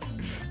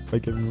 By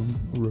giving them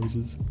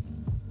roses.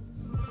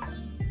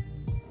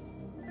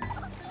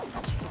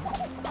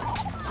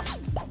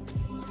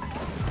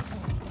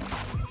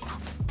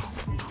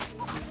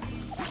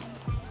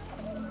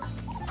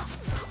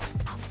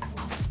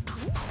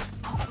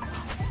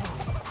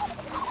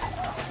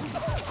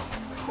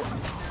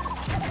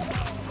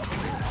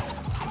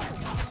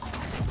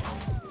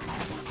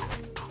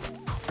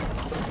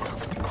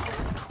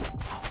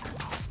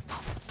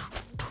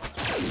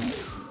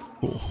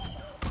 Cool.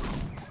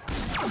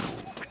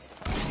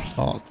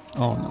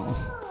 Oh no.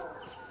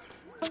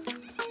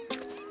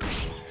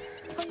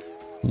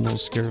 I'm a little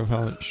scared of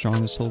how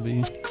strong this will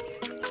be.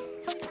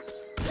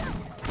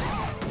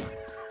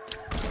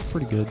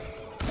 Pretty good.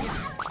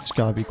 It's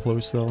gotta be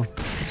close though.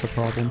 That's a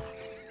problem.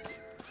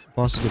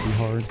 Boss is gonna be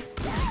hard.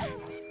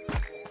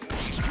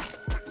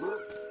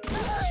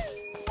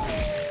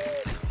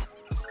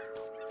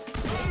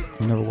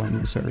 I never went in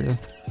this area.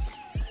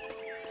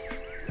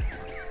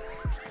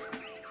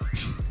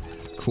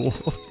 Cool.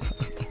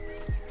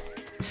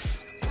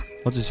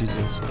 I'll just use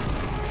this.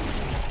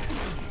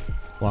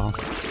 Wow.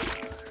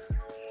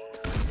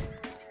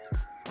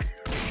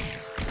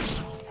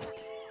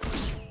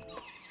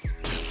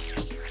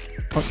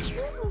 Oh.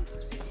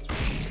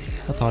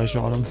 I thought I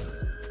shot him.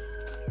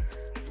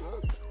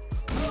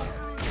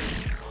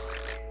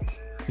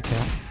 The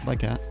cat. Bye,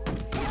 cat.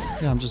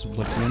 Yeah, I'm just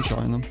like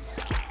one-shotting them.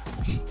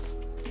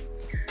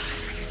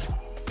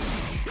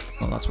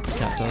 Oh, that's what the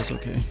cat does.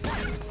 Okay.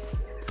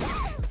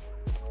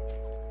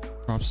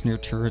 crops near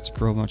turrets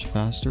grow much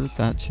faster.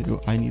 That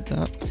too. I need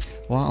that.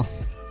 Wow.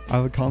 I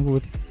have a combo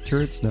with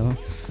turrets now.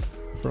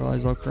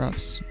 Fertilize all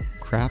crops.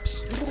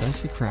 Craps? Did I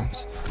say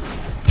craps?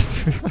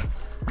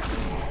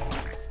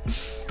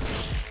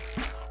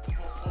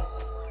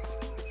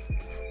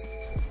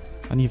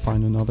 I need to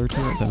find another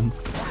turret then.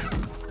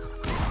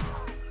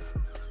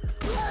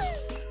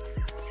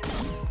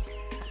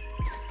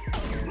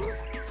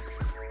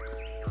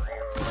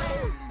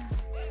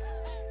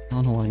 I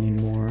don't know why I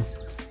need more.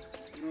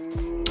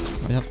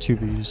 I have 2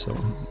 bees, so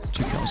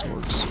 2 cows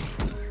works.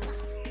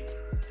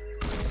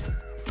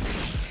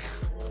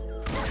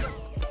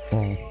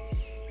 Oh,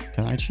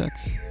 can I check?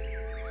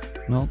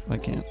 Nope, I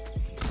can't.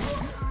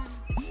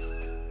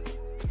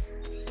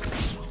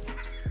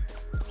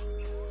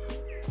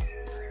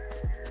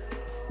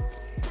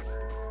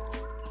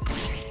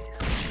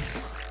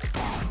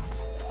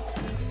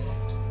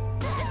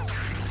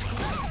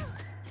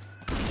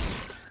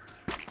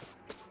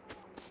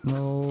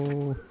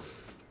 No.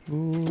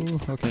 Ooh,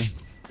 okay.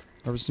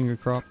 Harvesting your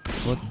crop.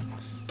 What?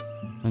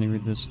 I need to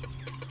read this.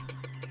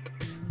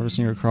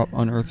 Harvesting your crop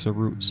unearths a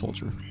root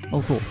soldier.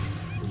 Oh, cool.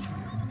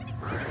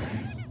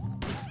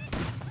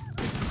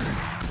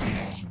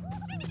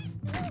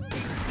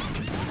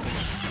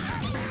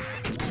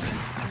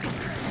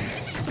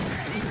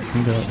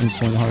 I'm gonna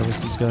instantly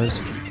harvest these guys.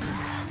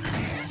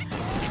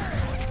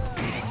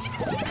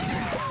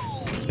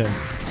 Okay.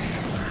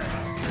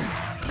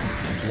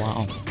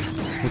 Wow.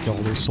 Look at all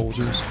those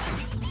soldiers.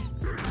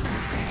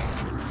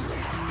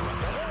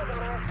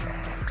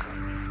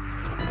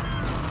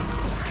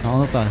 I don't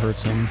know if that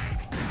hurts him.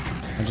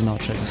 I did not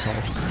check his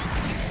health.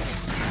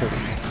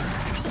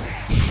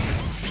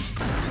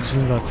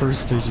 Usually that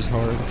first stage is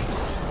hard.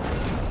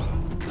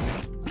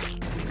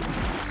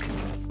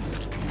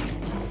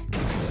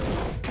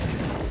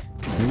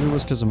 Maybe it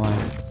was because of my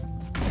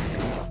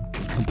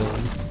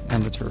ability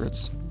and the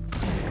turrets.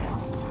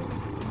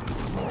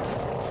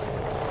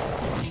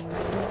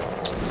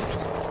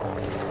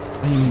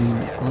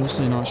 I'm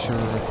honestly not sure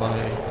if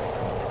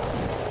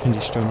I can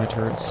destroy my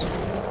turrets.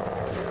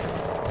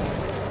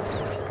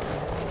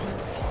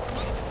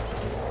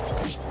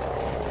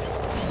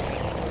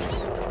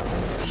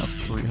 Got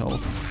 3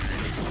 health.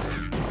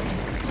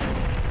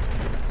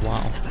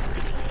 Wow.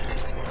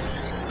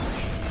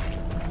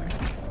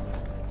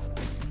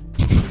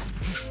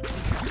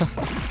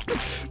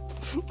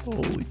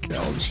 Holy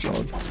cow, I'm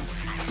strong.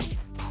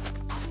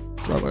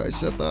 Glad I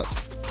said that.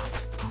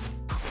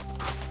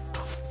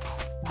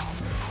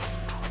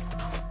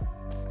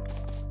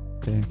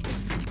 Okay.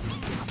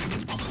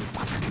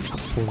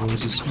 4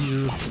 roses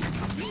here.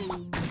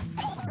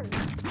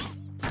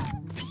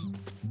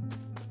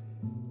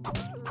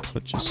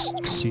 Put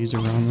just seeds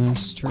around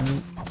this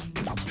turret.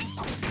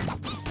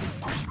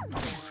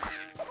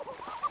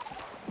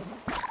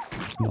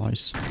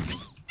 Nice.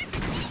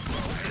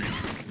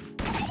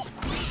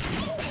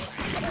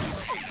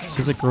 It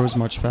says it grows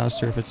much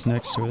faster if it's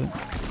next to it.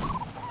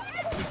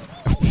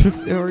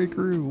 It already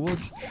grew,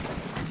 what?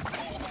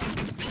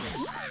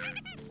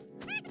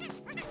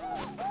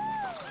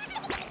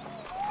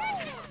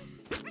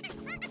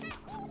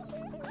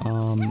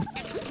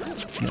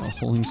 No,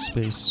 holding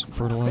space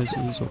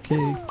fertilizes,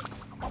 okay.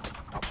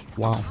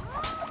 Wow.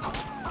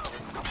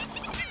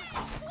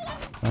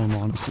 I'm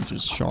honestly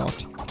just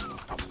shocked.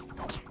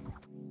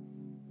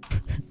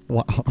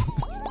 Wow.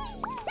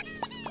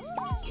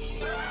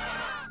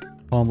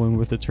 Comboing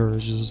with the turret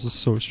is just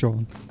so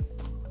strong.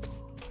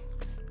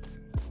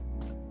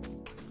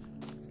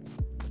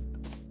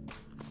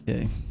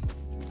 Okay.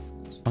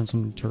 Let's find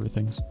some turret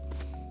things.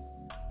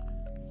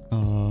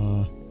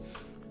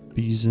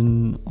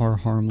 Bison are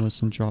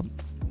harmless and drop.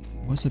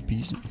 What's a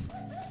bison?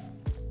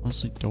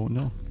 Honestly, don't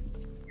know.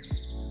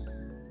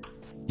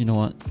 You know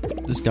what?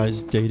 This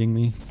guy's dating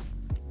me.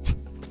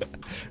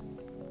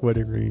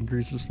 Wedding ring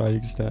increases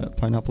fighting stat.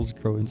 Pineapples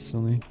grow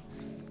instantly.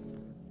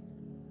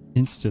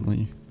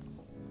 Instantly.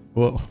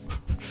 Whoa.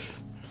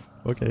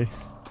 Okay.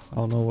 I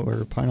don't know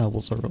where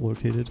pineapples are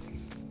located.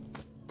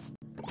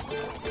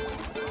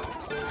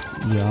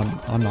 Yeah,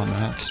 I'm not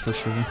maxed for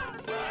sure.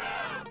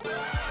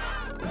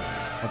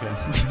 Okay.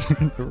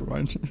 Never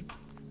mind.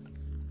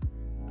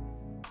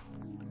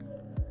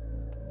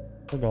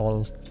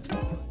 $4.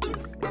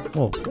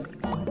 Whoa.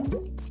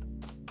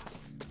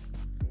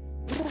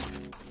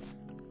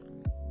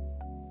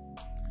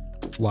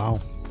 Wow.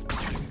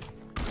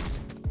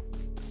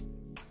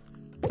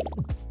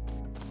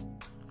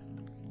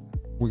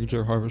 Weeds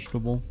are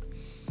harvestable.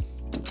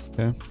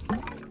 Okay.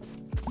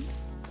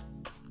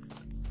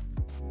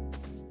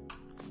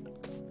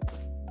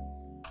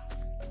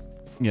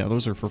 Yeah,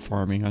 those are for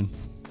farming.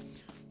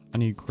 I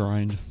need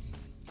grind.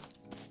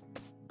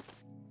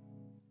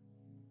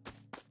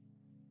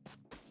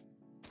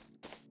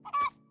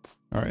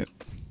 Alright.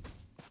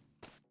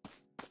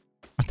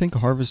 I think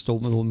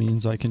harvestable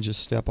means I can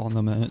just step on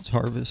them and it's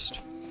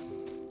harvested.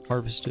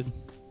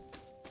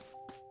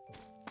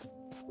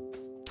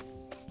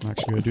 I'm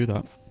actually gonna do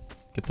that.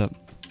 Get that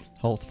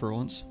health for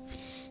once.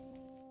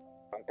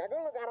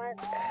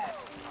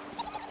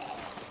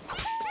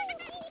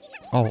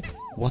 Oh,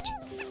 what?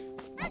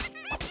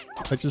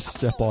 I just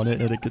step on it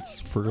and it gets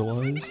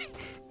fertilized.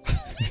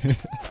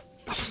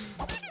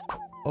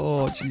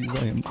 Oh, jeez,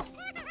 I am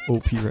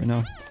OP right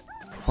now.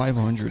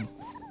 500.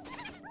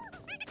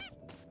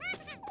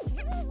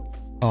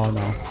 Oh,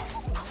 no.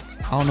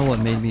 I don't know what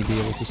made me be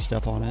able to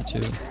step on it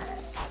to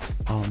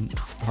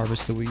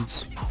harvest the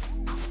weeds.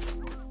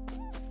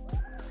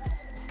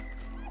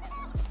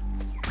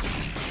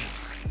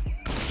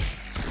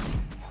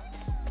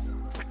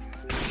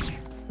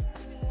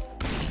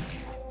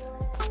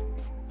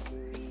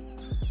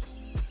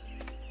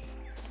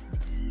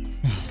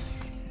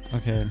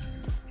 Okay,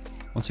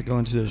 once I go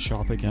into the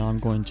shop again, I'm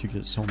going to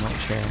get so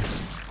much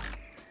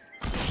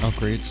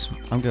upgrades.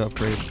 I'm gonna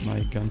upgrade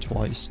my gun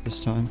twice this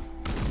time.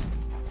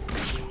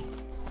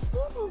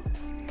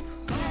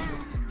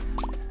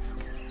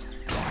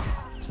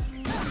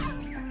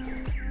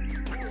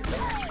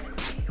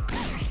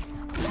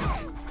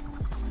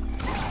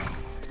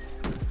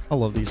 I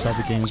love these type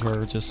of games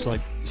where just like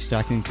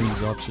stacking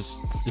things up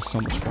just is so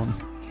much fun.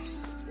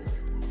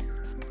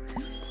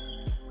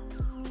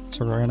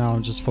 So right now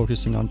I'm just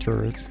focusing on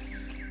turrets.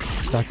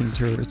 Stacking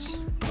turrets.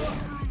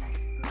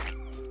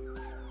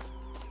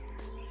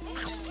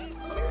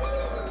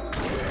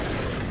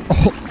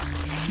 Oh!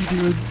 You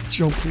do a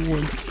jump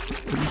once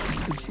and you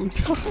just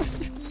instantly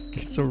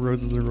die. So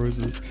roses and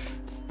roses.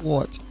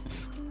 What?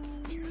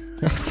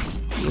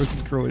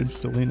 Roses grow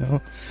instantly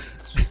now.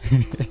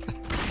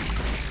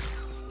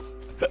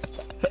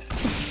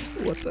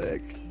 What the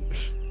heck?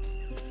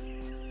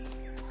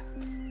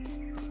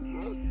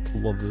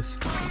 Love this.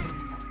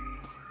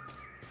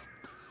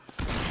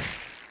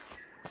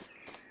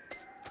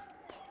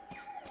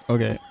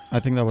 Okay, I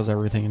think that was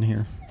everything in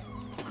here.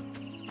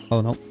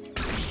 Oh, no.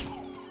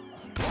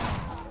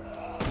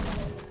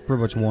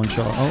 Pretty much one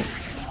shot. Oh,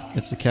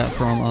 it's the cat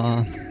from,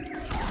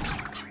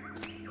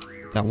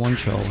 that one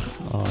show.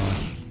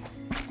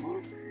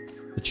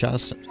 The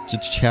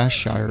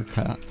Cheshire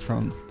cat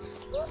from...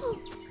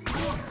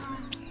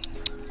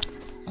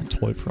 I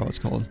totally forgot what it's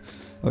called.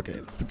 Okay,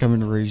 become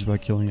enraged by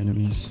killing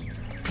enemies.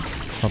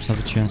 Crops have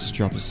a chance to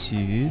drop a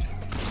seed.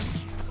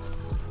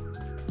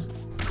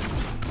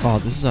 Oh,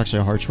 this is actually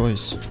a hard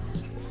choice.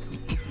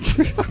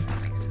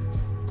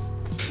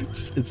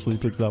 Just instantly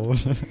picks that one.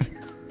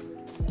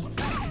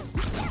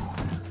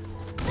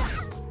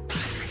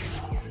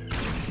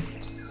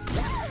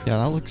 Yeah,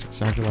 that looks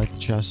exactly like the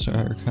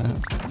Cheshire cat.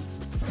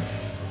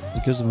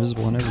 It goes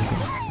invisible and everything.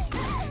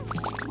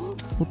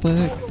 What the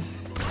heck?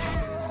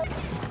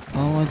 I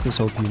don't like this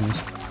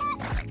OPness.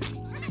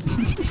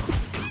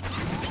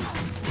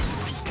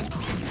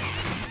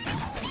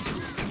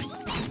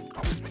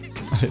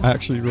 I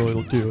actually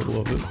really do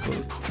love it,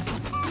 but...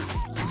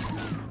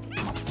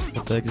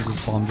 What the heck is this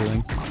bomb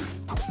doing?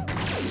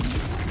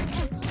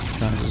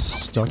 Kinda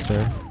just stuck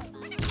there.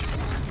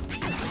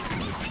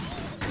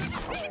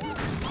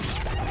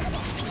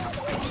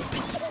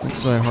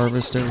 Once I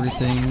harvest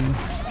everything...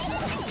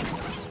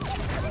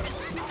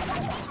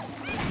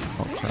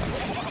 Oh crap.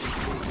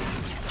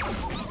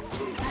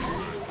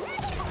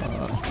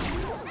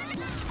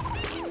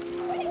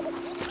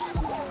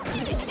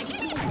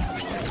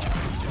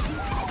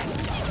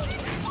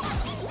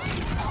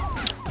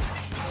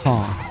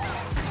 Huh.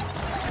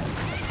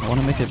 I want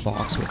to make a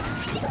box with...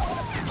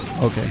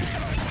 Okay.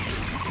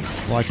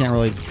 Well, I can't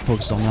really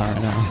focus on that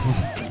right now.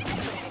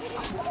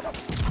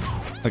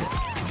 Okay.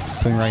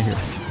 Putting right here.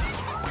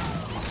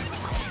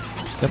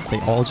 Yep, they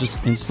all just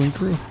instantly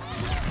grew.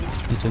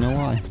 I don't know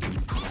why.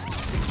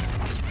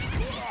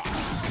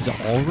 Is it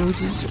all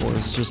roses, or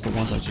is it just the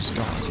ones I just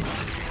got?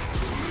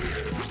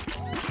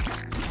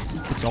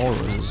 It's all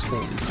roses.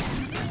 Holy.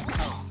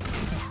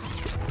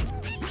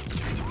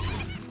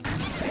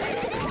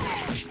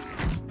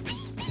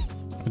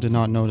 I did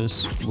not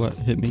notice what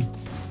hit me.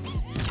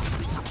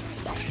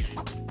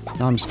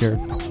 Now I'm scared.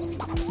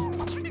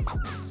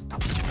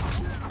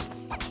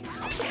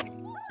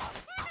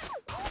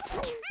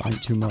 I'm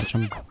too much.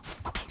 I'm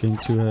getting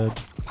too ahead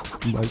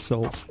of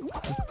myself.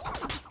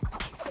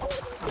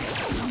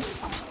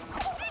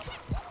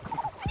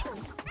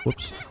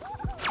 Whoops.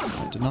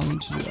 I did not mean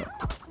to do that.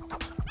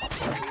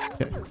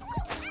 Okay.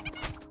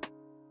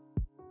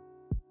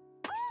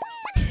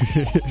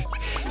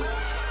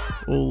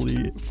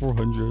 Holy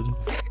 400.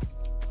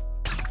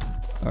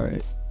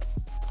 Alright.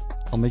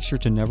 I'll make sure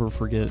to never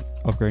forget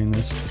upgrading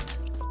this.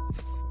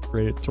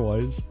 Upgrade it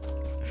twice.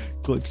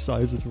 Click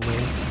size as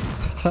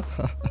well.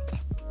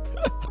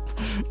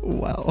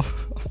 Wow.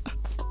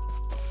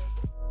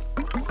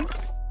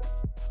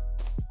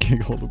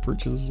 Getting all the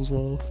purchases as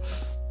well.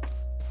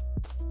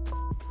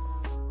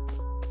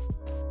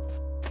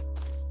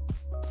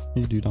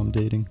 Hey dude, I'm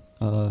dating.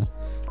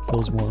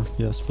 Fills more.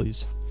 Yes,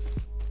 please.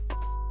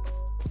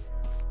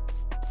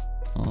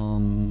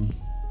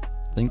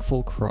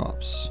 Thankful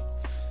crops.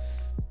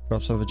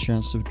 Crops have a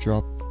chance to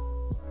drop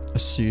a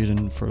seed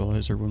in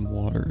fertilizer when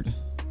watered.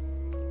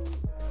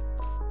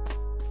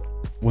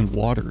 When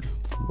watered?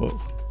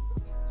 Whoa.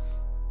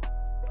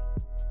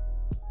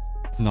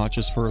 Not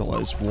just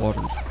fertilized,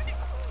 watered.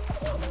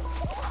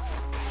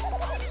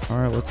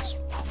 Alright, let's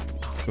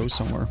go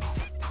somewhere.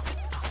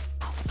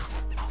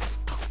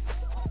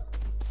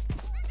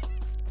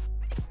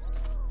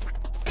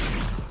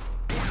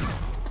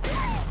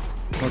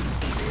 What?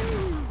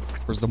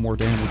 Where's the more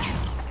damage?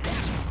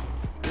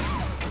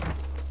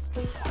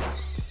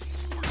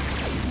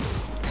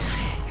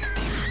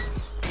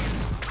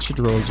 Should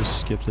really just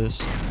skip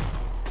this.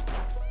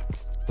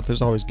 But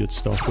there's always good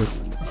stuff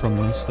from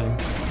this thing.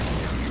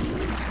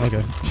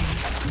 Okay.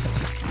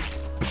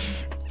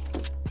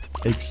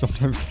 Eggs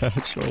sometimes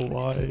hatch, oh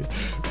why?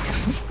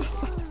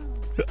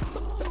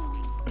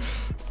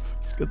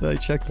 It's good that I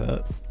checked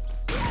that.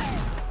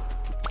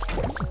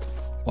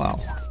 Wow.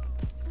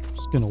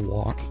 Just gonna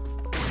walk.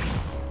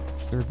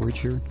 Is there a bridge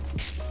here?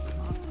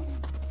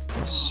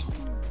 Yes.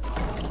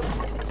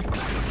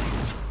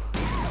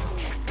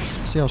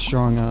 See how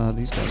strong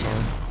these guys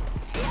are.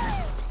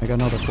 I got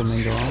another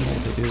flamingo. I don't know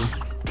what they do.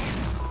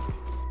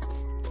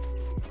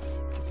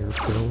 Air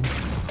kill.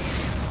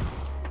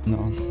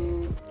 No.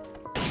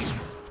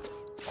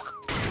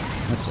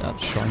 Let's have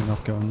strong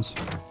enough guns.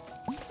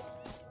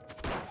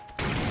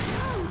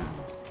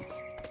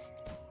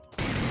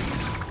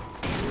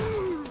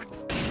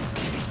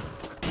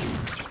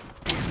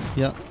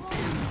 Yep.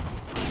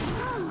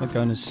 My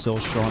gun is still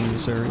strong in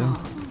this area.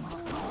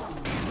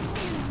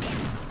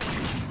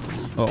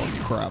 Oh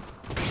crap.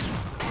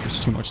 There's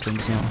too much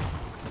things now.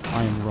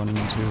 I am running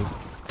into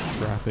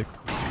traffic.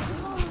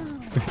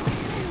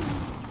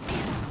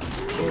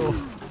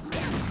 Oh.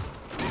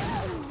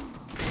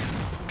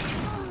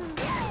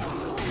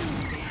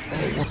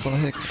 Oh, what the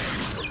heck?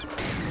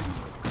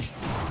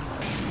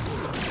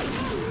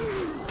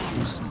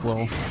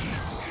 Well.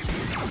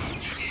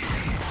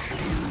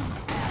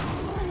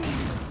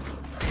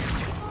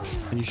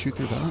 Can you shoot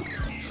through that?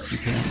 You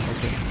can?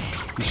 Okay.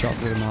 You shot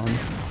through the mountain.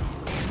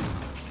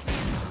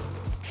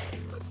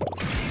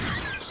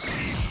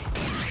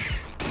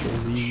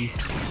 Holy.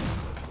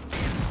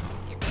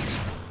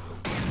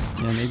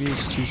 Yeah, maybe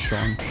it's too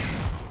strong.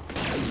 I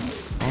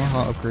don't know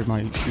how to upgrade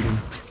my shooting.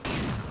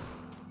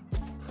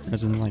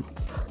 As in, like,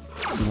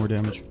 more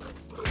damage.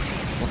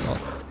 What the?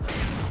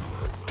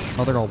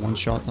 Oh, they're all one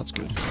shot. That's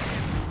good.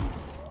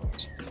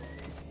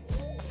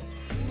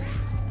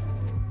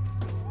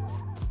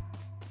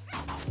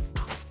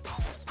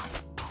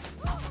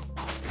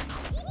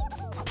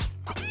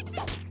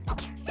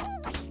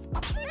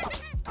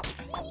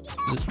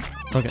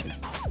 Okay.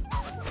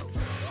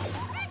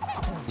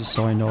 Just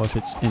so I know if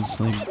it's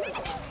instantly.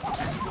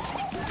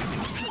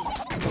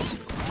 Oh,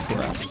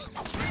 crap.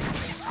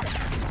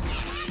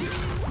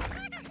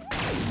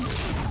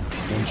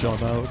 One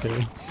shot out,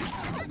 okay.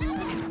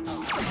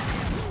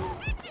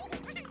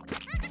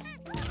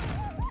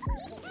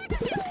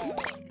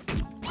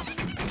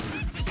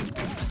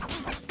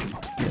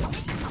 Yeah.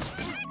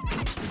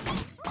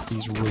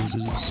 These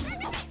roses.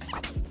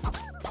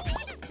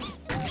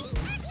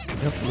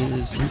 Yep, it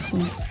is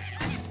instant.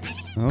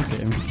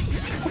 Okay.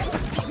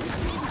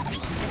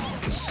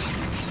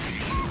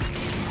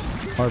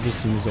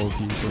 Harvesting is OP for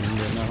me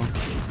right now.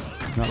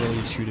 Not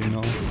really shooting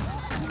though.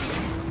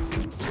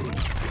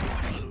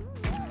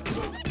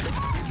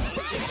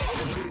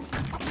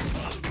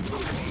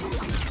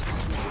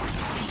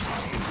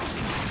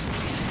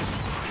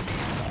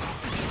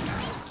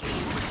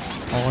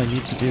 All I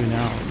need to do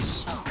now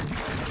is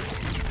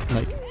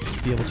like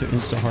be able to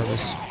insta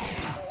harvest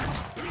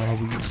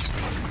weeds.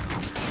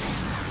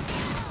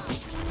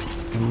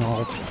 And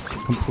all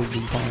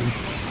completely fine.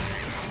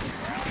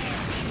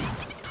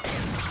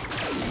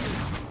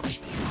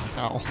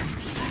 Ow.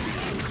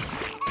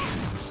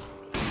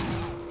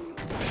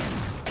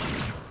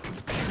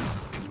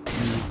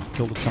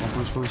 Kill the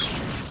choppers first.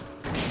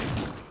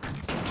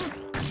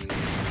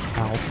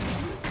 Ow.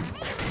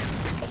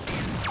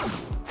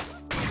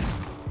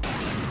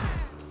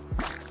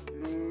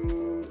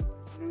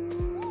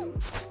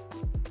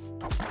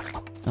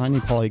 I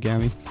need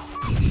polygamy.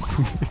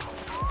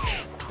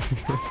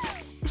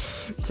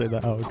 Say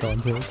that out of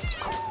context.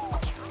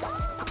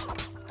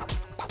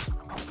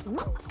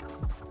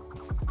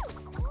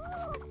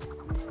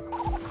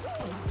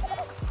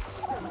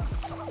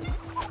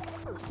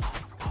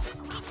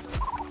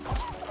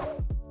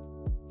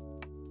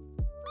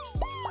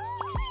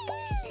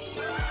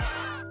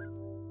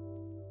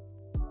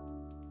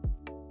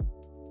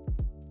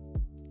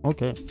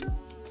 Okay.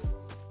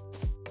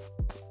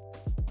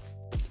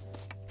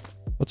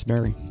 Let's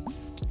marry.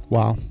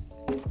 Wow.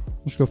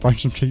 Let's go find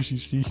some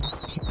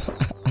JCCs.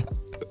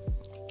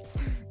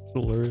 It's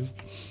hilarious.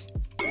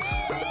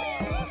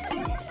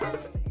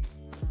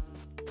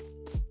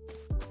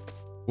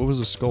 What was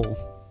a skull?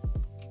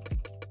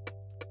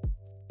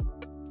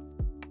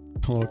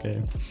 Oh,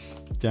 okay.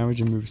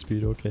 Damage and move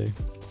speed, okay.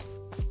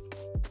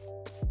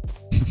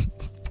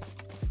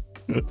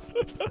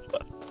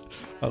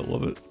 I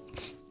love it.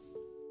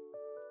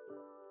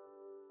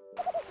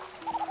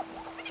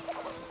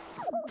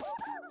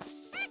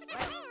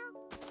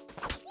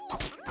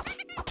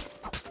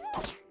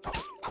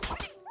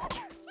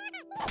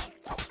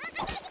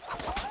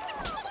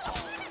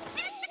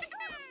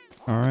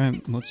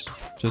 Alright, let's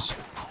just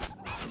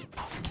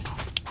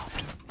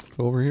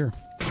Go over here.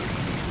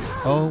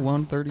 Oh,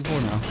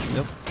 134 now.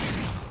 Yep.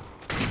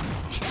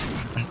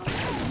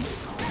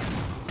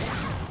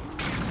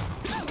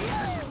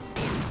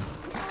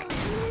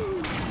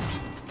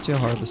 See how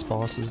hard this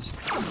boss is.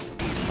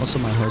 Also,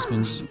 my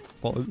husband's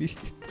followed me.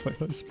 My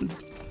husband.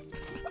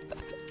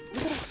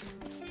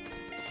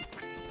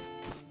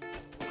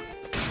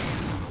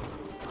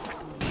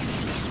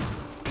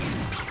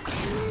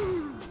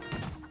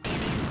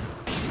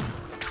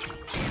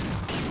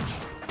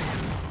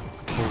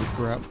 Holy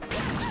crap.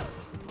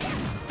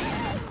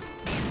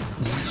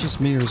 Is it just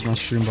me or is my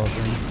stream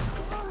buffering?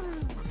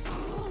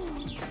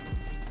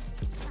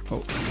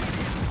 Oh.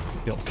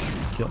 Kill.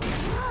 Kill.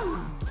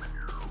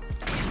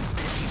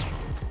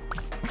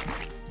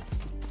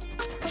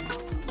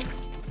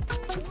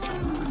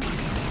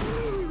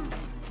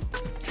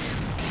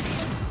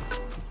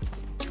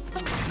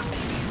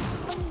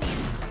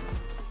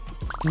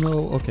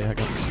 No, okay, I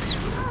got the 6.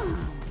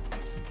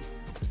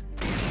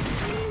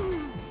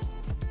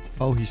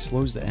 Oh, he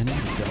slows the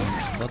enemies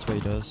down. That's what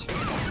he does.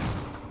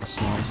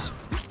 That's nice.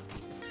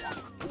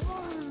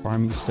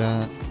 Farming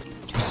stat.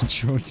 Just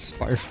ensures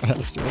fire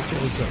faster.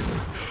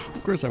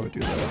 Of course I would do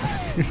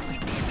that.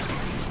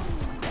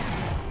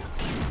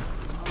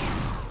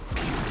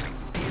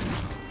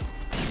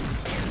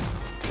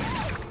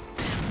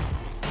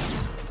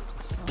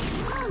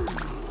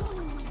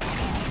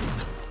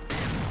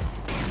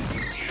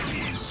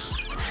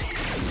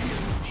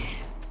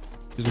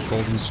 These are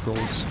golden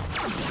scrolls.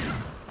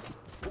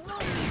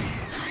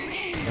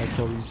 Gotta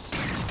kill these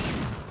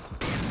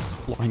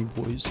blind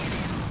boys.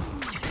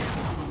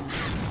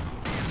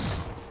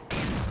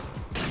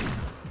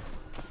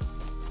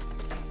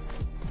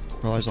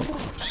 Realize I'll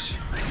oops.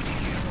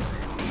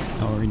 I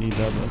don't really need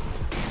that,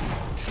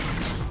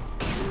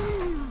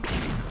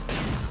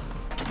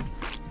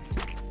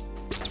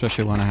 but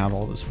especially when I have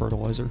all this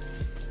fertilizer.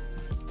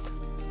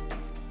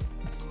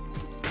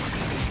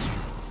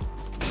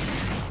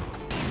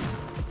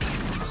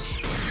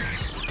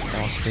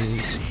 Boss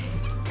phase.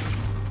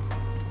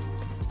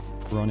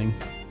 Running.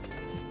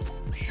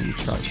 Let me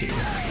try to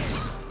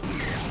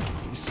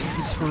these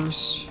seeds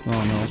first. Oh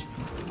no.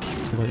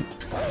 Too late.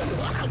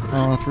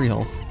 3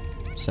 health.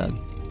 Sad.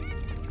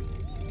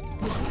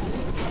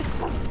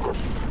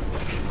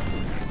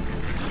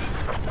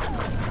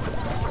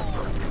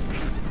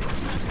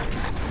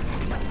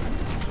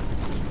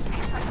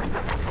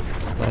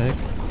 Leg.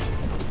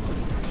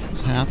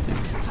 What's happening?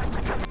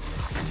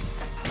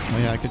 Oh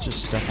yeah, I could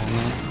just step on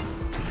that.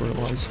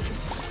 Fertilize.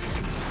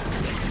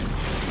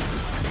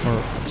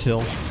 Or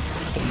till.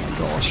 Oh my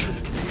gosh.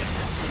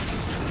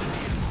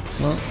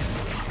 Well,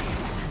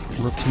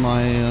 rip to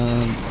my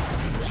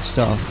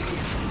stuff.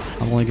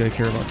 I'm only gonna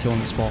care about killing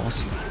this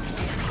boss.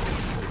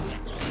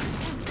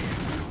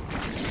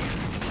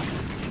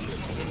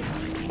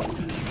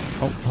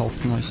 Oh,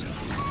 health, nice.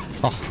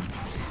 Oh.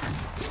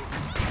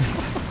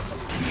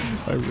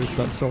 I missed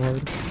that so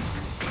hard.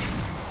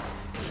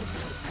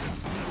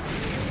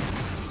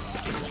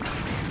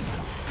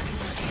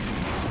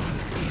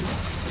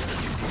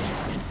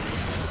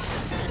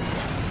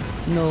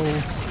 No.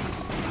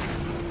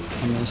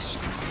 I missed.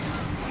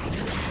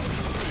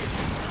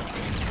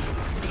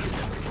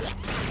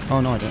 Oh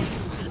no, I didn't.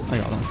 I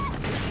got him.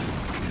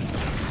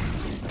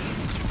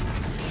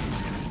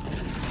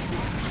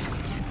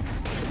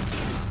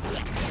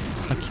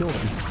 I killed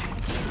him.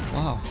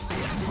 Wow.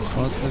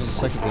 Oh, there's a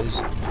second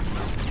phase.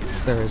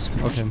 There it is.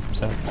 Okay,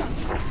 sad.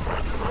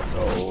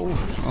 Oh.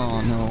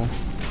 Oh no.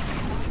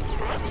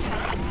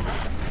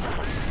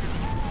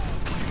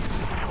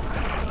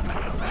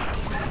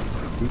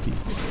 Spooky.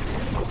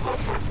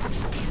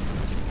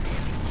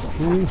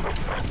 Ooh.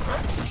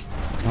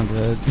 I'm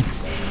dead.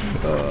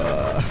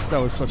 That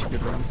was such a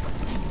good run.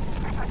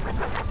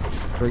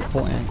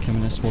 Grateful Ant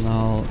Chemist will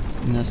now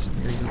nest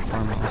near your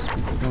farmhouse.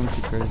 People don't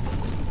keep credit.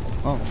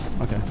 Oh,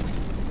 okay.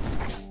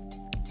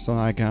 So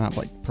now I can have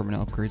like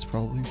permanent upgrades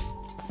probably.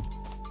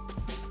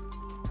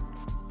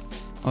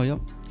 Oh,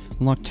 yep.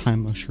 Unlock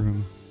Time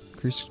Mushroom.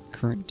 Increase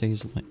current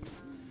day's length.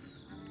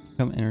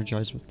 Become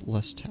energized with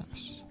less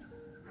tasks.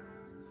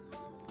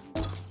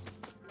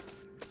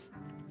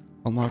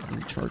 Unlock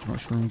Recharge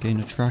Mushroom. Gain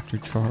a tractor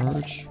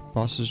charge.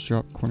 Bosses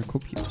drop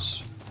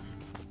cornucopias.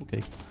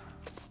 Okay.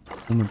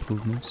 Home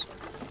improvements.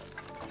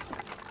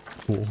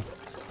 Cool.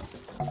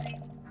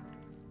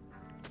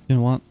 You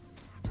know what?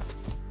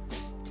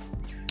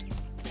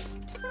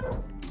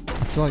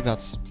 I feel like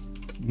that's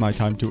my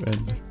time to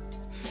end.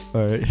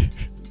 Alright.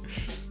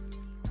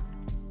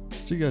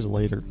 See you guys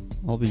later.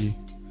 I'll be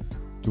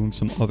doing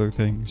some other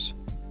things.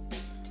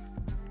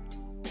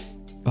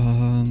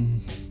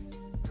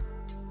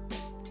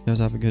 You guys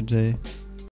have a good day.